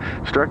upright, and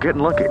start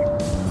getting lucky.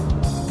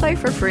 Play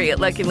for free at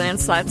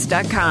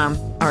LuckyLandSlots.com.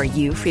 Are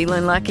you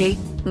feeling lucky?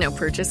 No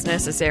purchase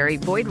necessary.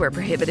 Void where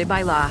prohibited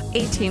by law.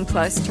 18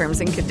 plus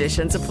terms and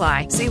conditions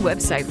apply. See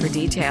website for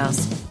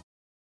details.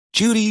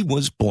 Judy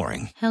was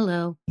boring.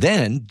 Hello.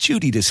 Then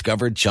Judy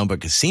discovered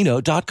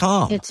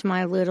ChumbaCasino.com. It's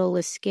my little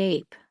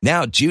escape.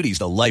 Now Judy's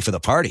the life of the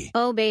party.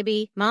 Oh,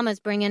 baby,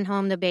 mama's bringing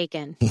home the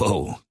bacon.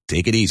 Whoa,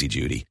 take it easy,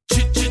 Judy.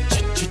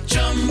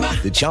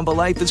 The Chumba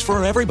life is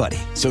for everybody.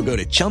 So go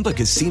to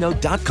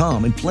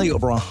ChumbaCasino.com and play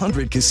over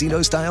 100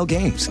 casino-style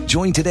games.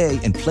 Join today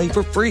and play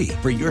for free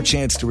for your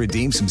chance to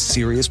redeem some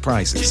serious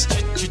prizes.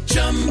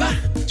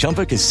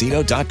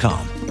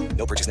 ChumbaCasino.com.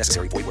 No purchase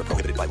necessary. Void where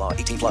prohibited by law.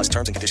 18 plus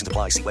terms and conditions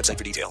apply. See website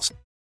for details.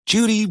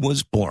 Judy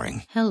was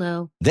boring.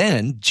 Hello.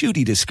 Then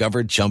Judy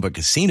discovered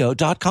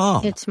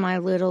ChumbaCasino.com. It's my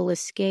little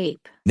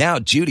escape. Now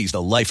Judy's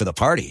the life of the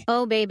party.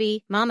 Oh,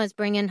 baby, mama's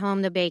bringing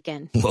home the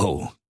bacon.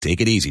 Whoa,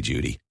 take it easy,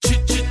 Judy.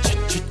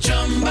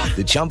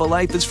 The Chumba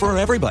life is for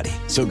everybody.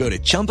 So go to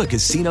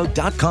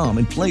ChumbaCasino.com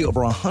and play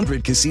over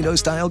 100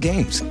 casino-style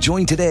games.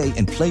 Join today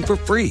and play for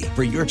free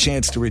for your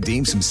chance to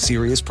redeem some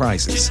serious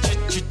prizes.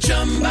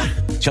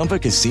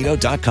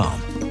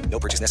 ChumbaCasino.com. No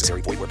purchase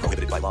necessary. Void where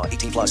prohibited by law.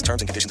 18 plus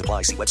terms and conditions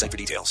apply. See website for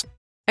details.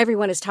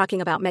 Everyone is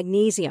talking about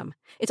magnesium.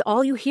 It's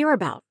all you hear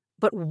about.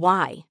 But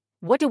why?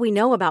 What do we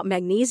know about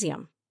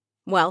magnesium?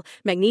 Well,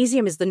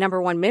 magnesium is the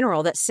 #1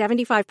 mineral that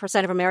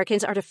 75% of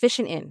Americans are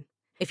deficient in.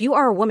 If you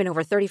are a woman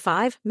over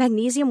 35,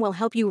 magnesium will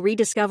help you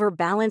rediscover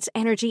balance,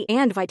 energy,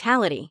 and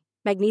vitality.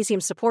 Magnesium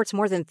supports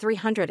more than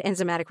 300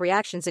 enzymatic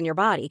reactions in your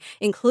body,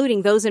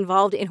 including those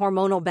involved in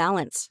hormonal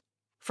balance.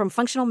 From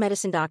functional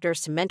medicine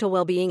doctors to mental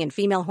well-being and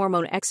female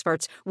hormone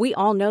experts, we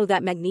all know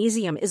that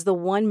magnesium is the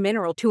one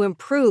mineral to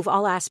improve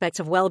all aspects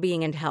of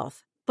well-being and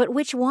health. But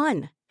which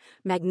one?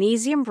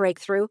 Magnesium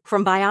Breakthrough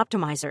from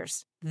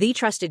Bioptimizers, the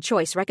trusted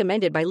choice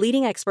recommended by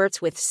leading experts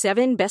with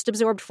 7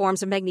 best-absorbed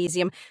forms of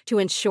magnesium to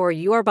ensure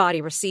your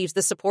body receives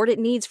the support it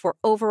needs for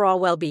overall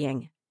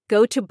well-being.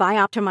 Go to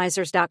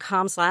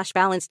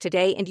bioptimizers.com/balance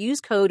today and use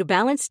code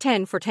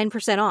BALANCE10 for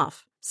 10%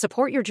 off.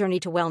 Support your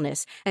journey to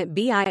wellness at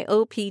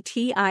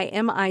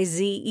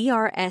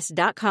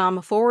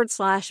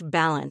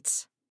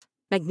bioptimizers.com/balance.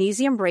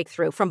 Magnesium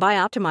Breakthrough from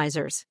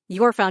Bioptimizers,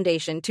 your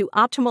foundation to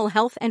optimal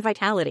health and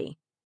vitality.